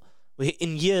school.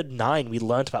 In year 9, we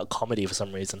learned about comedy for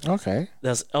some reason. Okay.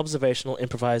 There's observational,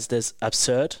 improvised, there's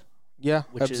absurd. Yeah,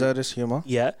 absurdist humor.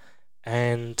 Yeah.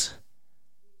 And...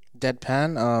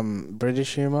 Deadpan,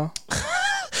 British humor.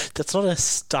 That's not a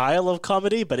style of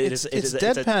comedy, but it's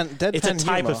deadpan. It's a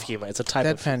type humor. of humor. It's a type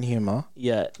of deadpan humor.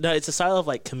 Yeah, no, it's a style of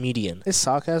like comedian. It's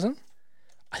sarcasm.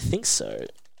 I think so.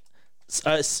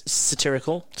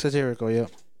 Satirical. Satirical,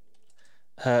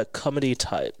 yeah. Comedy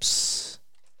types.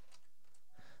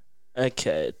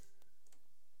 Okay.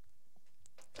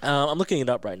 I'm looking it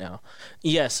up right now.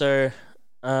 Yeah, so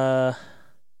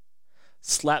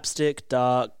slapstick,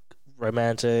 dark,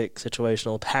 romantic,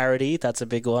 situational, parody. That's a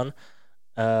big one.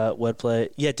 Wordplay.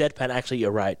 Yeah, deadpan. Actually,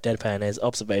 you're right. Deadpan is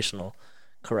observational.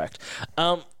 Correct.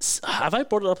 Have I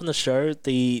brought it up on the show?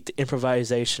 The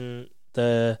improvisation,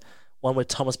 the one with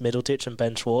Thomas Middleditch and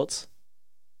Ben Schwartz?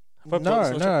 No,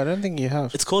 I don't think you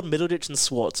have. It's called Middleditch and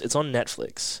Schwartz. It's on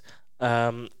Netflix.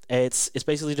 It's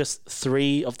basically just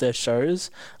 3 of their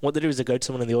shows. What they do is they go to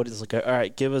someone in the audience and go, "All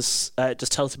right, give us,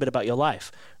 just tell us a bit about your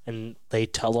life." And they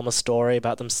tell them a story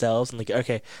about themselves, and they go,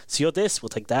 "Okay, so you're this, we'll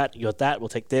take that. You're that, we'll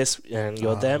take this, and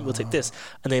you're them, we'll take this."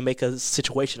 And they make a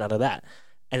situation out of that.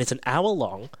 And it's an hour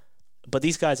long, but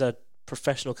these guys are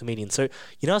professional comedians. So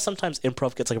you know how sometimes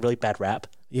improv gets like a really bad rap?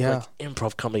 Yeah. Like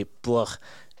improv comedy, blah.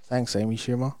 Thanks, Amy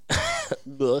Schumer.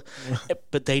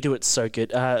 But they do it so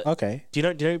good. Okay. Do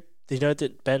you know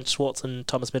that Ben Schwartz and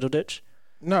Thomas Middleditch?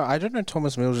 No, I don't know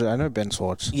Thomas Middleditch. I know Ben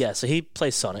Schwartz. Yeah, so he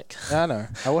plays Sonic. Yeah, I know.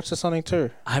 I watched the Sonic too.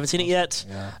 I haven't seen it yet.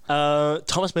 Yeah.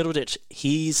 Thomas Middleditch,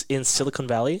 he's in Silicon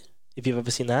Valley, if you've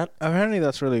ever seen that. Apparently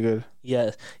that's really good.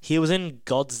 Yeah. He was in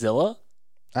Godzilla.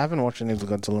 I haven't watched any of the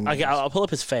Godzilla movies. Okay, I'll pull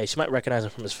up his face. You might recognize him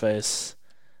from his face.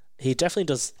 He definitely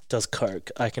does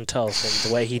coke. I can tell from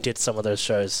the way he did some of those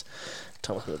shows.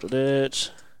 Thomas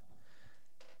Middleditch.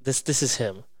 This is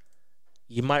him.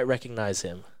 You might recognize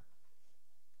him.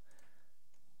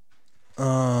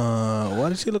 Why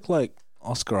does he look like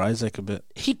Oscar Isaac a bit?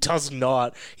 He does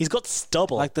not. He's got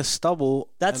stubble. Like the stubble.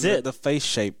 That's it. The face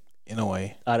shape, in a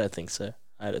way. I don't think so.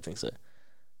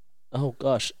 Oh,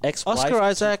 gosh. Ex-wife Oscar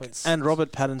Isaac and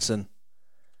Robert Pattinson.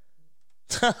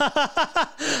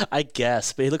 I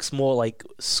guess, but he looks more like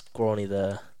scrawny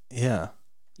there. Yeah.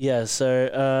 Yeah,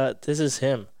 so this is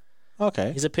him.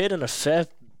 Okay. He's appeared in a fair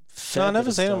No, I've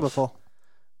never seen him before.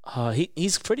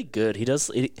 He's pretty good. He does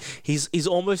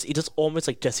almost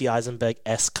like Jesse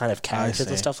Eisenberg-esque kind of characters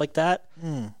and stuff like that.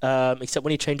 Except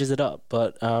when he changes it up.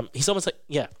 But he's almost like,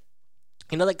 yeah.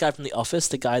 You know that guy from The Office,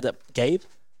 the guy that Gabe?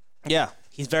 Yeah.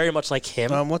 He's very much like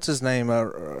him. What's his name? Not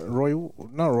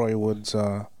Roy Woods.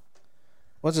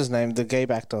 What's his name? The Gabe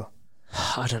actor.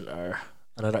 I don't know.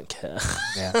 And I don't care.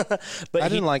 Yeah. But I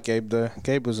didn't like Gabe though.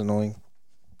 Gabe was annoying.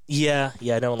 Yeah,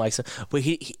 no one likes him. But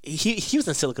he was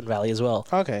in Silicon Valley as well.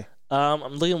 Okay.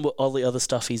 I'm looking at all the other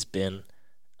stuff he's been.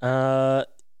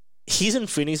 He's in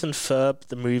Phineas and Ferb,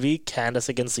 the movie Candace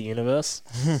Against the Universe.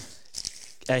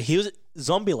 He was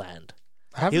Zombieland.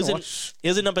 He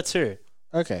was in number 2.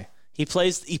 Okay. He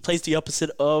plays the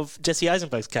opposite of Jesse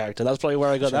Eisenberg's character. That's probably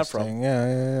where I got that from.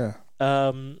 Yeah.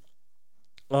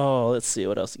 Let's see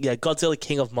what else. Yeah, Godzilla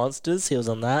King of Monsters. He was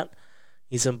on that.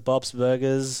 He's in Bob's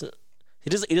Burgers. He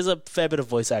does a fair bit of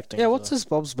voice acting. Yeah, what's this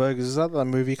Bob's Burgers? Is that the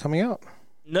movie coming out?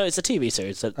 No, it's a TV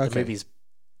series. The movie's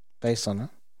based on it.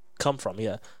 come from.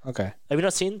 Yeah. Okay. Have you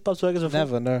not seen Bob's Burgers before?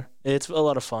 Never. No. It's a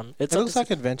lot of fun. It looks like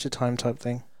Adventure Time type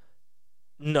thing.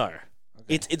 No.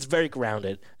 Okay. It's very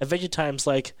grounded. Adventure Time's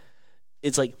like,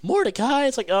 it's like Mordecai.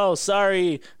 It's like, oh,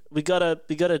 sorry, we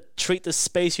gotta treat this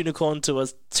space unicorn to a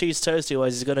cheese toasty,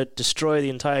 otherwise he's gonna destroy the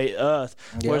entire Earth.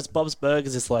 Yep. Whereas Bob's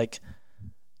Burgers is like,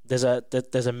 there's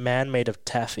a man made of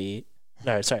taffy.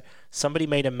 No, sorry, somebody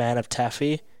made a man of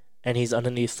taffy, and he's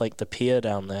underneath like the pier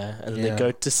down there, and they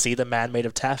go to see the man made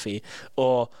of taffy,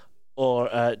 or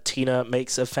Tina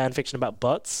makes a fan fiction about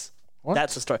butts. What?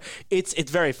 That's the story. It's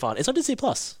very fun. It's on Disney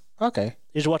Plus. Okay,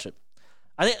 you should watch it.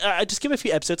 I think I just give a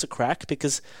few episodes a crack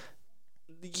because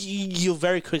you'll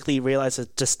very quickly realize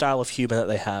the style of humor that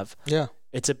they have. Yeah,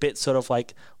 it's a bit sort of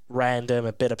like random,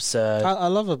 a bit absurd. I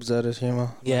love absurdist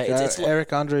humor. Yeah, like, it's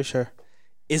Eric Andre show.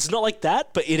 It's not like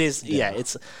that, but it is. Yeah,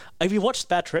 it's. Have you watched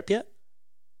Bad Trip yet?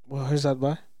 Well, who's that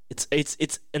by? It's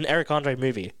an Eric Andre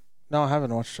movie. No, I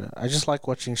haven't watched it. I just like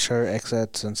watching show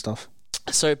excerpts and stuff.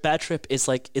 So Bad Trip is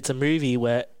like, it's a movie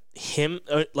where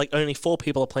only 4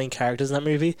 people are playing characters in that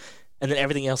movie, and then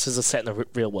everything else is set in the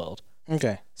real world.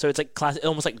 Okay. So it's like classic,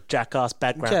 almost like Jackass,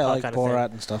 Bad Grandpa like kind Borat of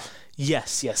thing. and stuff.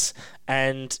 Yes.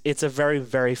 And it's a very,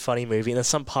 very funny movie. And there's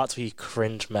some parts where you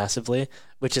cringe massively,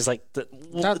 which is like that's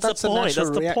the point. That's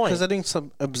the point. Because they're doing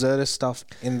some absurdist stuff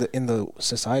in the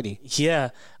society. Yeah,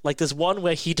 like there's one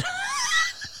where he's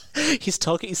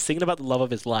singing about the love of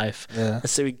his life. Yeah. And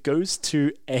so he goes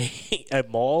to a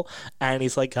mall and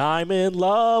he's like, I'm in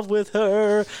love with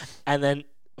her. And then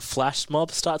flash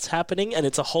mob starts happening, and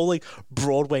it's a whole like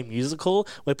Broadway musical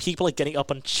where people are getting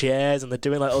up on chairs and they're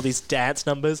doing like all these dance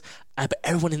numbers, but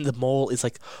everyone in the mall is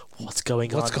like, what's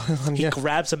going on? He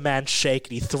grabs a man's shake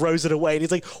and he throws it away and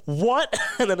he's like, what?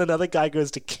 And then another guy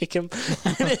goes to kick him,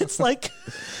 and it's like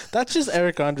that's just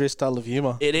Eric Andre's style of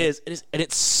humor. It is, and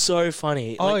it's so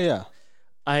funny. Oh, like, yeah.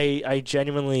 I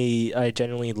genuinely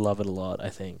love it a lot, I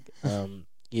think.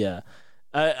 Yeah.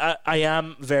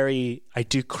 I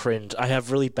do cringe. I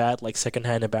have really bad like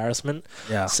secondhand embarrassment.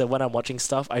 Yeah. So when I'm watching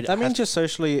stuff, that means you're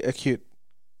socially acute.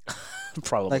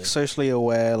 Probably. Like socially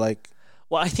aware, like.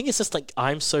 Well, I think it's just like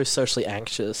I'm so socially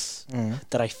anxious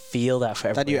that I feel that for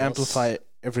everyone that you else. amplify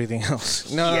everything else.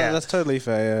 No, that's totally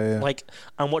fair. Yeah. Like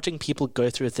I'm watching people go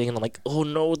through a thing and I'm like, oh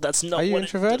no, that's not. Are you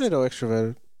introverted or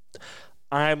extroverted?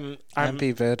 I'm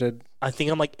ambiverted. I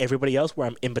think I'm like everybody else, where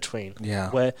I'm in between. Yeah.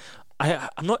 Where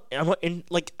I'm not in,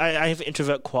 like, I have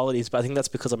introvert qualities, but I think that's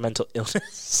because of mental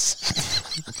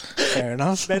illness. Fair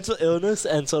enough. Mental illness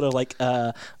and sort of like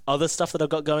other stuff that I've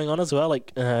got going on as well,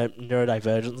 like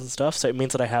neurodivergence and stuff. So it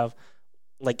means that I have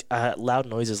like loud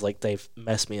noises, like they've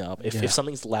messed me up. If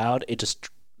something's loud,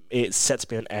 it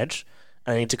sets me on edge,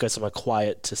 and I need to go somewhere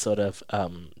quiet to sort of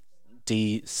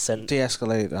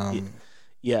de-escalate.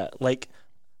 Yeah, like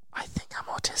I think I'm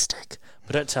autistic.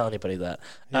 But don't tell anybody that.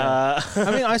 Yeah.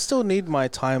 I mean, I still need my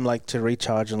time, like, to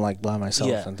recharge and like by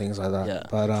myself and things like that.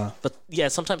 Yeah. But yeah,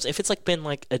 sometimes if it's like been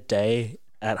like a day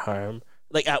at home,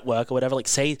 like at work or whatever, like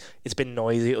say it's been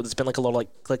noisy or there's been like a lot of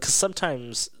like cause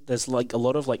sometimes there's like a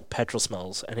lot of like petrol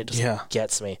smells and it just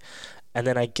gets me, and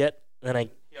then I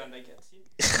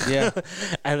yeah.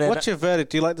 And then what's your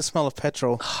verdict? Do you like the smell of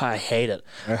petrol? I hate it.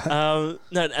 No,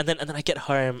 and then I get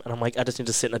home and I'm like, I just need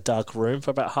to sit in a dark room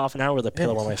for about half an hour with a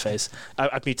pillow on my face.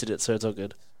 I muted it, so it's all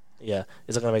good. Yeah,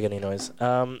 it's not gonna make any noise.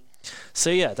 So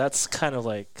yeah, that's kind of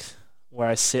like where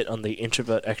I sit on the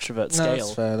introvert extrovert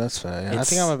scale. That's fair. Yeah. I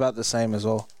think I'm about the same as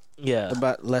well. Yeah,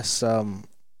 about less. You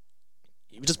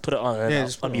just put it on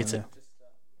and I'll mute it.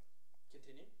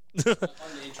 Continue. On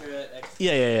the introvert extrovert.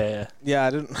 Yeah. Yeah, I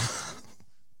didn't.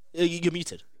 You're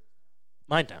muted.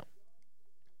 Mine down.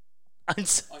 Okay, I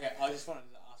just wanted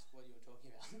to ask what you were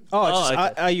talking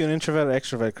about. Okay. Are you an introvert or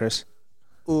extrovert, Chris?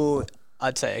 Ooh,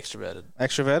 I'd say extroverted.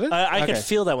 Extroverted? I can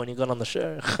feel that when you got on the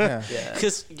show. Yeah.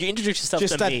 Because you introduce yourself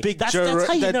just to that me. Big that's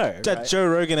how you know. That right? Joe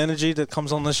Rogan energy that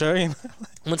comes on the show. You know?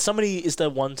 When somebody is the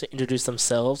one to introduce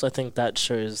themselves, I think that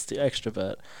shows the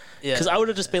extrovert. Yeah. Because I would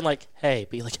have just been like, hey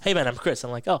man, I'm Chris.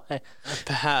 I'm like, oh, hey.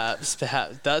 Perhaps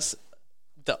that's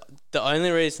the only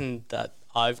reason that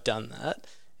I've done that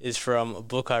is from a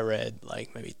book I read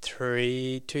like maybe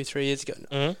 3 years ago.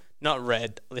 Mm-hmm. Not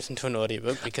read, listened to an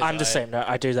audiobook because I'm the same. No,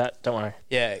 I do that. Don't worry.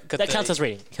 Yeah, that counts as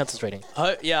reading.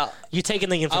 Oh yeah, you taking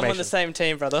the information. I'm on the same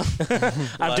team, brother.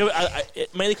 I'm doing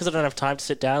mainly because I don't have time to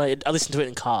sit down. I listen to it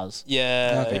in cars.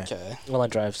 Yeah. Okay. Well, I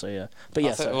drive, so yeah. But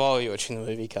yeah. While you're watching the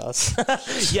movie Cars.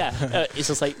 Yeah, it's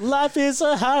just like life is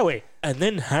a highway, and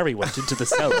then Harry went into the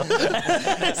cellar.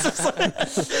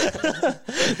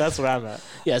 That's where I'm at.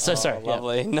 Yeah. So sorry.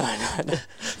 Lovely. Yeah. No,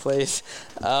 please.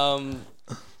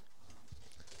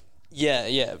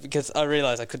 Yeah, because I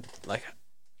realised I could, like,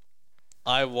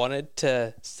 I wanted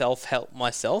to self-help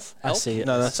myself. I see it.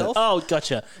 No, that's myself. Oh,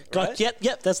 gotcha. Right?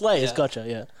 Yep, that's layers. Yeah. Gotcha,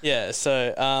 yeah. Yeah,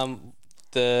 so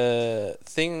the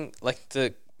thing, like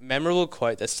the memorable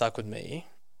quote that stuck with me,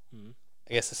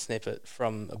 I guess a snippet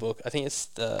from a book. I think it's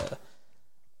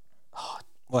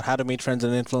How to Meet Friends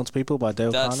and Influence People by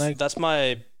Dale Carnegie. That's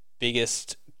my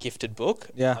biggest gifted book.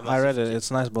 Yeah, I read it.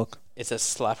 It's a nice book. It's a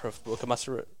slapper of a book. I must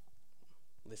have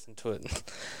listened to it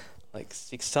like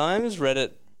 6 times, read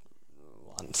it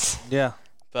once. Yeah.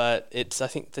 But it's, I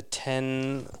think, the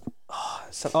 10...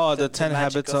 the 10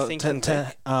 Habits of 10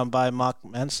 by Mark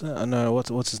Manson. No,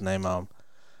 what's his name?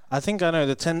 I think I know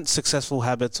the 10 Successful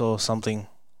Habits or something.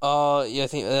 Oh, yeah, I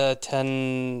think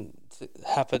 10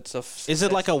 Habits of... Is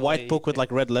it like a white book with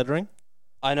like red lettering?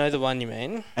 I know the one you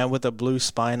mean. And with a blue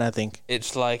spine, I think.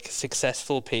 It's like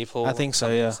Successful People. I think so,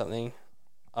 yeah. Something.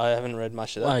 I haven't read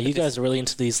much of that. Wow, you guys are really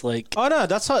into these, like... Oh, no,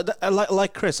 that's how...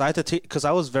 Like Chris, I had to teach... Because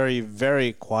I was very,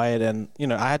 very quiet and,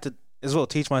 I had to as well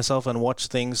teach myself and watch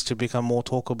things to become more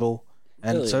talkable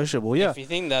and sociable, yeah. If you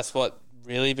think that's what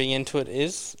really being into it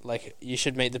is, like, you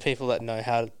should meet the people that know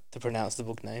how to pronounce the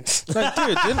book names. Like,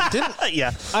 dude, didn't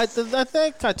yeah. I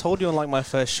think I told you on like my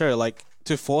first show, like,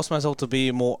 to force myself to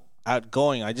be more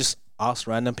outgoing, I just asked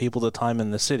random people the time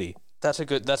in the city. That's a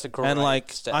great and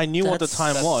like step. I knew what the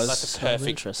time was. That's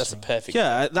a perfect.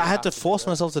 Yeah, I had to force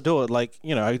myself to do it. Like,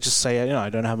 I just say, I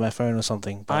don't have my phone or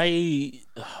something. But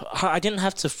I didn't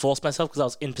have to force myself because I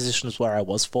was in positions where I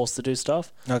was forced to do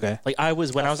stuff. Okay. Like I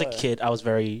was when I was a kid, I was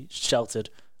very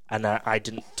sheltered, and I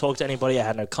didn't talk to anybody. I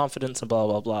had no confidence, and blah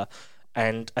blah blah.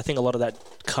 And I think a lot of that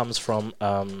comes from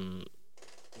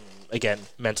again,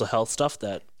 mental health stuff.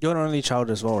 That you're an only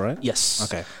child as well, right? Yes.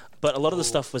 Okay. But a lot of the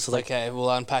stuff was like... Okay,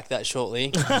 we'll unpack that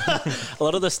shortly. A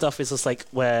lot of the stuff is just like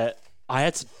where I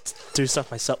had to do stuff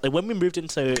myself. Like when we moved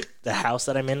into the house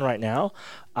that I'm in right now,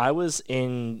 I was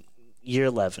in year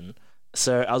 11.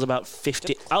 So I was about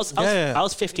 15. I was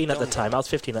 15 at the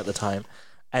time.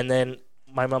 And then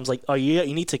my mum's like, oh, you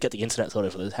need to get the internet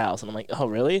sorted for this house. And I'm like, oh,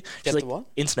 really? She's like, what?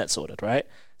 Internet sorted, right?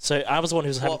 So I was the one who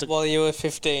was having to... While you were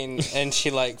 15 and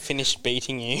she, like, finished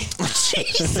beating you.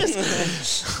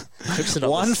 Jesus.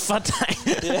 One fat time.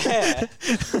 Yeah.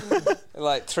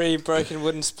 Like 3 broken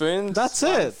wooden spoons. That's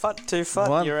it. Fut, 2 fut.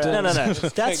 No.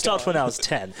 That stopped when I was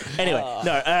 10. Anyway,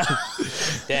 no.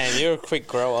 Damn, you're a quick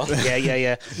grower.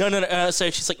 Yeah. No. So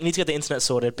she's like, you need to get the internet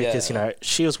sorted because,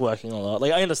 she was working a lot.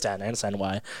 Like, I understand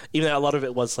why. Even though a lot of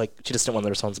it was like, she just didn't want the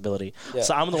responsibility. Yeah.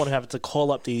 So I'm the one who had to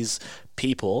call up these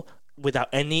people without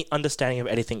any understanding of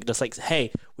anything. Just like,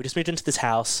 hey, we just moved into this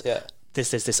house. Yeah.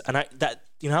 This. And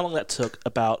you know how long that took?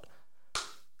 About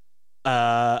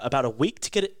a week to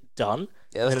get it done.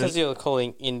 Yeah, that's because you're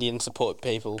calling Indian support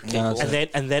people.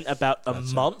 And then about a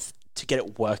month to get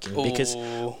it working because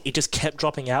it just kept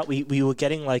dropping out. We were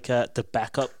getting like the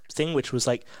backup thing, which was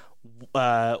like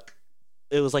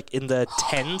it was like in the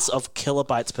tens of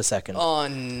kilobytes per second. Oh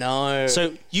no!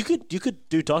 So you could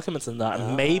do documents in that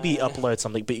and maybe upload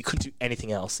something, but you couldn't do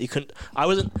anything else. You couldn't.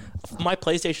 My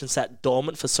PlayStation sat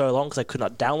dormant for so long because I could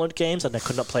not download games and I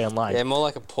could not play online. Yeah, more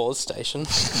like a pause station.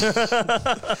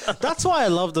 That's why I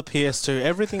love the PS2.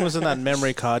 Everything was in that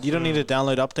memory card. You don't need to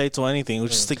download updates or anything. It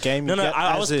was just the game.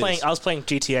 I was playing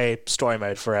GTA story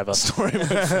mode forever. Story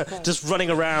mode, just running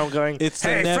around going. It's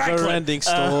a never-ending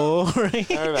story. Don't worry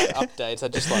about updates. I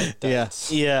just like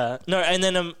dates. Yeah. No, and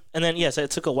then yeah. So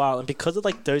it took a while, and because of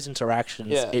like those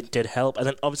interactions, it did help. And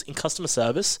then obviously in customer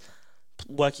service,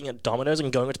 working at Domino's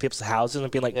and going into people's houses and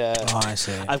being like, oh, I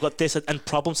see. I've got this, and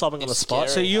problem solving on the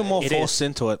spot. So you're more forced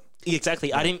into it. Exactly.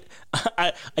 Yeah.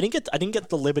 I didn't get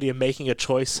the liberty of making a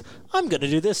choice. I'm gonna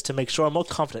do this to make sure I'm more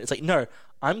confident. It's like, no,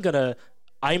 I have to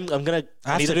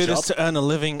do this to earn a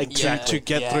living to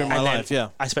get through my life. Yeah.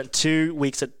 I spent 2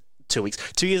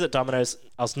 years at Domino's.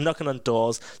 I was knocking on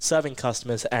doors, serving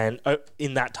customers, and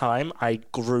in that time, I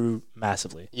grew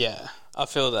massively. Yeah, I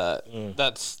feel that.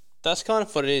 That's kind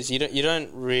of what it is. You don't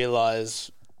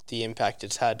realize the impact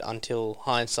it's had until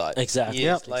hindsight. Exactly.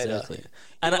 Years later. Exactly.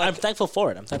 And I'm thankful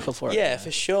for it. Yeah,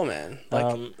 for sure, man.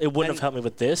 It wouldn't have helped me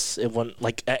with this. It wouldn't,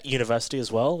 like, at university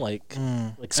as well.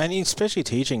 And especially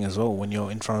teaching as well when you're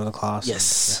in front of the class. Yes.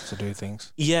 And you have to do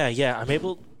things. Yeah. I'm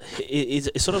able...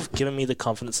 It's sort of given me the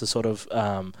confidence to sort of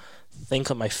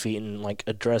think on my feet and, like,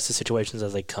 address the situations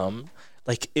as they come.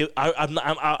 Like,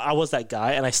 I was that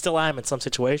guy, and I still am in some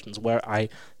situations where I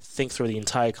think through the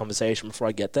entire conversation before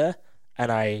I get there,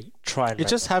 and I try and... It's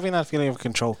just having that feeling of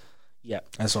control. Yeah.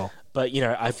 That's all. But,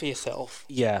 for yourself.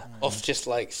 Yeah. Of just,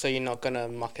 like, so you're not going to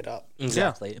muck it up.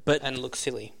 Exactly. And look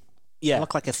silly. Yeah. I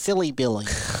look like a silly Billy.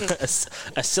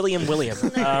 a Cillian William.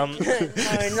 No,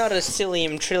 not a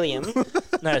Cillian Trillium.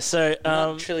 No, so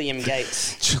not Trillium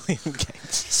Gates. Trillium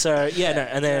Gates. So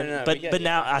and then but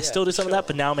now I still do some of that,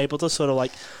 but now I'm able to sort of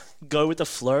like go with the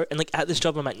flow. And like at this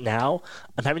job I'm at now,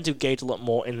 I'm having to engage a lot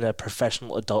more in the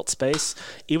professional adult space,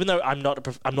 even though I'm not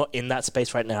in that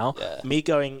space right now.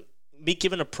 Me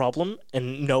given a problem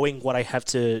and knowing what I have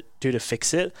to do to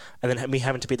fix it, and then me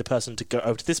having to be the person to go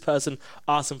over to this person,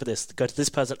 ask them for this, go to this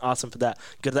person, ask them for that,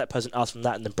 go to that person, ask them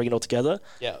that, and then bring it all together.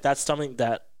 Yeah, that's something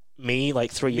that me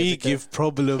like 3 years ago. Me give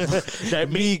problem.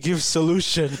 me give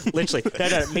solution. Literally,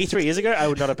 me 3 years ago, I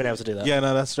would not have been able to do that. Yeah,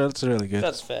 no, that's really good.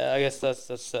 That's fair. I guess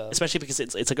that's especially because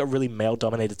it's like a really male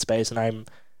dominated space, and I'm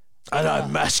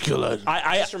masculine.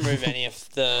 I just remove any of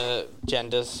the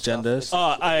genders.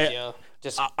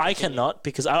 I cannot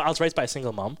because I was raised by a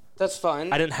single mom. That's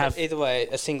fine. I didn't have either way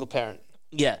a single parent.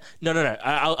 Yeah, no.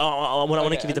 I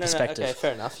want to give you the perspective. Okay,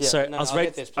 fair enough. Yeah. So I was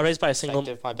raised by a single.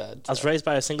 My bad. I was raised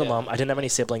by a single mom. I didn't have any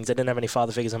siblings. I didn't have any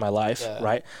father figures in my life. Yeah.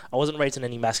 Right. I wasn't raised in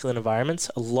any masculine environments.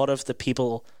 A lot of the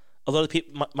people,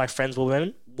 my friends were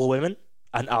women,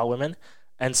 and are women.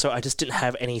 And so I just didn't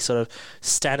have any sort of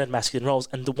standard masculine roles.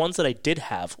 And the ones that I did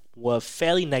have were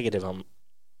fairly negative,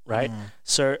 right?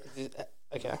 So,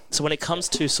 okay. So when it comes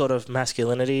to sort of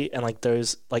masculinity and like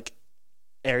those like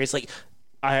areas, like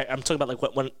I'm talking about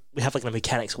like when we have like a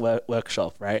mechanics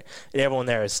workshop, right? And everyone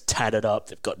there is tatted up.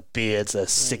 They've got beards. They're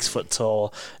 6 foot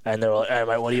tall, and they're like, "Hey,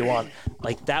 mate, what do you want?"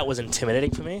 Like that was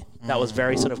intimidating for me. That was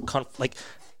very sort of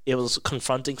it was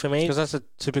confronting for me. Because that's a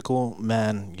typical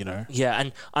man, Yeah,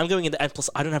 and I'm going in and plus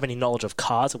I don't have any knowledge of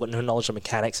cars. I've got no knowledge of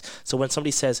mechanics. So when somebody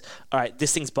says, all right,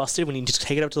 this thing's busted, we need to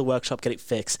take it up to the workshop, get it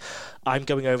fixed, I'm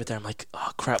going over there. I'm like,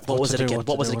 oh, crap, what was it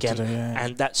again?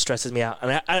 And that stresses me out.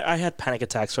 And I had panic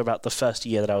attacks for about the first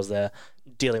year that I was there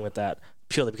dealing with that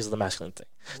purely because of the masculine thing.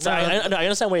 So I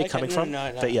understand where you're coming from,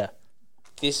 but yeah.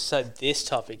 This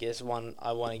topic is one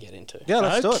I want to get into. Yeah,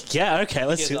 let's do it. Yeah, okay,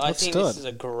 let's do it. I think this is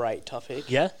a great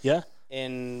topic. Yeah.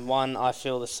 In one, I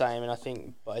feel the same, and I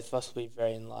think both of us will be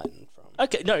very enlightened from.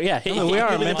 Okay, no, yeah. We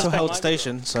are a mental health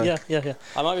station, so... Yeah.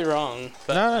 I might be wrong,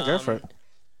 but... No, go for it.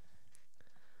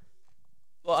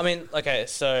 Well, I mean, okay,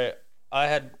 so I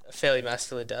had a fairly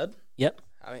masculine dad. Yep.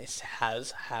 I mean,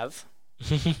 have.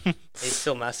 He's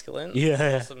still masculine.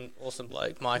 Yeah. Awesome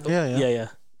bloke, Michael. Yeah.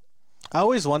 I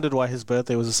always wondered why his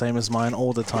birthday was the same as mine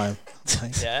all the time.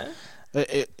 Yeah?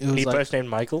 It was he like, both named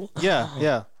Michael?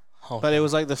 Yeah. Oh, but it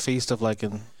was like the feast of like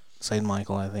in St.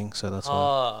 Michael, I think, so that's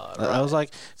why. Right. I was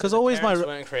like, because always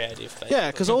weren't creative. Basically.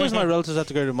 Yeah, because always my relatives have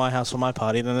to go to my house for my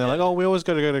party, and then they're like, oh, we always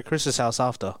got to go to Chris's house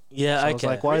after. Yeah, so I was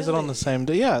like, why is it on the same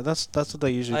day? Yeah, that's what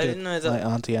they usually do. I didn't know that. Like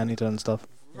Auntie Anita and stuff.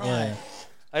 Right. Yeah.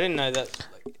 I didn't know that.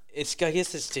 I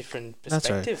guess it's different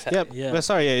perspective. That's right. Yeah. But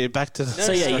sorry, back to...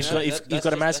 So yeah, you've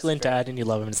got a masculine dad and you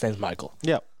love him, his name's Michael.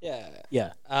 Yeah.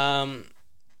 Yeah.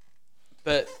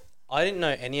 But I didn't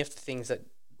know any of the things that...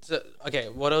 So, okay,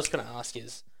 what I was going to ask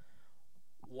is,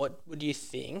 what would you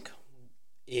think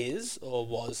is or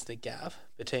was the gap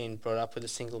between brought up with a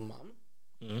single mum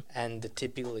and the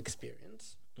typical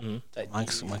experience that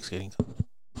Mike's getting...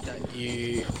 that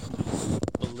you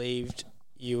believed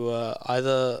you were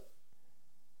either...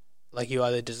 like you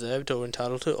either deserved or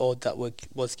entitled to, or that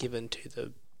was given to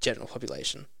the general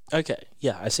population. Okay,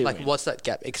 yeah, I see. Like, what's that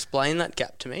gap? Explain that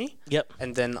gap to me. Yep.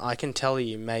 And then I can tell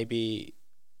you maybe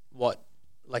what,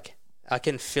 like, I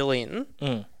can fill in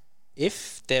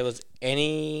if there was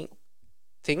any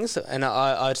things. And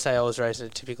I'd say I was raised in a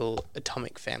typical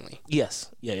atomic family. Yes.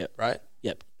 Yeah. Right?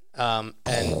 Yep. And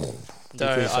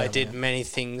though I did many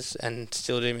things and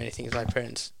still do many things my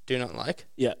parents do not like.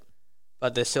 Yeah.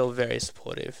 But they're still very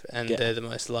supportive, and they're the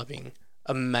most loving,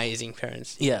 amazing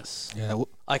parents. Yes. Yeah.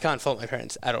 I can't fault my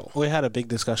parents at all. We had a big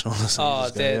discussion on this.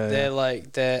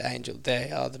 They're angel. They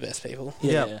are the best people.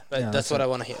 Yeah. But that's what I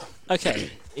want to hear.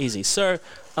 Okay, easy. So,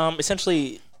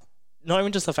 essentially, not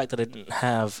even just the fact that I didn't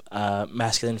have a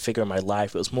masculine figure in my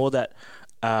life, it was more that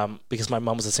because my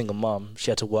mum was a single mum, she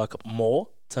had to work more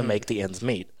to make the ends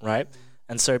meet, right?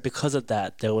 And so because of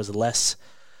that, there was less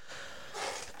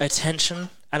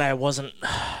attention. And I don't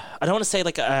want to say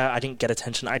like I didn't get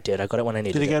attention. I did. I got it when I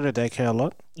needed it. Did you go to daycare a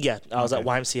lot? Yeah. I was at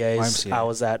YMCAs. I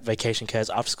was at vacation cares,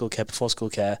 after school care, before school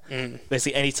care.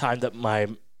 Basically, anytime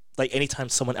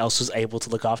someone else was able to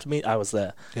look after me, I was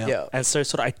there. Yeah. And so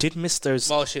sort of I did miss those.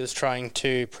 While she was trying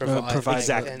to provide.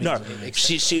 Exactly. No,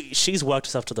 she's worked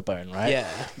herself to the bone, right? Yeah.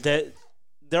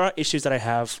 There are issues that I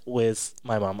have with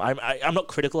my mum. I'm not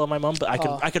critical of my mum, but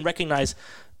I can recognize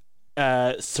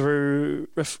through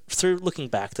looking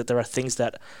back that there are things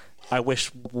that I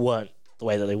wish weren't the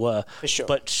way that they were. For sure.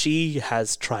 But she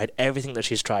has tried everything that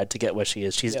she's tried to get where she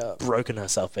is. She's broken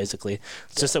herself, basically,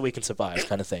 just so we can survive,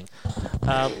 kind of thing.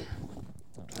 But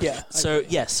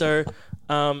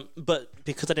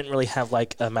because I didn't really have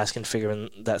like a masculine figure in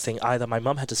that thing, either my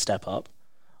mum had to step up,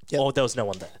 or there was no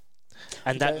one there.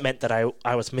 And that meant that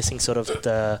I was missing sort of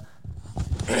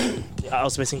I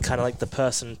was missing kind of like the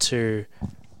person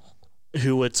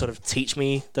who would sort of teach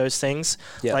me those things.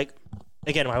 Yeah. Like,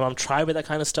 again, my mom tried with that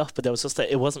kind of stuff, but there was just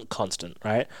that it wasn't constant,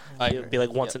 right? It would be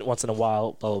like once in a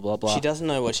while, blah blah blah blah. She doesn't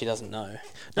know what she doesn't know.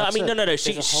 No, I mean, no.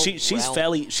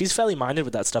 She's fairly minded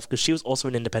with that stuff because she was also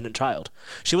an independent child.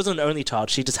 She wasn't an only child.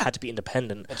 She just had to be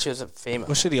independent. But she was a female.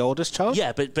 Was she the oldest child?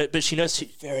 Yeah, but she knows.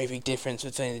 Very big difference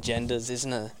between the genders,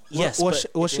 isn't it? Yes.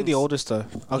 Was she the oldest though?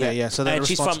 Okay, yeah. So that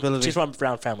responsibility. She's from a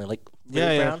Brown family, like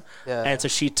really brown. Yeah. And so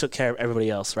she took care of everybody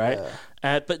else, right?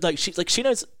 Yeah. But like she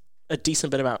knows a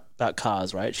decent bit about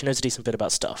cars, right? She knows a decent bit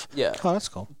about stuff. Yeah. Oh, that's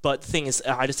cool. But the thing is,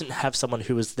 I just didn't have someone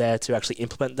who was there to actually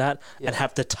implement that and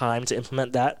have the time to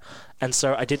implement that. And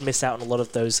so I did miss out on a lot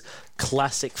of those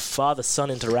classic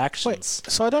father-son interactions. Wait,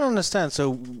 so I don't understand.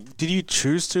 So did you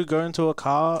choose to go into a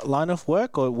car line of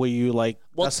work, or were you like,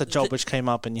 that's a job which came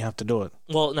up and you have to do it?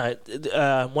 Well, no.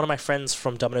 One of my friends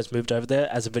from Domino's moved over there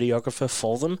as a videographer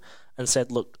for them and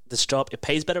said, look, this job, it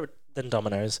pays better than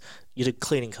Domino's. You do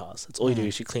cleaning cars. That's all you do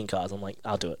is you clean cars. I'm like,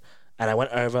 I'll do it. And I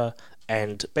went over,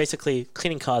 and basically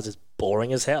cleaning cars is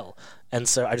boring as hell. And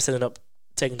so I just ended up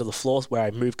taking to the floors where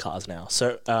I move cars now.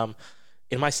 So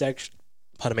in my section,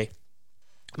 I'm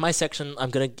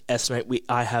going to estimate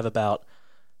I have about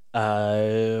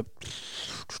that's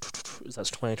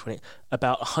 2020,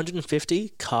 about 150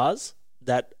 cars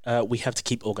that we have to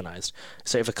keep organized.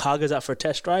 So if a car goes out for a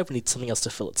test drive, we need something else to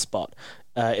fill its spot.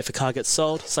 If a car gets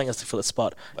sold, something else to fill its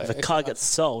spot. If a car gets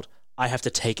sold, I have to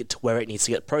take it to where it needs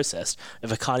to get processed.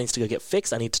 If a car needs to go get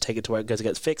fixed, I need to take it to where it goes to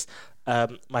get fixed.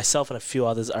 Myself and a few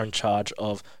others are in charge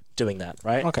of doing that,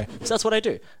 right? Okay. So that's what I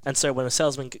do. And so when a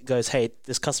salesman goes, hey,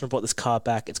 this customer bought this car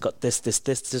back, it's got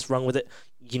this wrong with it,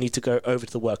 you need to go over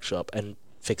to the workshop and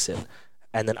fix it.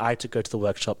 And then I have to go to the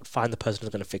workshop, find the person who's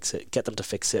going to fix it, get them to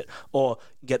fix it, or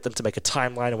get them to make a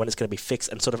timeline of when it's going to be fixed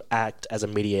and sort of act as a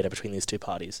mediator between these two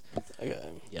parties. Okay.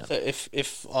 Yeah. So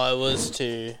if I was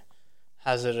to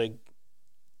hazard a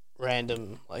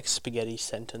random like spaghetti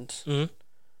sentence,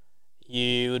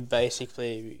 you would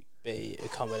basically be a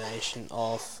combination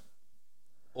of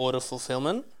order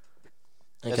fulfillment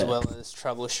as well as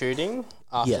troubleshooting,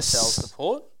 after sales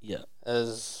support,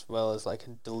 as well as like a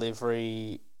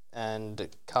delivery and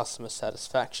customer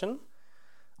satisfaction.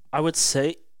 I would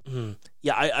say,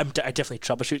 I definitely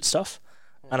troubleshoot stuff,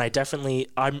 and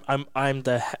I'm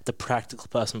the practical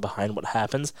person behind what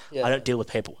happens. I don't deal with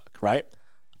paperwork, right?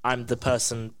 I'm the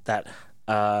person that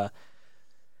I'm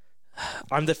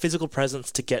the physical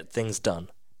presence to get things done,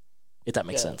 if that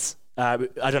makes sense. I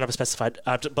don't have a specified,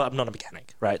 but I'm not a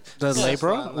mechanic, right? The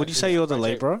labourer? Would you say you're the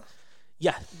labourer?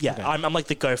 Yeah. Okay. I'm like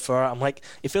the gopher. I'm like,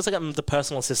 it feels like I'm the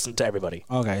personal assistant to everybody.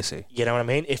 Okay, I see. You know what I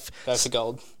mean? Go for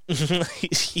gold.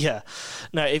 Yeah.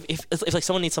 No, if like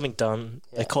someone needs something done,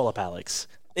 they call up Alex.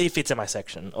 If it's in my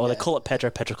section, or they call up Pedro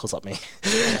calls up me,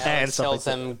 and tells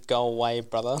them, "Go away,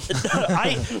 brother."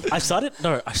 I started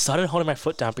holding my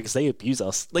foot down because they abuse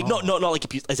us. Like not like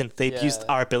abuse, as in they abused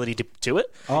our ability to do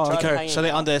it. So they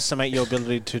underestimate your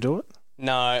ability to do it?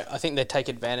 No, I think they take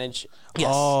advantage.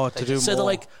 Yes. To do more. So they're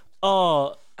like,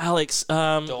 "Oh, Alex,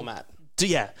 doormat."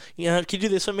 Can you do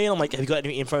this for me? And I'm like, have you got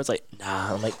any info? It's like,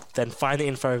 nah. I'm like, then find the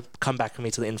info, come back with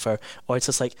me to the info. Or it's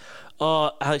just like,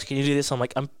 oh, Alex, can you do this? I'm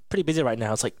like, I'm pretty busy right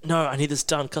now. It's like, no, I need this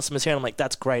done. Customers here. And I'm like,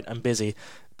 that's great. I'm busy.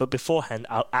 But beforehand,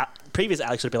 previous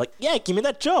Alex would be like, yeah, give me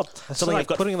that job. So like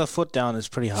putting the foot down is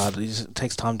pretty hard. It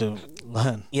takes time to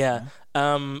learn. Yeah.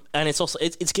 And it's also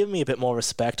it's given me a bit more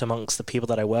respect amongst the people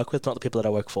that I work with, not the people that I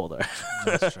work for though.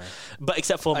 That's true. But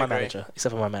except for my manager.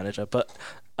 But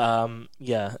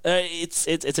it's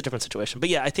a different situation. But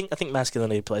yeah, I think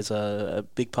masculinity plays a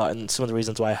big part in some of the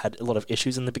reasons why I had a lot of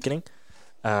issues in the beginning.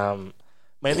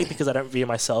 Mainly because I don't view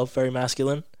myself very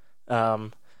masculine. I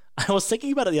was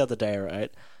thinking about it the other day,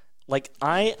 right? Like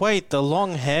the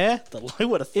long hair? I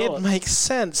would have thought. It makes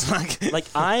sense. Like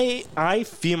I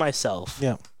view myself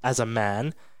as a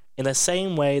man in the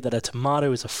same way that a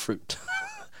tomato is a fruit.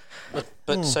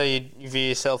 But so you view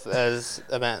yourself as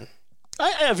a man?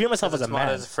 I view myself as a man. A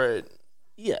tomato is a fruit.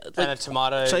 Yeah. And a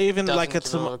tomato so even doesn't like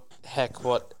give a heck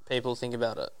what people think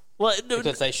about it. Well,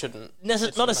 because they shouldn't. Not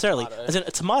necessarily. As in,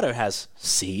 a tomato has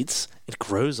seeds. It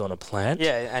grows on a plant.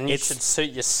 Yeah, and you should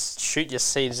shoot your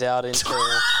seeds out into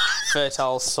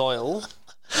fertile soil.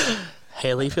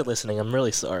 Haley, if you're listening, I'm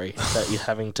really sorry that you're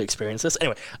having to experience this.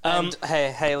 Anyway, and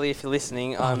hey, Haley, if you're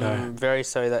listening, I'm very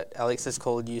sorry that Alex has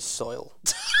called you soil.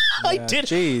 I did.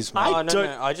 Jeez, man.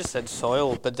 No, I just said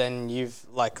soil, but then you've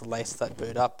like laced that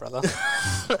bird up, brother.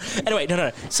 Anyway,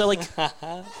 no. So like,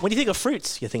 when you think of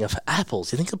fruits, you think of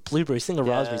apples, you think of blueberries, you think of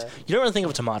raspberries. You don't really think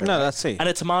of a tomato. No, that's it. And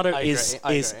a tomato I is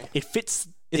agree. it fits.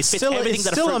 It's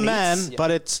still a man,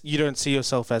 but you don't see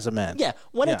yourself as a man. Yeah,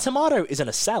 when a tomato is in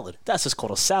a salad, that's just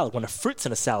called a salad. When a fruit's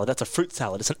in a salad, that's a fruit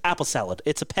salad. It's an apple salad.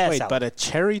 It's a pear salad. But a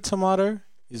cherry tomato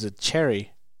is a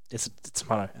cherry. It's a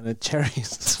tomato. And a cherry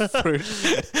is fruit.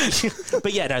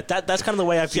 But yeah, no, that's kind of the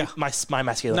way I view my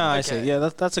masculinity. No, I see. Yeah,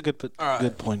 that's a good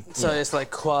point. So it's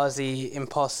like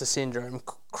quasi-imposter syndrome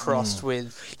crossed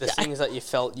with the things that you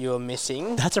felt you were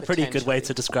missing. That's a pretty good way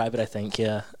to describe it, I think,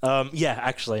 yeah.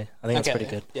 Actually, I think that's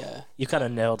pretty good. Yeah. You kind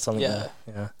of nailed something there.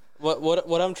 Yeah.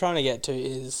 What I'm trying to get to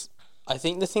is, I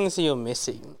think the things that you're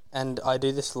missing, and I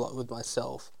do this a lot with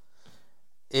myself,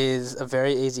 is a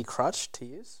very easy crutch to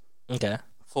use. Okay.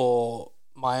 For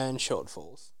my own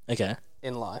shortfalls. Okay.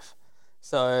 In life.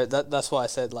 So that's why I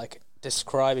said, like,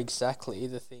 describe exactly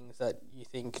the things that you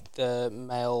think the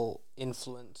male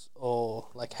influence or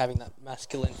like having that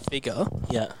masculine figure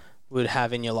would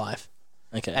have in your life.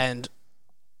 Okay. And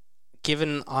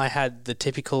given I had the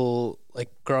typical like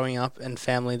growing up and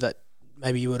family that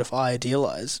maybe you would have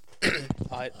idealized.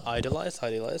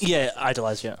 Idealized? Yeah,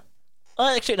 idealized, yeah.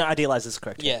 Actually, no, idealized is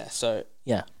correct. Yeah, so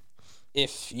yeah.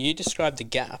 If you describe the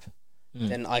gap,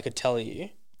 then I could tell you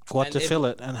what to fill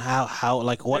it and how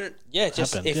like what. Yeah,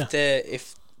 just happened.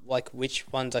 if like which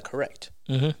ones are correct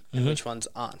and which ones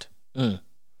aren't,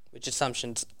 which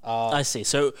assumptions are. I see.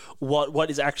 So what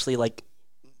is actually like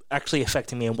actually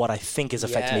affecting me and what I think is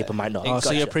affecting me but might not. Oh,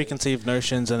 so your preconceived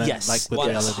notions and then like with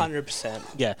 100%.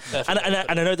 Yeah, and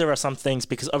I know there are some things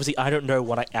because obviously I don't know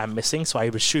what I am missing, so I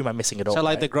assume I'm missing it all. So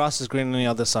like the grass is green on the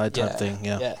other side type thing.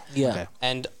 Yeah. Okay.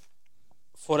 And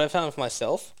for what I found for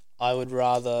myself, I would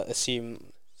rather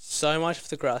assume so much of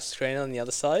the grass is green on the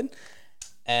other side,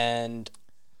 and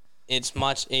it's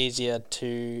much easier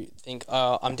to think,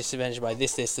 oh, I'm disadvantaged by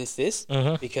this,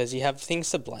 because you have things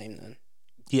to blame then.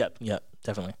 Yep,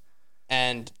 definitely.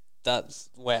 And that's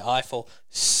where I fall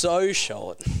so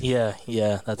short. Yeah,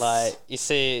 that's... Like, you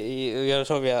see, you're going to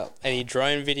talk about any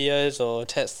drone videos or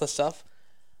Tesla stuff,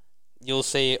 you'll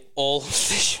see all of the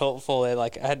shortfall there.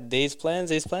 Like, I had these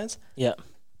plans. Yeah.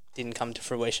 Didn't come to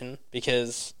fruition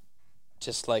because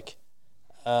just, like,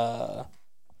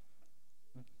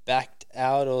 backed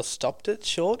out or stopped it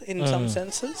short in some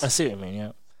senses. I see what you mean,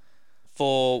 yeah.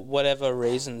 For whatever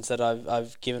reasons that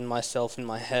I've given myself in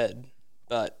my head,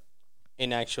 but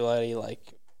in actuality,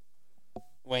 like,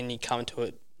 when you come to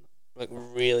it, like,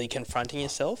 really confronting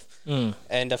yourself,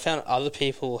 and I found other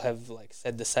people have, like,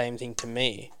 said the same thing to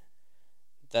me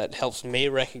that helps me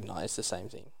recognize the same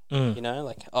thing. You know,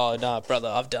 like, oh, no, brother,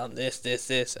 I've done this,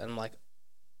 and I'm like,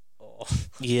 oh.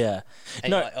 Yeah.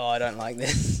 And you're like, oh, I don't like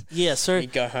this. Yeah, so... You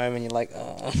go home and you're like,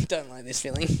 oh, I don't like this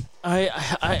feeling.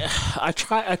 I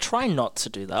try not to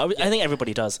do that. I think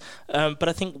everybody does. But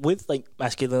I think with, like,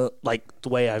 masculine, like, the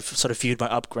way I've sort of viewed my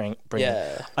upbringing,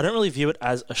 I don't really view it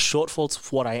as a shortfall to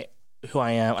who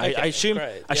I am. Okay, I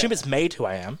assume it's made who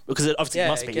I am because it obviously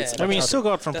must be. I mean, you still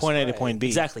got from point A to point B.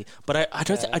 Exactly, but I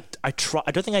don't I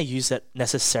don't think I use it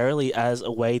necessarily as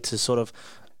a way to sort of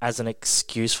as an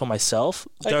excuse for myself.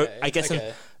 Though I guess in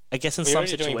some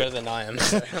situations, doing better than I am.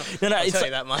 So no, I'll tell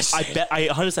you that much. I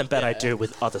 100% bet I do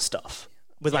with other stuff.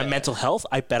 With my mental health,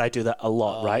 I bet I do that a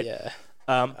lot, right? Yeah.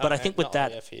 But I think with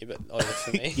that, for you, but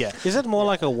for me. Yeah. Is it more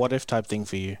like a what if type thing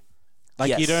for you?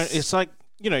 Like you don't. It's like,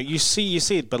 you know, you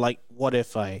see it, but like, what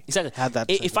if I had that?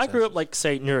 If I grew up, like,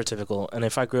 say, neurotypical, and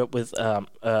if I grew up with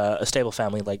a stable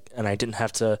family, like, and I didn't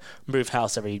have to move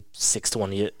house every 6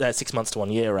 months to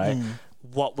 1 year, right?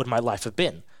 What would my life have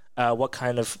been? What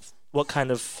kind of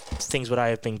things would I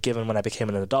have been given when I became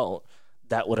an adult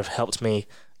that would have helped me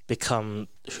become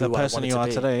who the person you are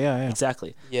today? Yeah,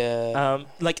 exactly. Yeah.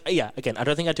 Again, I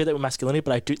don't think I do that with masculinity,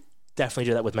 but I do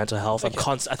definitely do that with mental health. Okay.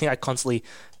 I think I constantly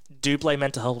do blame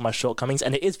mental health for my shortcomings,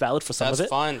 and it is valid for some of it. That's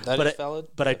fine. That is valid.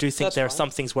 But I do think there are some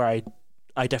things where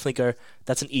I definitely go,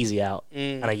 that's an easy out,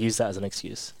 and I use that as an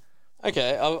excuse.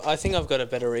 Okay, I think I've got a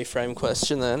better reframe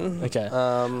question then. Okay.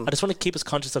 I just want to keep us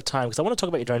conscious of time because I want to talk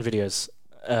about your drone videos,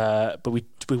 but we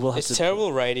will have It's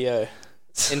terrible radio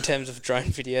in terms of drone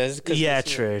videos. Yeah,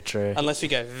 true. Unless we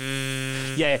go...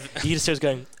 Yeah, you just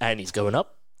going, and he's going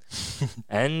up.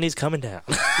 And he's coming down.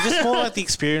 Just more like the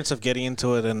experience of getting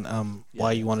into it and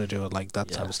why you want to do it, like that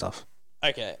type of stuff.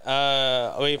 Okay.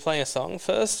 Are we playing a song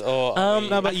first, or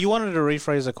no? But you wanted to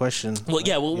rephrase the question. Well,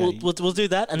 yeah, we'll do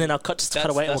that, and then I'll cut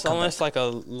away. That's almost like a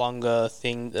longer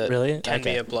thing that can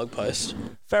be a blog post.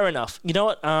 Fair enough. You know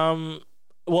what?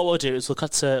 What we'll do is we'll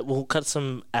cut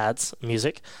some ads,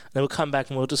 music, and then we'll come back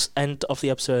and we'll just end off the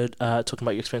episode talking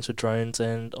about your experience with drones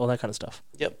and all that kind of stuff.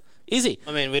 Yep. Easy.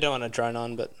 I mean, we don't want to drone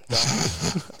on, but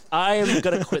I am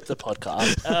gonna quit the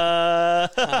podcast.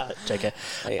 JK.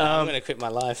 I'm gonna quit my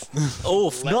life.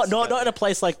 Oh, not in a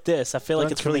place like this. I feel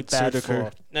like it's really bad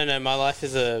for. No. My life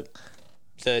is the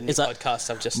new podcast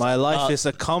I've just. My life is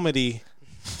a comedy,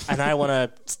 and I want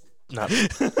to. No,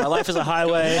 my life is a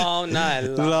highway. Oh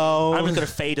no! I'm just gonna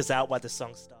fade us out while the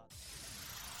song starts.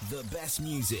 The best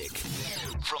music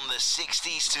from the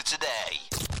 60s to today.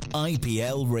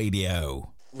 IPL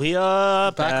Radio. We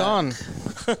are back on.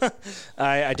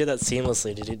 I did that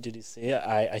seamlessly. Did you see it?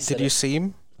 I said Did you see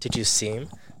him? Did you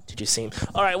see him?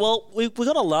 All right. Well, we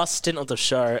got a last stint of the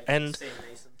show, and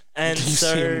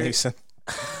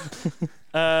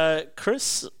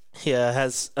Chris here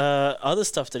has other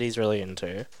stuff that he's really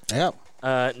into. Yeah.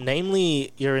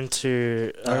 Namely, you're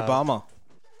into Obama.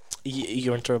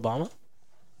 You're into Obama?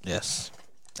 Yes.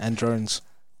 And drones.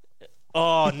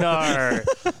 Oh no!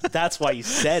 That's why you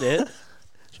said it.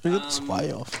 It's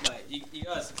way off. You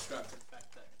guys subscribe to the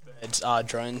fact that birds are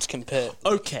drones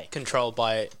controlled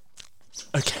by.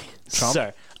 Okay. Trump?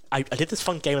 So I did this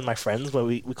fun game with my friends where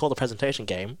we called a presentation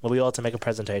game where we all had to make a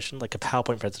presentation, like a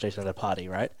PowerPoint presentation at a party,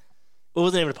 right? What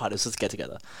was the name of the party? It was just get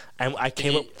together. And I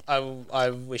came up. I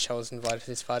wish I was invited to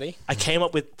this party. I came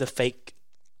up with the fake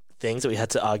things that we had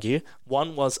to argue.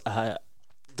 One was The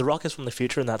Rock is from the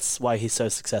future, and that's why he's so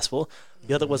successful.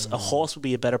 The other was a horse would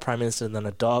be a better prime minister than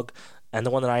a dog. And the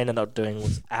one that I ended up doing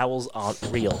was owls aren't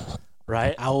real,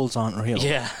 right? Owls aren't real.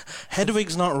 Yeah.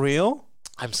 Hedwig's not real?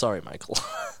 I'm sorry, Michael.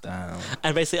 Damn.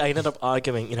 And basically, I ended up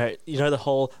arguing, you know the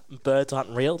whole birds aren't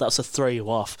real? That was to throw you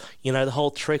off. You know, the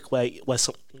whole trick where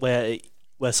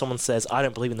someone says, I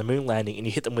don't believe in the moon landing, and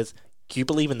you hit them with, you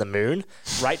believe in the moon,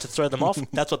 right, to throw them off?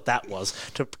 That's what that was.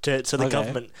 So the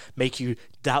government make you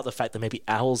doubt the fact that maybe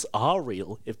owls are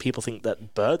real if people think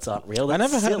that birds aren't real. That's I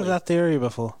never heard silly. of that theory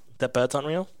before. That birds aren't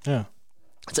real? Yeah.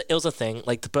 So it was a thing.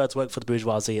 Like, the birds work for the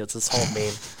bourgeoisie. It's this whole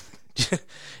meme. It's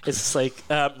just like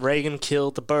Reagan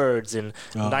killed the birds in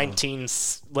 19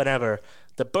 whatever.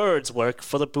 The birds work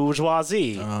for the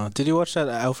bourgeoisie. Did you watch that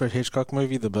Alfred Hitchcock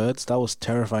movie, The Birds? That was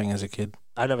terrifying as a kid.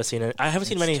 I've never seen it. I haven't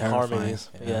seen many horror movies.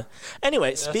 Yeah.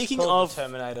 Anyway, speaking of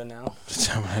Terminator now.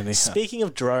 Speaking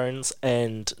of drones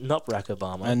and not Barack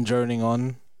Obama and droning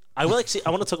on. I want to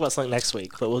talk about something next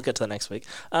week, but we'll get to that next week.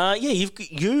 What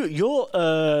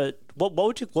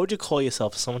would you call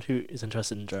yourself as someone who is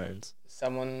interested in drones?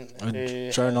 Someone who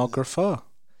a dronographer,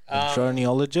 a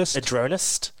droneologist, a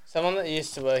dronist. Someone that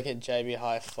used to work at JB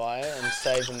Hi-Fi and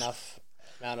saved enough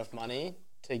amount of money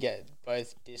to get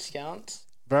both discounts.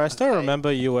 Bro, I still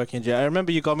remember you working. I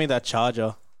remember you got me that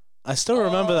charger. I still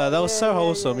remember that. That was so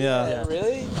wholesome. Yeah.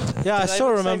 Really? Yeah, I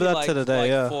still remember that to the day.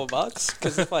 Yeah. $4.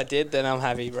 Because if I did, then I'm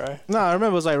happy, bro. No, I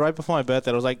remember it was like right before my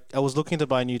birthday. I was looking to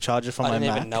buy a new charger for my Mac. I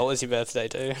didn't even know it was your birthday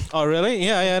too. Oh really?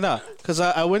 Yeah, no.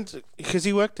 Because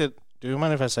he worked at. Do you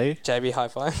mind if I say? JB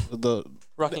Hi-Fi.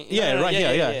 Rocking.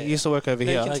 Yeah. He used to work over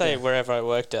here. You can say wherever I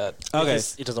worked at. Okay.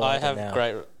 I have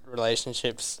great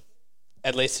relationships,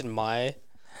 at least in my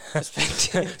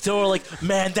perspective. So we're like,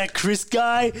 man, that Chris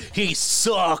guy, he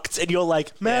sucked, and you're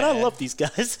like, man, I love these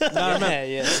guys. I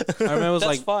remember it was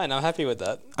That's fine. I'm happy with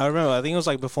that. I remember. I think it was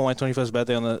like before my 21st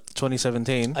birthday on the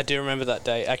 2017. I do remember that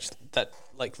day. Actually, that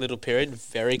like little period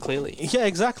very clearly. Yeah,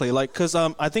 exactly. Like, because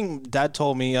I think Dad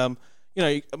told me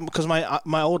because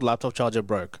my old laptop charger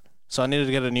broke. So I needed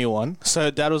to get a new one. So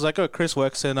Dad was like, "Oh, Chris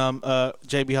works in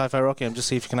JB Hi-Fi Rockingham. Just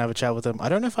see if you can have a chat with him." I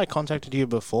don't know if I contacted you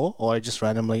before or I just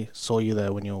randomly saw you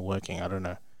there when you were working. I don't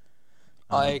know.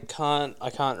 I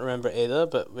can't remember either,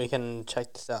 but we can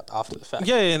check this out after the fact.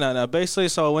 No. Basically,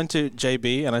 so I went to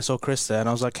JB and I saw Chris there, and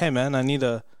I was like, "Hey man, I need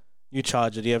a new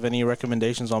charger. Do you have any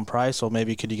recommendations on price, or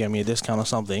maybe could you get me a discount or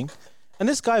something?" And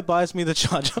this guy buys me the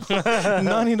charger,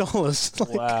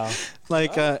 $90.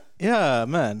 Wow. Yeah,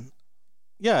 man.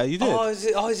 Yeah, you did. Oh, is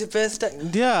your birthday?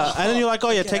 Yeah, and then you're like,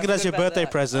 take it as your birthday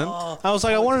present. I was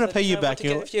like, I wanted to pay you back. To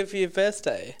get you for your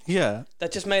birthday. Yeah.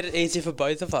 That just made it easier for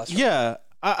both of us. Right? Yeah,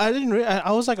 I didn't.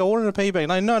 I was like, I wanted to pay you back.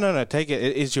 Like, no, take it.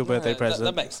 It is your birthday present.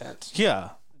 That makes sense. Yeah.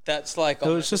 That's like. It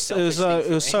was just. It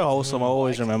was so wholesome. I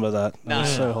always remember that. It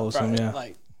was so wholesome. Bro, yeah.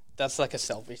 Like, that's like a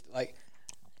selfish. Like,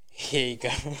 here you go.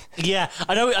 Yeah,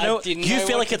 I know. didn't You know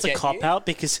feel what like to it's a get cop you. out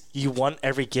because you want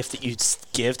every gift that you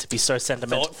give to be so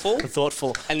sentimental,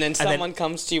 thoughtful, And then someone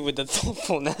comes to you with the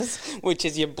thoughtfulness, which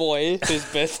is your boy whose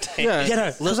birthday.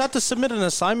 Yeah, because I had to submit an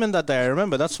assignment that day. I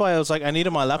remember. That's why I was like, I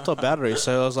needed my laptop battery.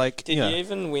 So I was like, Did you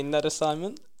even win that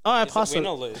assignment? Oh, I Is it passed win it.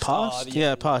 or lose? Passed? Oh,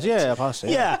 Yeah, passed. Yeah, I passed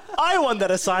it. Yeah, I won that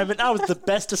assignment. I was the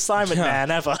best assignment man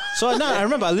ever. So no, I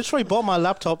remember I literally bought my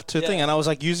laptop to thing, and I was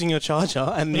like using your charger,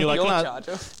 and you're like, Your nah.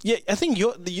 charger? Yeah, I think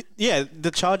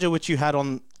the charger which you had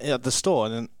on at the store,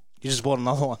 and then you just bought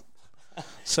another one.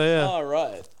 So yeah, Oh,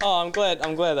 right. Oh, I'm glad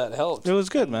that helped. it was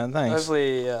good, man. Thanks.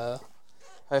 Hopefully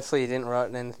you didn't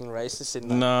write anything racist in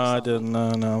that. No, I didn't.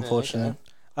 No, unfortunately.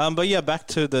 But yeah, back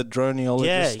to the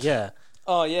droneologist. Yeah.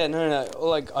 Oh, yeah, no.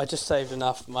 Like, I just saved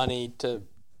enough money to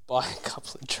buy a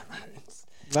couple of drones.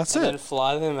 That's and it. then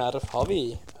fly them out of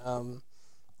hobby.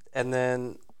 And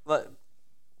then, like,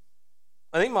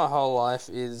 I think my whole life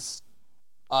is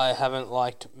I haven't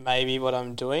liked maybe what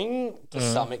I'm doing to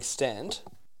some extent.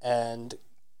 And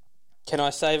can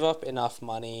I save up enough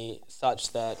money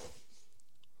such that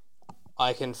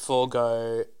I can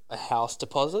forego a house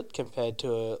deposit compared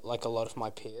to, like, a lot of my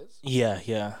peers?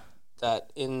 Yeah.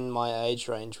 That in my age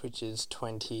range, which is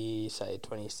 26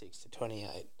 to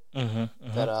 28,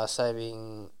 that are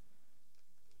saving,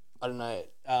 I don't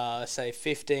know, say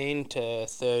 15 to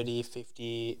 30,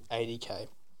 50, 80K.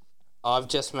 I've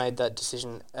just made that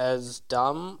decision as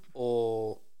dumb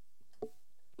or...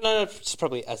 No, it's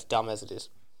probably as dumb as it is.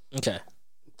 Okay.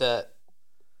 That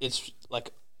it's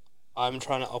like I'm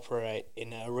trying to operate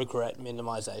in a regret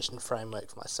minimization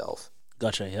framework for myself.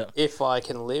 Gotcha. Yeah. If I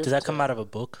can live... Does that come out of a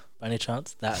book by any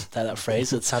chance? That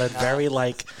phrase? It sounded very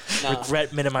like regret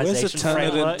minimization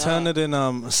framework. Turn it in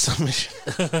submission.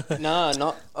 No,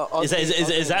 not...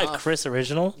 Is that Chris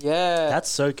original? Yeah. That's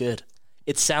so good.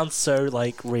 It sounds so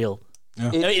like real. Yeah.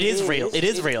 No, it is real. It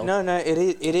is real. No,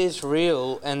 it is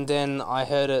real. And then I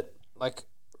heard it like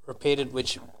repeated,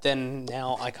 which then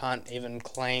now I can't even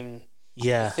claim.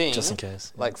 Yeah, the thing. just in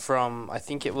case. Like from, I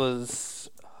think it was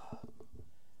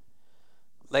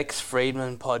Lex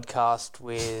Friedman podcast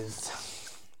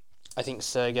with, I think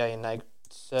Sergey Nazarov.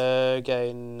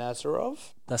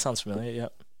 That sounds familiar. Yeah.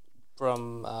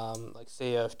 From like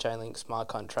CEO of Chainlink Smart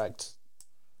Contracts.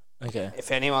 Okay.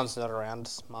 If anyone's not around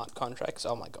smart contracts,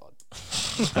 oh my god.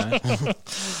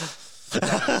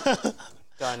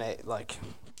 Donate like.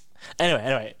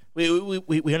 Anyway,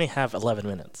 we only have 11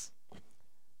 minutes.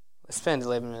 I spend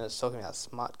 11 minutes talking about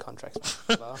smart contracts.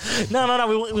 No.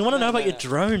 We want to know about your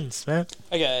drones, man.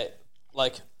 Okay,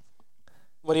 like,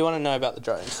 what do you want to know about the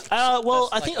drones? Well,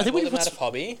 I think we out of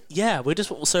hobby. Yeah, we're just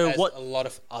There's what. a lot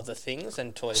of other things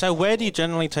and toys. So where do you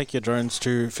generally take your drones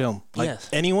to film? Like Yes.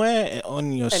 anywhere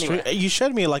on your street? You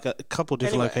showed me like a couple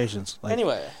different locations. Like,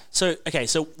 Anyway, So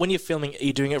when you're filming, are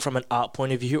you doing it from an art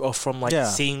point of view or from like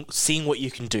seeing what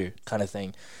you can do kind of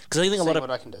thing? Because I think a lot of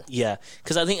what I can do. yeah.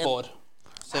 Because I think Bored.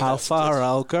 how far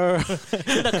I'll go.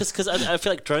 because I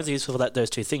feel like drones are useful for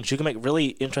those two things. You can make really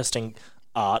interesting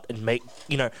art and make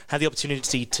have the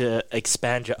opportunity to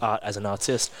expand your art as an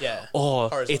artist. Yeah. Or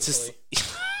it's just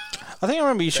I think I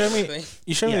remember you showed me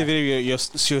the video of your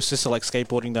sister like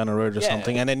skateboarding down a road or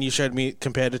something, and then you showed me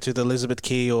compared it to the Elizabeth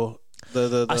Key or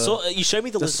the I saw you showed me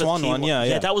the Elizabeth Swan Key one.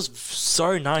 Yeah, that was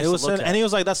so nice. It was, to look at. and he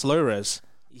was like, "That's low res."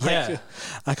 Yeah. Like,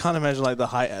 I can't imagine like the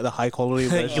high quality.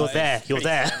 You're there.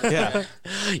 Yeah.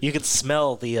 You can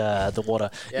smell the water.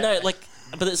 Yeah. No, like,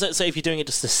 but so if you're doing it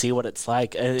just to see what it's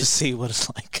like, To see what it's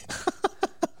like.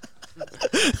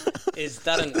 Is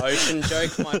that an ocean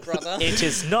joke, my brother? it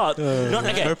is not. Not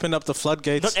okay. Open up the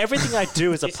floodgates. Not everything I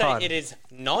do is a You say pun. it is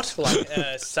not like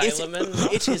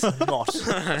Sailorman? It is not.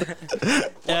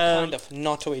 What kind of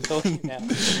knot are we talking about?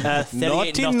 38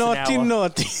 naughty, knots an naughty, hour.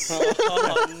 naughty.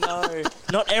 Oh, no.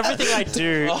 Not everything I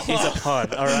do is a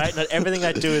pun. All right. Not everything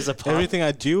I do is a pun. Everything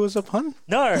I do is a pun?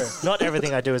 No, not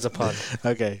everything I do is a pun.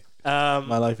 Okay. Um,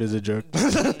 My life is a joke.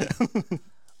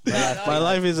 My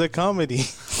life is a comedy.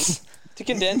 To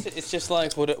condense it, it's just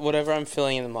like whatever I'm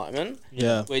feeling in the moment.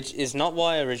 Yeah. Which is not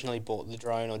why I originally bought the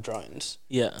drone or drones.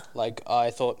 yeah. Like,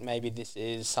 I thought maybe this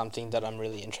is something that I'm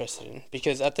really interested in.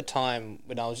 Because at the time,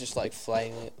 when I was just, like,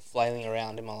 flailing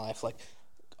around in my life, like,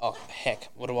 oh, heck,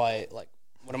 what am I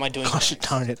doing Gosh next?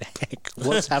 darn it, heck.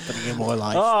 What's happening in my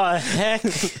life? Oh heck!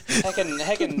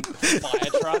 Heckin' fire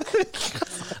truck.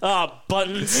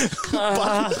 Buttons.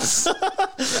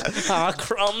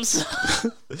 Crumbs.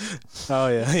 Oh,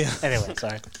 yeah. Anyway,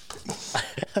 sorry.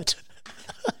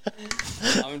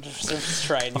 I'm just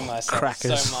restraining myself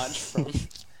Crackers. so much from...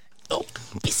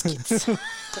 Biscuits.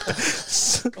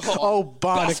 Oh,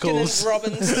 barnacles.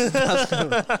 Baskin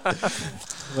and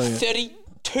Robbins. 30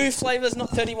 2 flavors, not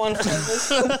 31 flavors.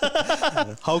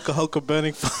 Hulka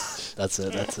burning. That's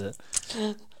it.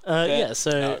 Yeah.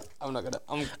 So no, I'm not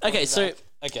gonna. Okay. So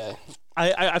okay.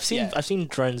 I've seen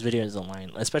drones videos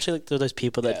online, especially like those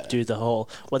people that do the whole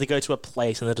where they go to a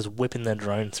place and they're just whipping their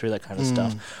drone through that kind of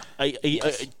stuff.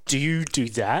 Do you do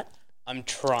that? I'm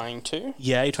trying to.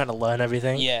 Yeah, you're trying to learn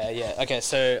everything. Yeah. Okay,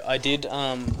 so I did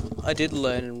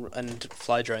learn and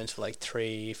fly drones for like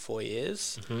 3-4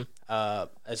 years,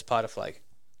 as part of like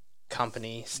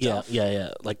company stuff.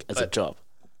 Yeah, like as a job.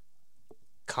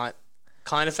 Kind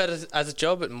of as a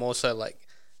job, but more so like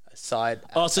a side.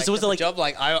 Oh, so was it like job?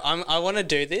 Like I want to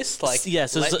do this. Like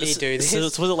let me do this. So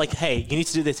was it like, hey, you need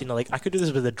to do this? You know, like I could do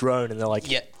this with a drone, and they're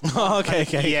like, yeah. Okay.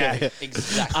 Yeah,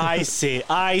 exactly. I see.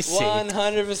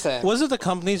 100%. Was it the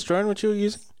company's drone which you were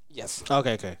using? Yes.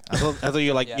 Okay. I thought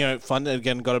you like funded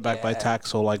again, got it back by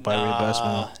tax or like by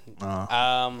reimbursement.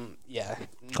 Yeah.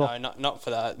 Cool. No, not for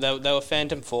that. They were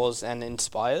Phantom 4s and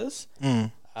Inspires.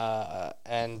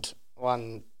 And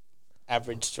one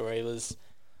average story was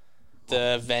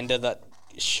the vendor that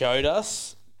showed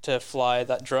us to fly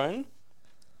that drone,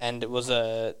 and it was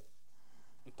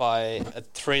by a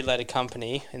 3-letter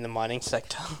company in the mining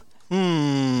sector,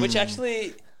 which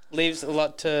actually leaves a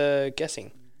lot to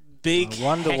guessing. Big, I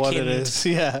wonder what it is.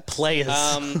 Yeah, players.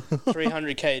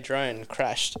 300k drone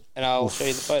crashed, and I'll show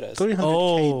you the photos.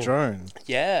 300k drone.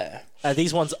 Yeah.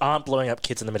 These ones aren't blowing up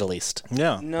kids in the Middle East.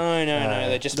 Yeah. No.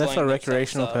 They're just that's for blowing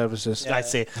recreational purposes. Yeah. I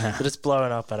see. They're just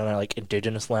blowing up, I don't know, like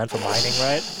indigenous land for mining,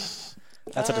 right?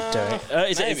 That's what it's doing.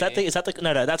 Is that the?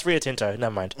 No, that's Rio Tinto.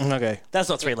 Never mind. Okay. That's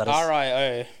not 3 letters.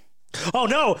 RIO. Oh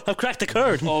no! I've cracked the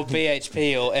code. Or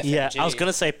BHP or FMG. Yeah, I was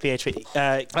gonna say PHP.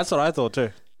 That's what I thought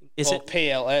too. Or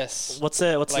PLS. What's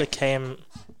the KM?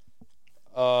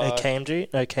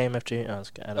 KMG? No, KMFG. I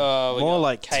don't know. More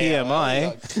like KLL,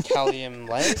 TMI. Calcium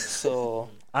lakes or.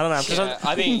 I don't know.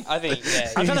 I think.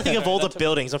 Yeah. I'm trying to think of all the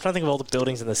buildings. I'm trying to think of all the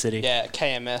buildings in the city. Yeah,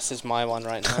 KMS is my one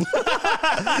right now.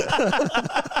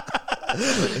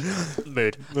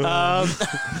 Mood.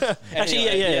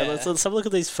 Actually, yeah. Let's have a look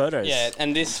at these photos. Yeah,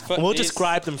 and we'll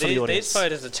describe them for the audience. These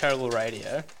photos are terrible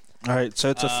radio. All right, so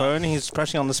it's a phone. He's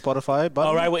pressing on the Spotify button.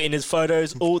 All right, we're in his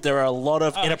photos. Oh, there are a lot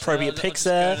of inappropriate pics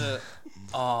there.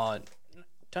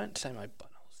 Don't say my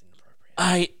butthole's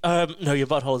inappropriate. No, your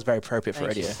butthole is very appropriate for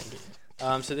radio.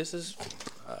 So this is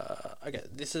okay.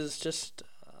 This is just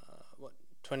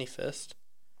 21st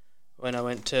when I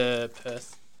went to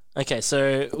Perth. Okay,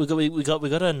 so we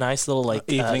got a nice little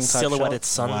like evening silhouetted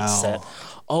sunset. Wow.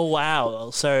 Oh wow!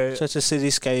 So it's a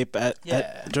cityscape at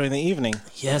during the evening.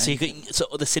 Yeah, so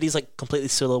the city's like completely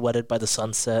silhouetted by the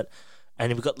sunset,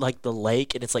 and we've got like the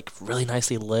lake, and it's like really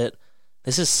nicely lit.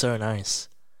 This is so nice.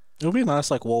 It would be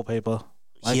nice like wallpaper.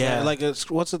 Like,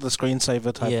 what's it? The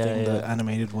screensaver type thing, the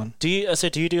animated one. Do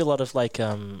you do a lot of like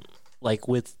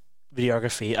with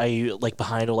videography? Are you like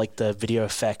behind all like the video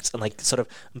effects and like sort of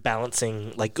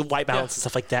balancing like white balance and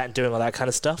stuff like that and doing all that kind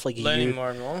of stuff? Like learning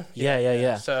more and more.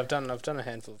 Yeah. So I've done a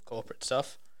handful of corporate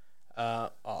stuff.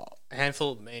 A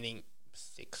handful meaning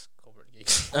 6 corporate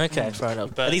gigs. Okay, fair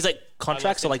enough. But are these like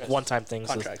contracts or like one-time things?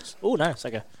 Contracts. Oh, nice.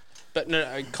 Okay. But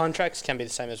no, contracts can be the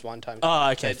same as one-time.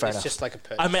 Oh, okay, fair enough. It's just like a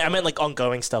purchase. I meant like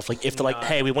ongoing stuff. Like if they're like,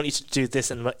 hey, we want you to do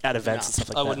this and at events and stuff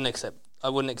like that. I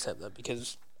wouldn't accept that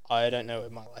because I don't know where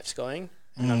my life's going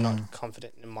and I'm not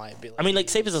confident in my ability. I mean, like,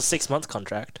 say if it's a 6-month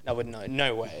contract. I wouldn't know.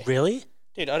 No way. Really?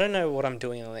 Dude, I don't know what I'm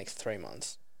doing in the next 3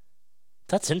 months.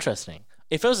 That's interesting.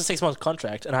 If it was a 6-month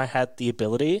contract and I had the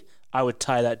ability, I would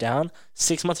tie that down.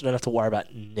 6 months, I don't have to worry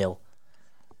about nil.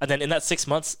 And then in that 6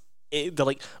 months, they're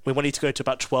like, we want you to go to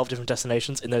about 12 different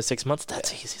destinations in those 6 months.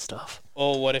 That's easy stuff.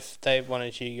 Or what if they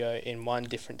wanted you to go in one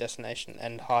different destination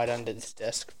and hide under this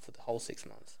desk for the whole 6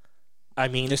 months? I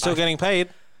mean, you're still getting paid.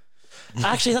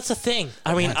 Actually, that's the thing.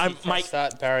 I mean,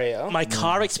 that barrier. My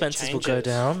car expenses will go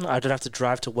down. I don't have to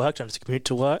drive to work. I don't have to commute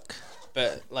to work.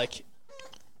 But like,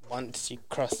 once you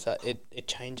cross that, it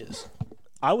changes.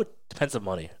 Depends on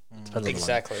money.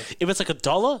 Exactly. If it's like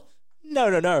 $1,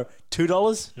 no.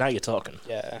 $2, now you're talking.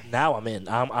 Yeah. Now I'm in.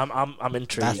 I'm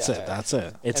intrigued. That's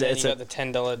it. It's got the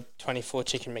 $10 24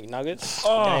 chicken McNuggets.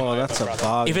 Oh, that's a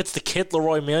bug. If it's the Kid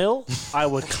Leroy meal, I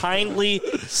would kindly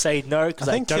say no because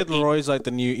I think Kid Leroy's like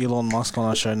the new Elon Musk on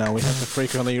our show now. We have to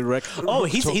frequently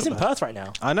he's in Perth right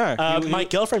now. I know. My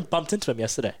girlfriend bumped into him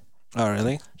yesterday. Oh,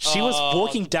 really? She was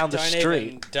walking down the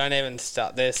street. Don't even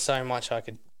start. There's so much I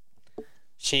could.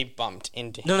 She bumped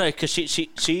into him. No, because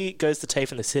she goes to TAFE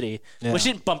in the city. Yeah. Well,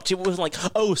 she didn't bump. She wasn't like,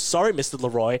 oh, sorry, Mr.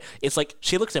 Leroy. It's like,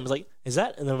 she looked at him and was like, is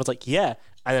that? And then was like, yeah.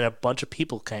 And then a bunch of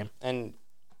people came. And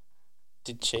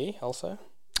did she also?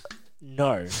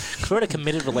 No. We're in a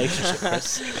committed relationship,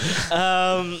 Chris.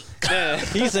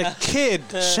 He's a kid.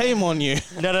 Shame on you.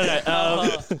 No.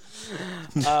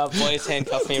 Boys,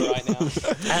 handcuff me right now.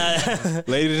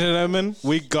 Ladies and gentlemen,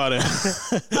 we got it.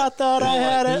 I thought I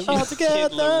had it all together.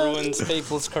 Hitler ruins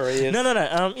people's careers.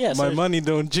 No. Yeah. My money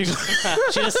don't jiggle.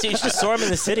 She just saw him in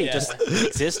the city, just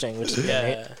existing, which is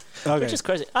great. Okay. Which is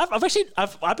crazy.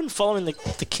 I've been following the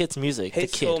kid's music.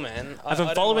 He's the kid. cool, man. I've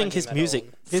been following his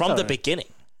music from the beginning.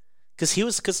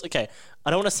 Because okay, I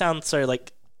don't want to sound so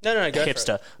like go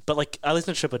hipster, but like I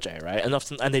listen to Triple J, right? And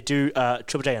often they do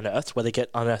Triple J Unearthed, where they get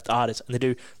unearthed artists, and they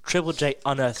do Triple J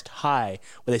Unearthed High,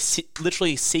 where they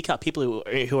literally seek out people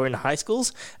who are in high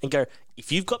schools and go,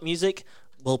 if you've got music,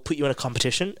 we'll put you in a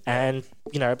competition, and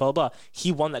blah blah blah.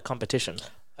 He won that competition.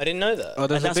 I didn't know that. Oh,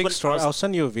 there's a big story. I'll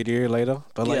send you a video later.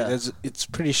 But it's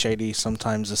pretty shady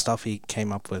sometimes, the stuff he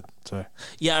came up with. So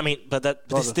yeah, I mean, but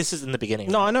this is in the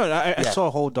beginning. No, right? I know. I saw a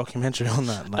whole documentary on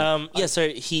that. So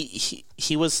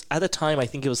he was at the time, I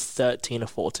think he was 13 or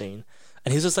 14.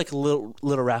 And he was just like a little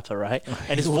rapper, right?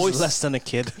 And his voice less than a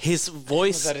kid. His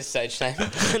voice. Was that his stage name?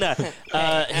 No,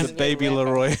 his baby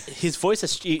Leroy. His voice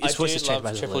has changed. I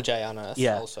love Triple J Unearthed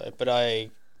also, but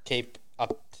I keep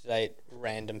up to date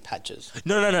random patches.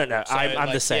 No. So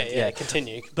I'm the same. Yeah,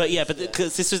 continue. But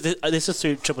because this was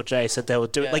through Triple J, so they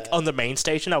would do it like on the main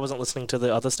station. I wasn't listening to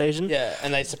the other station. Yeah,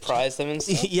 and they surprised them and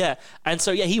stuff. Yeah, and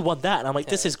so he won that, and I'm like,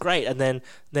 this is great. And then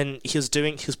he was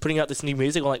putting out this new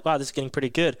music. I'm like, wow, this is getting pretty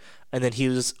good. And then he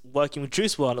was working with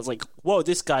Juice WRLD, and I was like, whoa,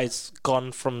 this guy's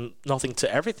gone from nothing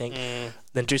to everything.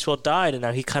 Then Juice WRLD died, and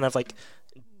now he kind of like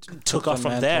took off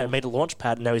from there and made a launch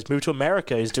pad, and now he's moved to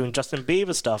America. He's doing Justin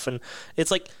Bieber stuff, and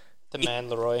it's like the man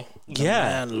Leroy.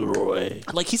 Leroy.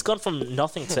 Like he's gone from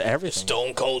nothing to everything.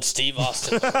 Stone Cold Steve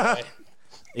Austin.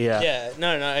 Yeah.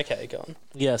 No. Okay, go on.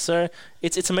 Yeah. So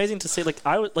it's amazing to see. Like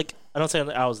I don't say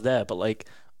I was there, but like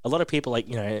a lot of people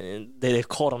they've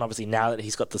caught on obviously now that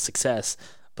he's got the success,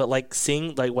 but like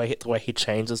seeing like the way he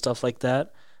changed and stuff like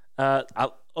that.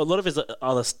 A lot of his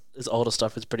older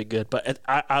stuff is pretty good, but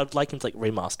I would like him to like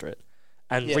remaster it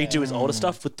and redo his older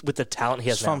stuff with the talent he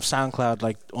has from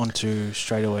SoundCloud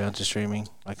straight away onto streaming,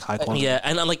 like high quality. Yeah,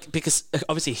 and like because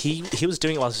obviously he was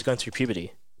doing it while he was going through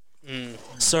puberty,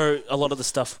 so a lot of the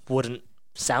stuff wouldn't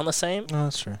sound the same. No,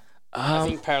 that's true. I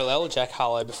think parallel Jack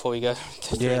Harlow before we go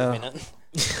to 3 minute.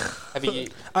 Have you?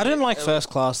 I didn't like First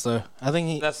Class though. I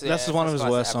think that's one of his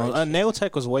worst songs. Nail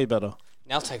Tech was way better.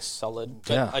 Nailtech's solid,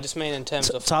 but I just mean in terms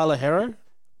of Tyler Hero.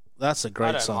 That's a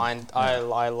great song. Mind.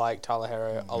 I like Tyler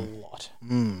Hero a lot.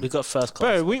 We got First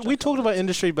Class. Bro, we talked about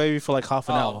Industry Baby for like half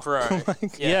an hour. Bro.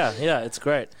 Yeah, it's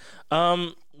great.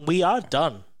 We are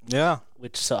done. Yeah.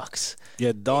 Which sucks.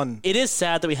 Yeah, done. It is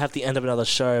sad that we have the end of another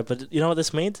show, but you know what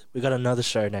this means? We got another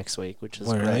show next week, which is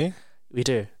great. Really? We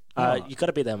do. You got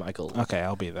to be there, Michael. Okay,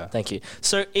 I'll be there. Thank you.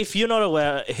 So if you're not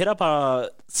aware, hit up our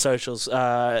socials,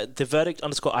 the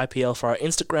verdict_IPL for our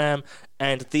Instagram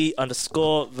and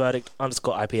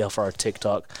the_verdict_IPL for our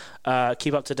TikTok.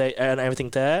 Keep up to date and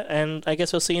everything there, and I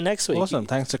guess we'll see you next week. Awesome.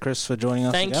 Thanks to Chris for joining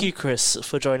us. Thank you, Chris,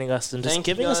 for joining us and just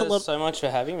giving us a lot. So much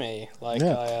for having me.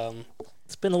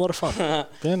 It's been a lot of fun.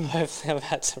 Hopefully I've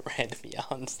had some random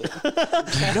yarns.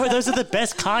 No, those are the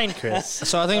best kind, Chris.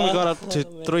 So I think we got up to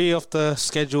 3 of the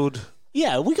scheduled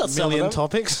we got million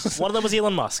topics. One of them was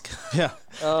Elon Musk. Yeah.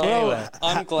 Anyway,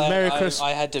 I'm glad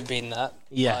I had to bin that.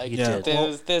 Yeah, you did.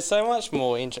 There's so much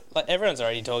more. Like everyone's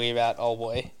already talking about Old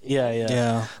Boy.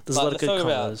 Yeah. There's a lot of good talk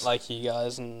comments. about like you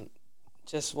guys and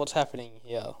just what's happening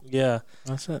here. Yeah,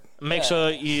 that's it. Make sure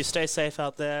you stay safe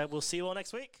out there. We'll see you all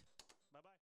next week.